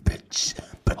white bitch,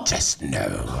 but just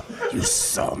know you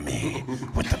saw me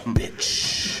with a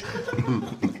bitch.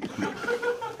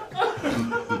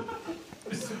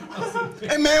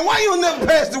 Hey man, why you never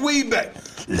pass the weed back?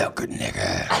 Look,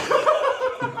 nigga,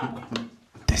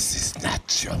 this is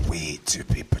not your weed to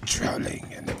be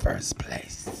patrolling in the first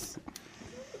place.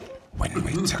 When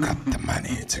we took up the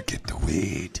money to get the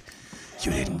weed,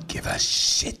 you didn't give us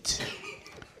shit.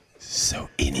 So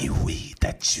any weed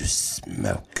that you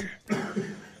smoke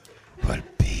will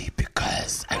be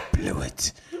because I blew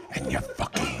it in your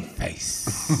fucking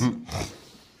face.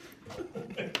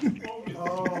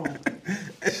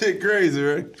 That shit crazy,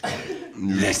 right?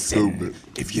 Listen,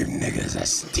 if you niggas are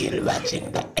still watching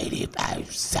the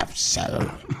 85 South Show,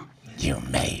 you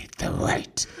made the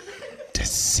right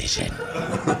decision.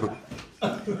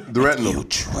 You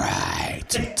try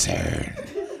to turn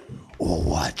or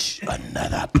watch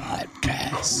another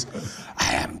podcast,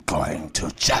 I am going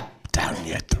to chop down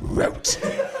your throat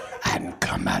and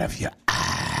come out of your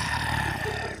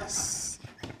eyes.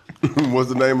 What's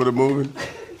the name of the movie?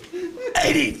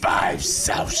 85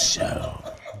 South Show.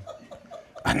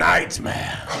 A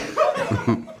nightmare.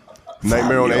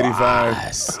 Nightmare on 85.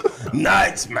 Eyes.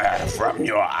 Nightmare from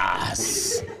your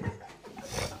ass.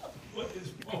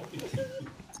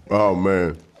 Oh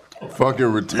man. Fucking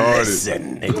retarded.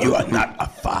 Listen, if you are not a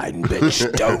fine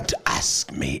bitch, don't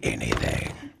ask me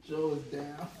anything. Show us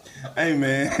down. Hey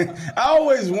man, I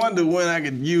always wonder when I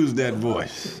could use that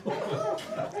voice.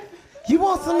 You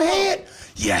want some head?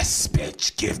 Yes,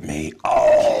 bitch, give me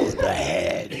all the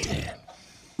head.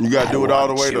 You gotta do it all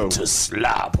the way though. To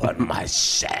slap on my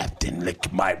shaft and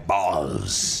lick my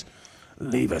balls.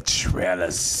 Leave a trail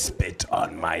of spit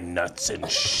on my nuts and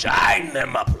shine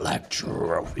them up like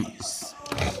trophies.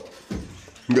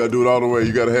 You gotta do it all the way.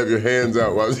 You gotta have your hands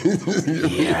out while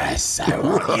Yes, I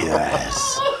want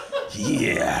yes.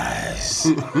 Yes.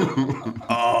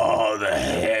 Oh, the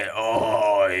head.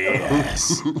 Oh,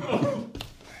 yes.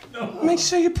 Make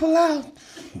sure you pull out.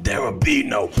 There will be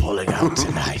no pulling out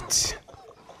tonight.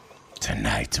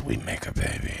 Tonight we make a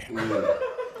baby.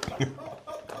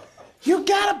 You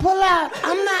gotta pull out.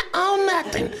 I'm not on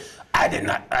nothing. I did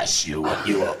not ask you what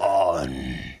you were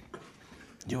on.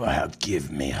 You will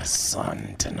give me a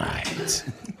son tonight.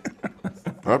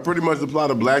 I pretty much apply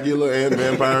the Blackula and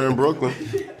Vampire in Brooklyn.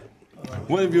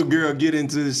 What if your girl get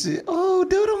into this shit? Oh,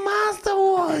 do the monster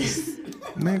voice.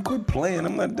 Man, quit playing.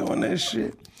 I'm not doing that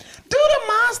shit. Do the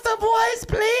monster voice,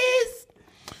 please.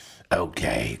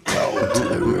 Okay, go to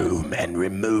the room and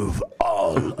remove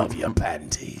all of your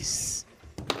panties.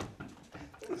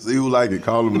 See who like it.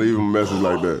 Call them, leave them a message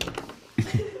like that.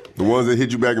 The ones that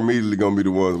hit you back immediately gonna be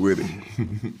the ones with it.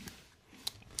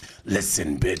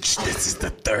 Listen, bitch, this is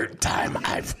the 3rd time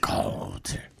I've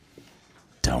called.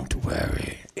 Don't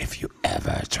worry, if you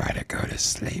ever try to go to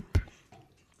sleep,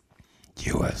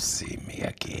 you will see me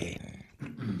again.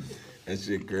 That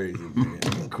shit crazy, man.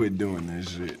 Quit doing that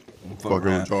shit. Fucking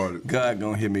retarded. God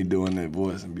gonna hear me doing that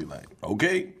voice and be like,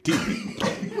 okay, keep it.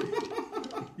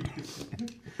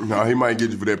 No, he might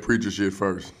get you for that preacher shit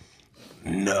first.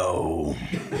 No.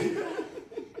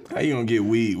 How you gonna get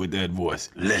weed with that voice?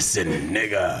 Listen,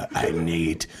 nigga, I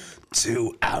need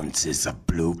 2 ounces of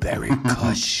blueberry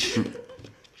kush.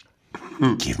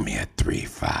 Give me a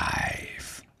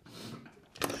 3-5.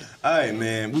 All right,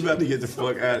 man, we about to get the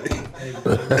fuck out of here. You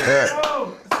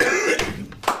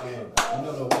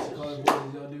know the what's it called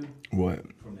voices y'all do? What?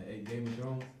 From the Game of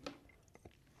Thrones?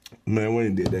 Man, when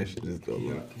he did that shit, just go, Can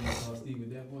you man. call Steve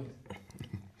with that voice?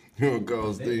 You gonna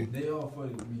call Steve? They all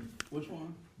funny with me. Which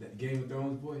one? That Game of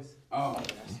Thrones voice? Oh,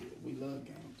 that's it. We love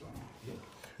Game of Thrones.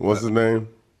 What's his name?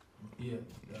 Yeah.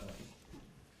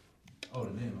 The name, I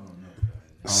don't know.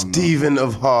 Stephen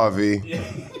of Harvey.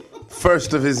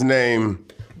 First of his name.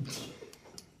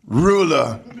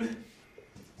 Ruler.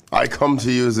 I come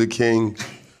to you as a king.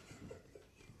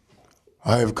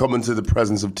 I have come into the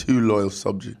presence of 2 loyal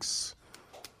subjects.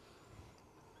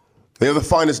 They are the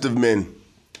finest of men.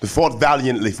 They fought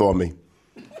valiantly for me.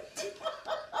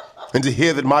 And to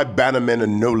hear that my bannermen are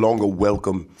no longer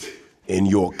welcome in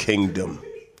your kingdom,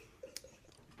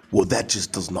 well, that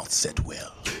just does not sit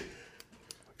well.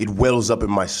 It wells up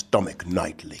in my stomach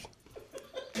nightly.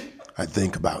 I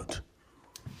think about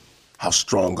how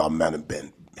strong our men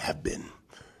have been,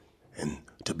 and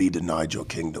to be denied your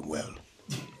kingdom, well,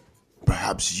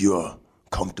 perhaps you're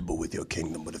comfortable with your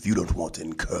kingdom, but if you don't want to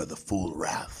incur the full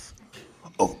wrath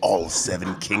of all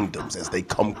 7 kingdoms as they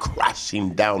come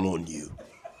crashing down on you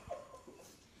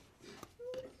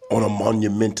on a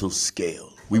monumental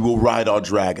scale, we will ride our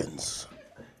dragons.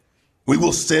 We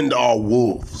will send our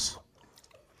wolves.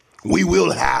 We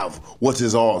will have what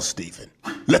is ours, Stephen.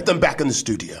 Let them back in the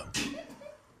studio.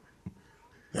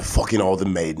 They're fucking all the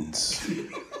maidens.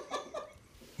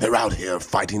 They're out here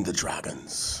fighting the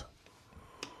dragons.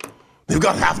 They've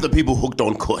got half the people hooked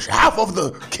on Kush. Half of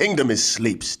the kingdom is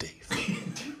asleep, Steve.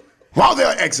 While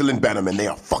they're excellent bannermen, they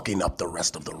are fucking up the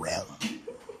rest of the realm.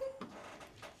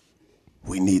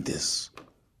 We need this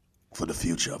for the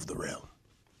future of the realm.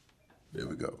 There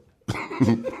we go.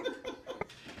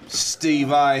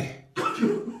 Steve, I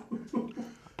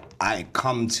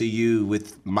come to you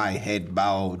with my head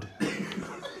bowed.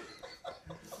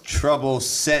 Trouble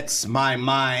sets my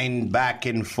mind back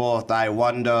and forth. I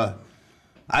wonder,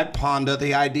 I ponder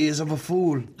the ideas of a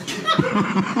fool.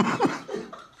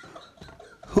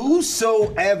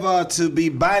 Whosoever to be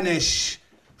banished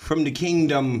from the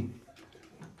kingdom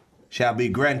shall be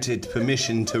granted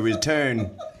permission to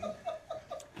return.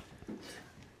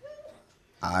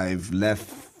 I've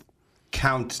left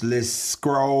countless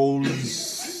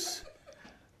scrolls.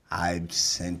 I've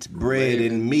sent bread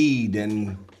and mead,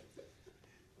 and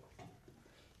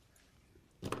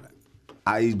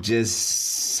I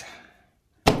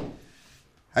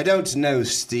don't know,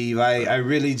 Steve. I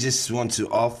really just want to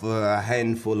offer a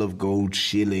handful of gold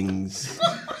shillings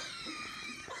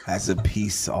as a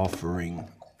peace offering.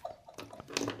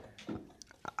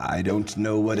 I don't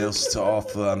know what else to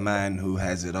offer a man who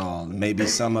has it all. Maybe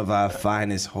some of our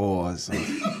finest whores, or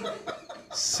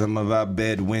some of our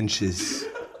bed wenches.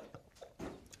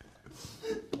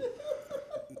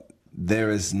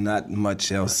 There is not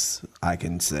much else I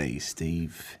can say,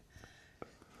 Steve.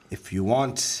 If you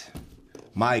want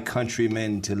my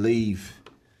countrymen to leave,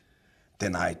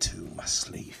 then I too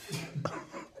must leave.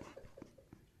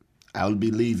 I'll be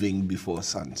leaving before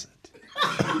sunset.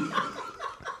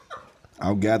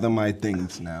 I'll gather my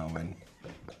things now, and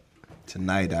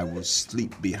tonight I will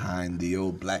sleep behind the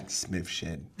old blacksmith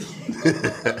shed.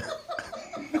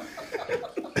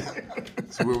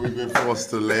 It's where we've been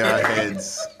forced to lay our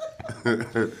heads.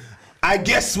 I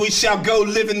guess we shall go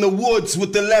live in the woods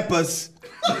with the lepers.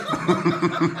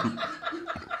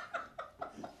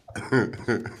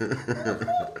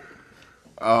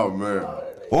 Oh, man.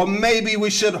 Or maybe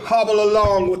we should hobble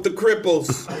along with the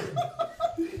cripples.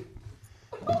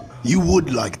 You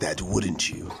would like that, wouldn't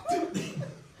you?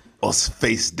 Us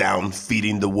face down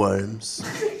feeding the worms?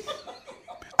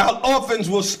 Our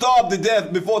orphans will starve to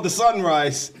death before the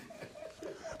sunrise.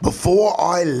 Before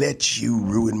I let you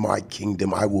ruin my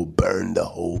kingdom, I will burn the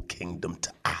whole kingdom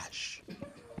to ash.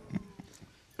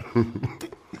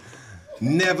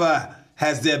 Never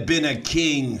has there been a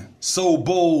king so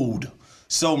bold,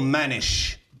 so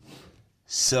mannish,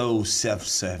 so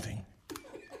self-serving.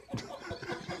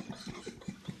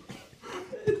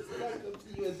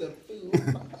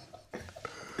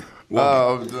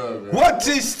 Oh, I'm done, man. What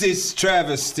is this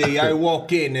travesty? I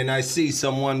walk in and I see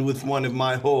someone with one of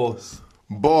my whores.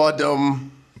 Boredom,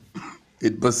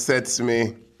 it besets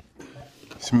me.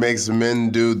 It makes men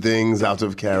do things out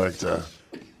of character.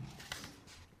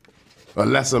 A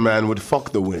lesser man would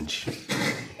fuck the wench.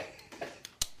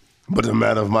 But a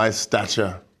man of my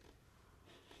stature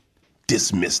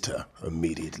dismissed her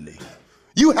immediately.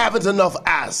 You haven't enough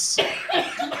ass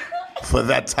for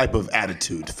that type of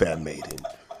attitude, fair maiden.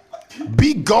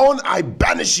 Be gone, I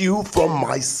banish you from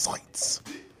my sights.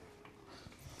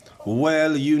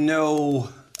 Well, you know,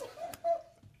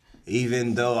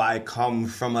 even though I come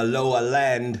from a lower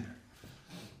land,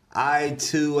 I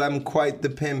too am quite the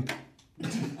pimp.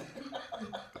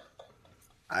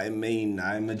 I mean,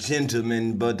 I'm a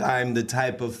gentleman, but I'm the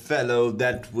type of fellow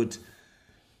that would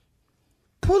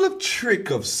pull a trick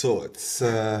of sorts.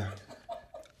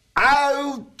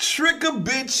 I'll trick a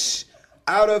bitch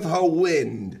out of her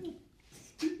wind,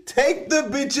 take the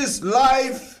bitch's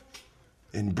life,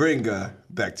 and bring her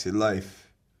back to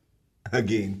life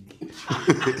again.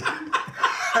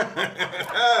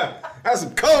 That's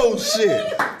some cold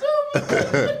shit.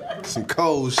 Some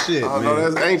cold shit, Oh, man. no,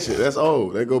 that's ancient. That's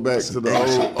old. They go back to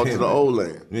the old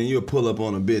land. Then you'll pull up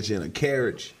on a bitch in a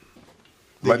carriage.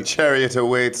 My chariot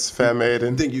awaits, fair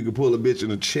maiden. Think you could pull a bitch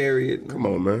in a chariot? Come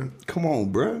on, man. Come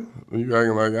on, bruh. You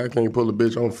acting like I can't pull a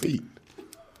bitch on feet.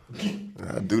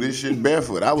 I do this shit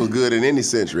barefoot. I was good in any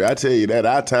century. I tell you that.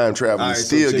 I time travel and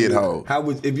still get home. How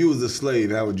would, if you was a slave,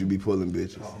 how would you be pulling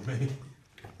bitches? Oh, man.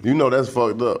 You know that's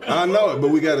fucked up. I know it, but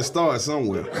we got to start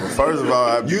somewhere. First of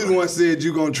all, you the one said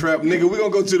you gonna trap, nigga. We gonna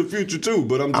go to the future too,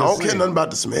 but I'm just I don't saying. care nothing about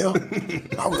the smell.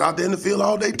 I was out there in the field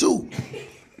all day too.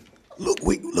 Look.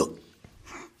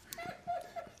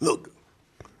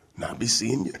 Now I be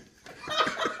seeing you.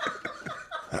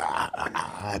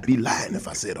 I'd be lying if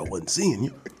I said I wasn't seeing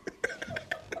you.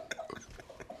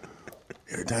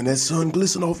 Every time that sun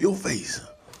glisten off your face,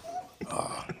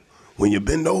 when you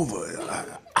bend over,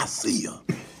 I see you.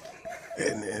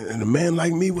 And a man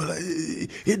like me, well,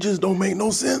 it just don't make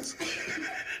no sense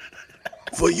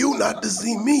for you not to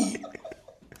see me.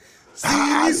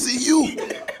 I see you.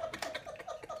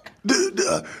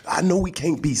 I know we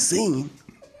can't be seen,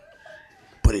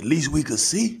 but at least we could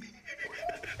see.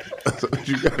 That's what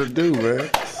you gotta do, man.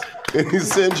 Any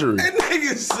century. That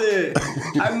nigga said,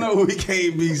 I know we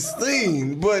can't be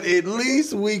seen, but at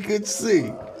least we could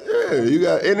see. Yeah, you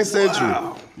got any century.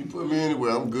 Wow. You put me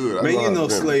anywhere, I'm good. Man, you know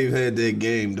Slave had that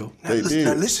game, though. Now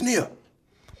listen here.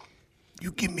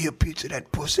 You give me a piece of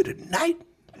that pussy tonight.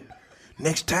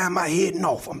 Next time I heading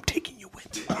off, I'm taking you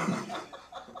with me.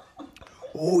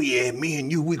 Oh yeah, me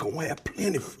and you, we gonna have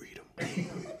plenty of freedom.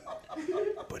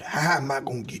 But how am I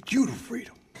gonna get you the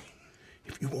freedom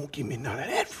if you won't give me none of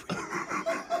that freedom?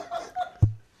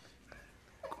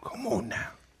 Come on now.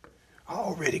 I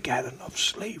already got enough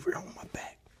slavery on my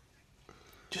back.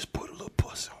 Just put a little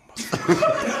pussy on my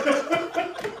back.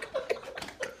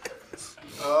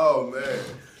 Oh, man.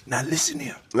 Now listen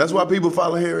here. That's why people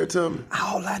follow Harriet Tubman.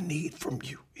 All I need from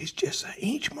you is just an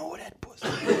inch more of that pussy.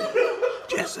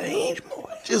 Just an inch more.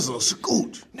 Just a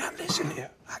scooch. Now listen here.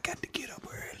 I got to get up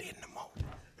early in the morning.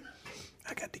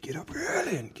 I got to get up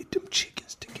early and get them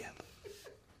chickens together.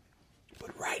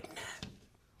 But right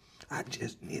now, I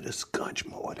just need a scunch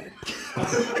more of that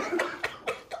pussy.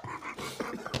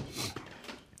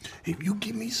 If you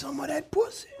give me some of that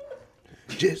pussy,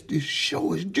 just as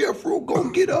sure as Jeffro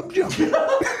gonna get up jumping.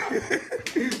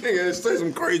 Nigga, say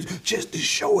some crazy. Just as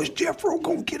sure as Jeffro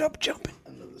gonna get up jumping.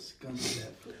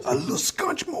 A little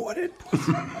scunch more of that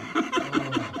pussy.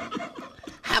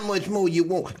 How much more you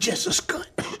want? Just a scunch.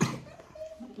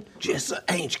 Just an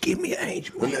inch. Give me an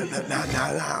inch more.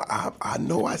 Now, I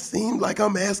know I seem like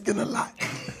I'm asking a lot.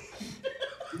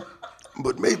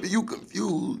 But maybe you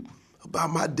confused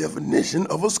about my definition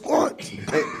of a squanch.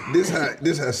 Hey,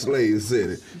 this how Slave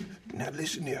said it. Now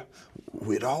listen here.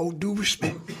 With all due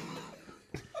respect.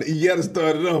 You gotta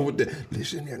start it off with that.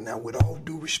 Listen here now, with all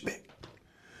due respect.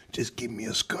 Just give me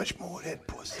a scotch more of that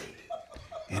pussy.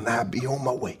 And I'll be on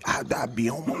my way. I'll be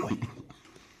on my way.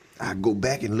 I go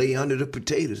back and lay under the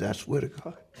potatoes, I swear to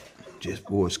God. Just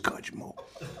for a scotch more.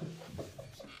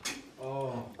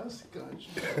 Oh, that's scotch.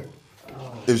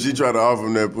 If she try to offer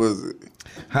him that pussy.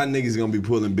 How niggas gonna be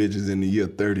pulling bitches in the year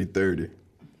 3030?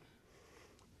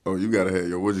 Oh, you gotta have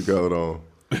your, what you call it on?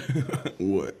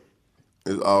 What?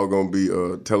 It's all gonna be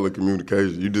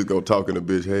telecommunication. You just go talk in the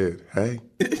bitch head. Hey.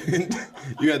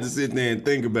 You have to sit there and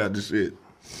think about the shit.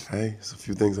 Hey, it's a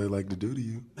few things I'd like to do to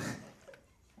you.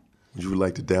 Would you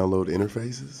like to download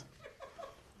interfaces?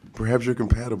 Perhaps you're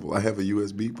compatible. I have a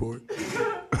USB port.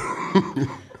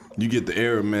 You get the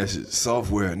error message,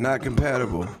 software not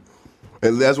compatible.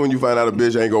 And that's when you find out a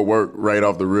bitch ain't gonna work right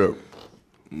off the rip.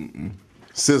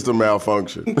 System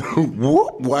malfunction.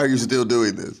 Whoop, why are you still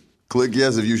doing this? Click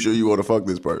yes if you sure you want to fuck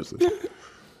this person.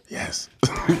 Yes.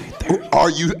 Are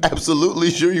you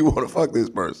absolutely sure you want to fuck this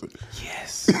person?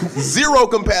 Yes. Zero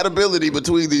compatibility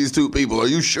between these two people. Are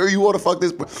you sure you want to fuck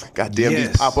this person? Goddamn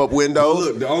these pop-up windows.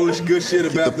 Look, the only good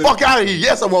shit about the fuck out of here.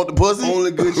 Yes, I want the pussy.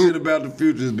 Only good shit about the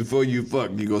future is before you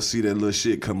fuck, you go see that little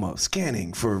shit come up.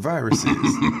 Scanning for viruses.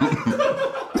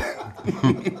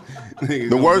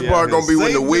 The worst part gonna be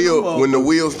when the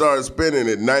wheel starts spinning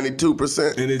at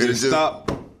 92%. And it just stop.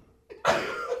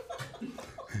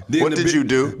 What did you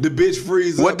do? The bitch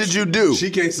freeze up. What did you do? She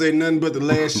can't say nothing but the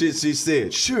last shit she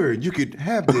said. Sure, you could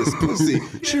have this pussy.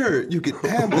 Sure, you could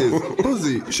have this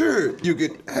pussy. Sure, you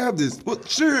could have this.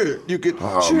 Sure, you could.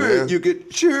 Sure, you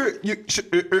could. Sure, you.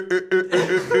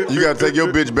 You gotta take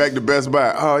your bitch back to Best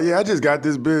Buy. Oh yeah, I just got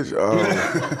this bitch.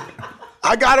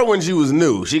 I got her when she was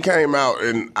new. She came out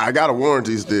and I got a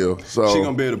warranty still. So she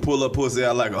gonna be able to pull her pussy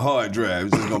out like a hard drive.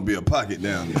 It's just gonna be a pocket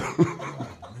down there.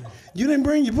 You didn't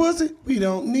bring your pussy? We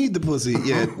don't need the pussy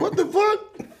yet. What the fuck?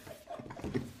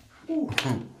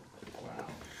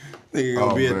 Nigga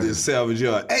gonna be at this salvage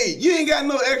yard. Hey, you ain't got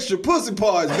no extra pussy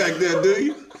parts back there, do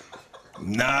you?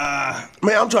 Nah.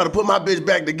 Man, I'm trying to put my bitch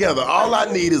back together. All I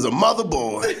need is a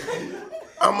motherboard.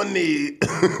 I'ma need.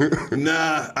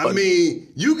 Nah, I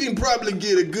mean, you can probably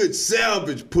get a good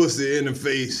salvage pussy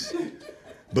interface.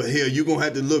 But hell, you gonna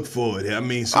have to look for it. I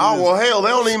mean, oh well, hell, they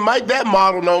don't even make that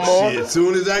model no more. Shit, as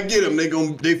soon as I get them,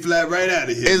 they fly right out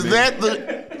of here.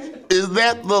 Is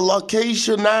that the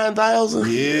Lakeisha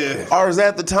 9000? Yeah. Or is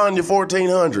that the Tanya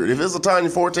 1400? If it's a Tanya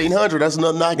 1400, that's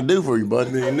nothing I can do for you,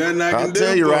 buddy. Man, nothing I can I'll do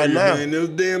tell you for right now. Man. Those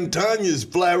damn Tanyas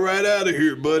fly right out of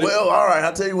here, buddy. Well, all right,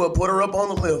 I'll tell you what, put her up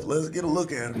on the lift. Let's get a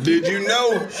look at her. Did you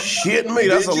know? Shit me,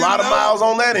 that's a lot of miles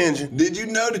on that engine. Did you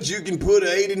know that you can put an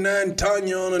 89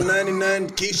 Tanya on a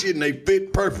 99 Keisha and they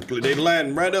fit perfectly? They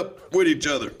line right up with each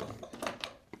other.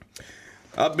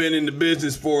 I've been in the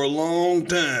business for a long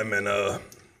time, and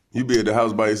you be at the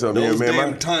house by yourself, those man.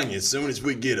 damn Tanyas, as soon as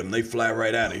we get them, they fly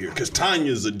right out of here. Because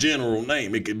Tanya's a general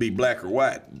name. It could be black or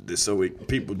white, so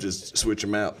people just switch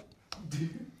them out.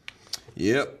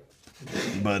 Yep.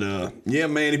 But, yeah,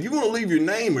 man, if you want to leave your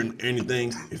name or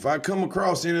anything, if I come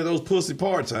across any of those pussy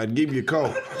parts, I'd give you a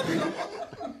call.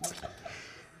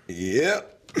 Yep.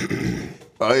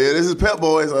 Oh, yeah, this is Pep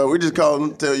Boys. We just called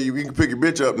and tell you can pick your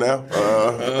bitch up now.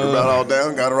 About all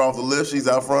down, got her off the lift. She's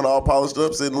out front, all polished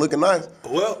up, sitting looking nice.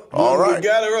 Well, all when right. we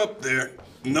got her up there,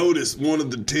 notice one of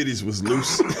the titties was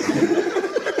loose.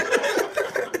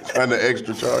 Trying to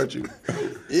extra charge you.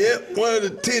 Yep, one of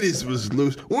the titties was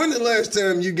loose. When the last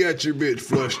time you got your bitch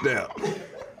flushed out?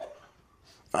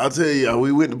 I'll tell you,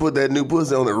 we went to put that new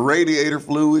pussy on. The radiator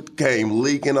fluid came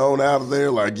leaking on out of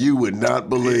there like you would not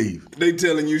believe. They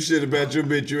telling you shit about your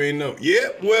bitch you ain't know. Yeah,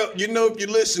 well, you know, if you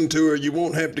listen to her, you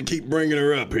won't have to keep bringing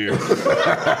her up here.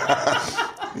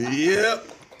 Yep.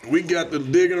 We got to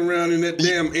digging around in that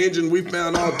damn engine. We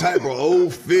found all type of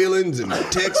old feelings and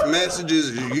text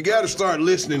messages. You got to start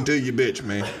listening to your bitch,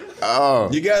 man. Oh.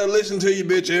 You got to listen to your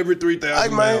bitch every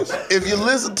 3,000 miles. If you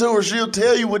listen to her, she'll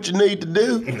tell you what you need to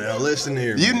do. Now listen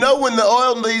here. You know when the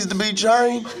oil needs to be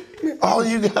changed. All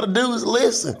you got to do is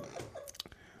listen.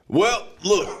 Well,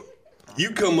 look.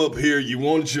 You come up here, you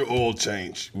want your oil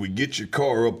change. We get your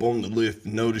car up on the lift,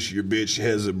 notice your bitch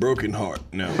has a broken heart.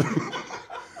 Now,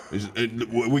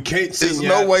 we can't send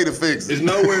you out. There's no way to fix it. There's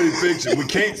no way to fix it. We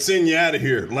can't send you out of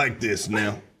here like this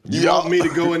now. You want me to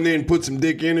go in there and put some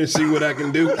dick in her and see what I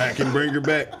can do? I can bring her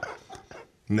back.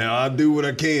 Now, I'll do what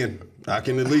I can. I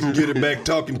can at least get her back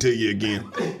talking to you again.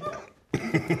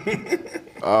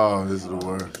 Oh, this is the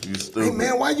worst. You stupid. Hey,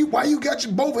 man, why you got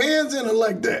your both hands in her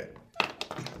like that?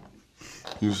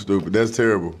 You stupid. That's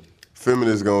terrible.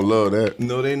 Feminists gonna love that.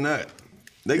 No, they not.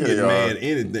 They get mad at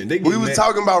anything. We was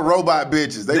talking about robot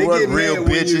bitches. They weren't real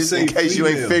bitches, in case you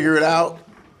ain't figure it out.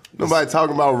 Nobody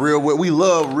talking about real women. We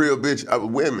love real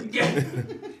women.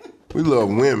 We love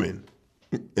women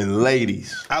and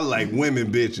ladies. I like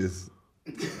women bitches.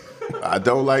 I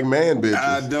don't like man bitches.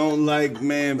 I don't like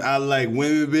man. I like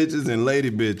women bitches and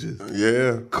lady bitches.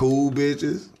 Yeah. Cool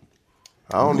bitches.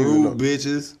 I don't even know.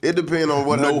 Bitches. It depends on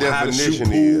what her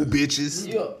definition is. Pool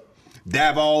bitches. Yeah.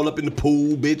 Dive all up in the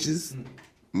pool bitches.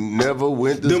 Never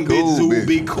went to them school, bitches who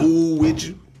be cool with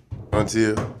you.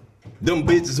 Until. Them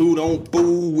bitches who don't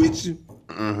fool with you.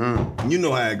 Mm-hmm. You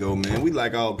know how it go, man. We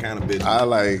like all kind of bitches. I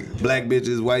like black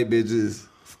bitches, white bitches,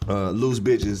 loose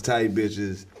bitches, tight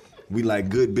bitches. We like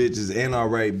good bitches and all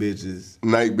right bitches.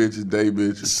 Night bitches, day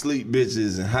bitches. Sleep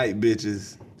bitches and hype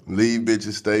bitches. Leave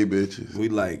bitches, stay bitches. We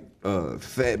like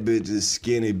fat bitches,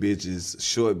 skinny bitches,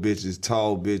 short bitches,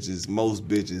 tall bitches, most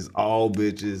bitches, all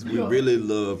bitches. We really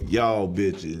love y'all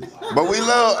bitches. But we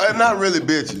love, not really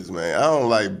bitches, man. I don't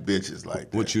like bitches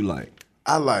like that. What you like?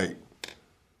 I like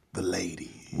the ladies.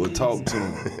 Well, talk to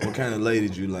them. What kind of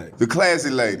ladies you like? The classy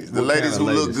ladies. The ladies who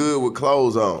look good with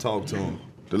clothes on. Talk to them.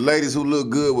 The ladies who look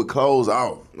good with clothes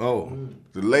off. Oh.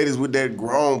 The ladies with that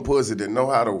grown pussy that know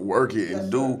how to work it and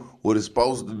do what it's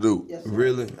supposed to do. Yes,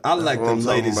 really? I like them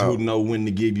ladies who know when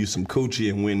to give you some coochie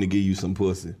and when to give you some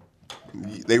pussy.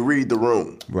 They read the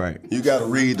room. Right. You got to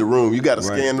read the room. You got to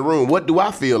scan the room. What do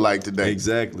I feel like today?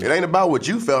 Exactly. It ain't about what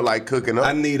you felt like cooking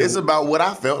up. It's about what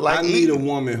I felt like eating. I need a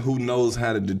woman who knows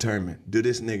how to determine, do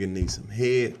this nigga need some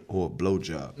head or a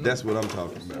blowjob? That's what I'm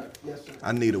talking about. Yes, sir.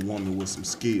 I need a woman with some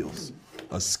skills.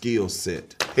 A skill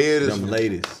set. Head is them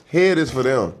ladies. Head is for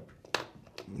them.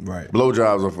 Right.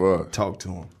 Blowjobs are for us. Talk to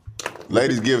them.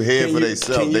 Ladies give head for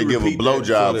themselves. They give a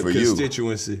blowjob for you.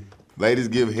 Constituency. Ladies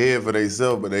give head for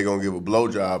themselves, but they gonna give a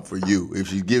blowjob for you. If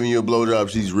she's giving you a blowjob,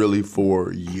 she's really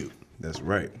for you. That's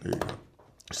right. There you go.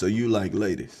 So you like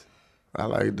ladies? I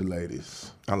like the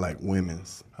ladies. I like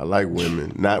women's. I like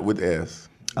women, not with S.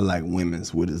 I like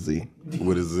women's with a Z.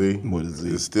 With a Z? With a Z.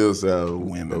 It still sounds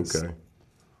women's. Okay.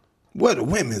 Where the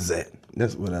women's at?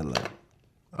 That's what I like.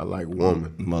 I like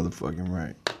woman. Motherfucking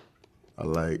right. I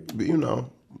like,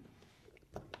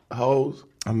 hoes.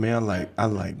 I mean, I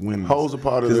like women. Hoes are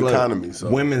part of the economy. So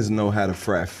women's know how to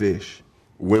fry fish.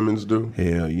 Women's do?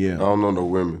 Hell yeah. I don't know no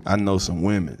women. I know some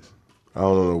women's. I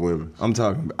don't know no women. I'm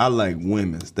talking. I like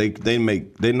women's. They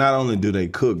not only do they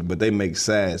cook, but they make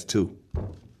sides too.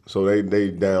 So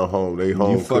they down home. They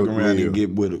home. You fuck around and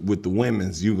get with the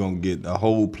women's, you gonna get a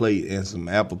whole plate and some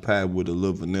apple pie with a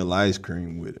little vanilla ice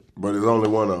cream with it. But there's only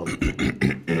one of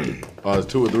them. Oh, there's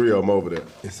 2 or 3 of them over there.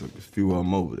 It's a few of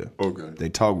them over there. Okay. They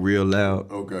talk real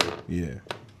loud. Okay. Yeah.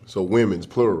 So women's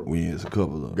plural. It's a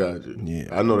couple of them. Gotcha. Yeah.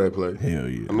 I know that place. Hell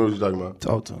yeah. I know what you're talking about.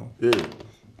 Talk to them. Yeah.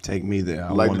 Take me there.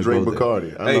 I like to drink go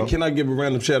Bacardi. Hey, can I give a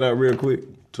random shout out real quick?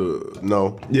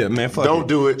 No. Yeah, man. Fuck Don't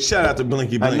do it. Shout out to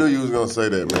Blinky Blink. I knew you was gonna say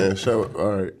that, man.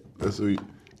 All right. That's sweet.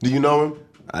 Do you know him?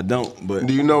 I don't, but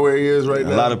do you know where he is right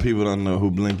now? A lot of people don't know who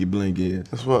Blinky Blink is.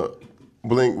 That's what.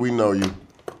 Blink, we know you.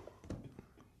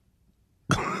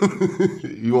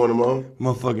 You want him on?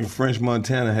 Motherfucking French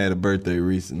Montana had a birthday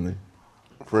recently.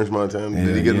 French Montana?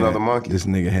 Did he get another monkey? This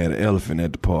nigga had an elephant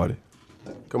at the party.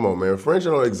 Come on, man. French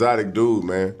an exotic dude,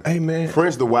 man. Hey, man.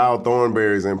 French the wild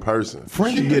thornberries in person.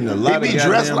 French is getting a lot of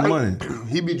goddamn money.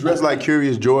 He be dressed like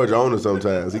Curious George owner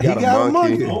sometimes. He got a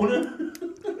monkey.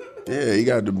 Yeah, he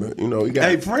got the, he got.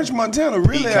 Hey, French Montana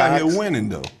really out here winning,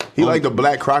 though. He like the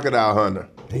black crocodile hunter.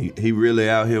 He really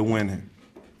out here winning.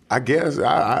 I guess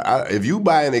if you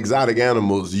buying exotic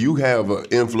animals, you have an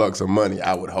influx of money,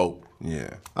 I would hope.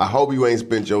 Yeah. I hope you ain't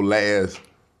spent your last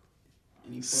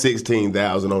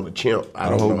 $16,000 on the chimp. I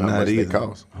don't know how much they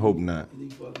cost. Hope not.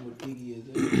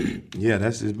 Yeah,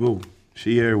 that's his boo.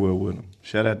 She everywhere with him.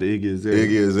 Shout out to Iggy Azalea.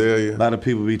 Iggy Azalea. A lot of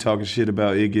people be talking shit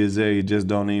about Iggy Azalea, just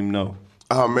don't even know.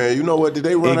 Oh man, you know what? Did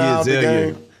they run her out the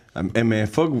game? And man,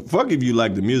 fuck if you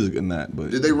like the music or not, but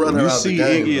did they run her out the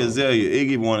game? You see Iggy Azalea,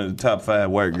 Iggy one of the top 5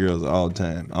 white girls of all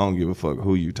time. I don't give a fuck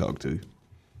who you talk to.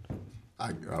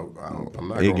 I'm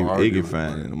not Iggy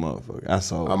fine in the motherfucker. I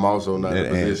saw. I'm also not in a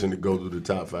position to go through the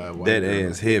top 5 white that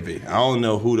girls. ass heavy. I don't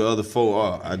know who the other 4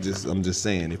 are. I'm just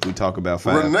saying, if we talk about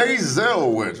 5, Renee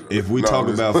Zellweger. If we talk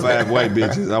about 5 white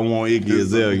bitches, I want Iggy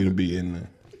Azalea to be in there.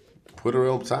 Put her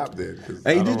on top there.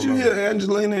 Hey, did you hear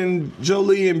Angelina and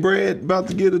Jolie and Brad about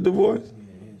to get a divorce?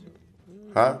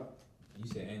 Huh? You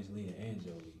said Angelina and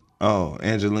Jolie. Oh,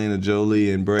 Angelina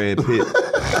Jolie and Brad Pitt.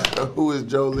 Who is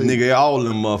Jolie? Nigga, all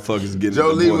them motherfuckers getting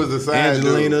Jolie a divorce. was the side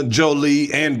Angelina, dude.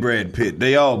 Jolie, and Brad Pitt.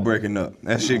 They all breaking up.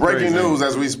 That shit Breaking crazy. news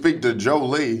as we speak to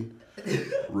Jolie.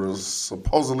 Was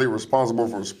supposedly responsible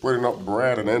for splitting up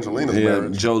Brad and Angelina's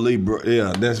marriage. Jolie,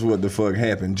 that's what the fuck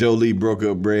happened. Jolie broke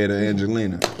up Brad and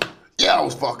Angelina. Yeah, I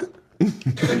was fucking.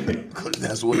 Because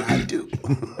that's what I do.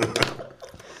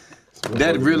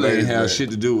 That really ain't have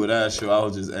shit to do with our show. I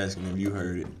was just asking if you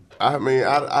heard it. I mean,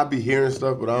 I be hearing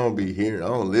stuff, but I don't be hearing. I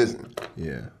don't listen.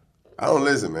 Yeah. I don't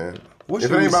listen, man. What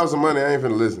if it ain't about some money, I ain't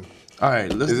finna listen. All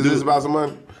right, Is this about some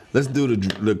money? Let's do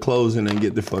the closing and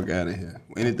get the fuck out of here.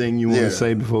 Anything you want to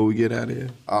say before we get out of here?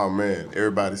 Oh, man.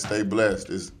 Everybody stay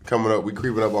blessed. It's coming up. We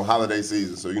creeping up on holiday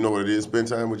season, so you know what it is. Spend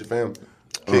time with your family.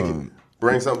 Kick it.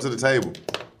 Bring something to the table.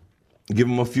 Give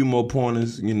them a few more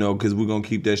pointers, because we're going to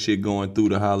keep that shit going through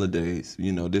the holidays.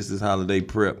 This is holiday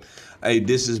prep. Hey,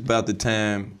 this is about the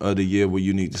time of the year where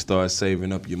you need to start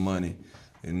saving up your money.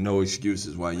 And no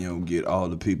excuses why you don't get all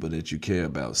the people that you care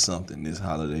about something this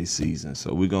holiday season.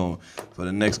 So for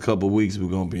the next couple of weeks, we're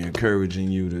going to be encouraging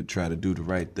you to try to do the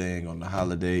right thing on the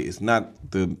holiday. It's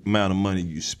not the amount of money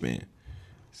you spend.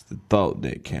 It's the thought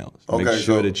that counts. Okay, Make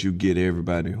sure that you get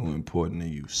everybody who important to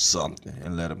you something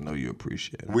and let them know you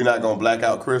appreciate it. We not going to black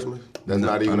out Christmas? That's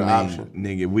not even an option.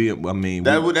 Nigga,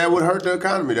 that would hurt the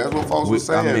economy. That's what folks were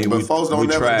saying. But folks don't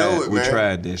never do it, man. We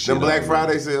tried that shit. Them Black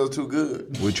Friday sales too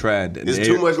good. We tried that. It's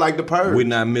too much like the purge. We're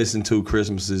not missing 2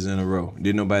 Christmases in a row.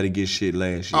 Didn't nobody get shit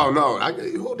last year. Oh, no.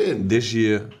 Who didn't? This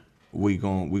year, we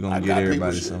gonna get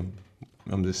everybody something.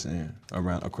 I'm just saying,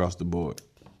 across the board.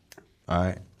 All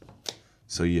right?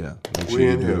 So, yeah, make sure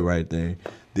you do the right thing.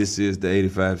 This is the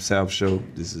 85 South Show.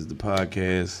 This is the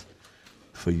podcast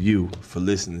for you, for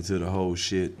listening to the whole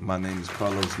shit. My name is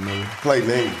Karlous Miller. Play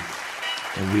name.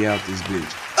 And we out this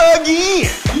bitch. Again!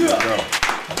 Yeah.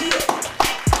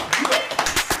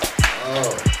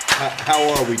 How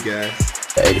are we, guys?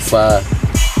 85.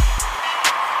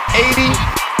 85.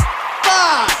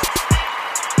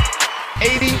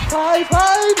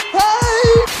 85.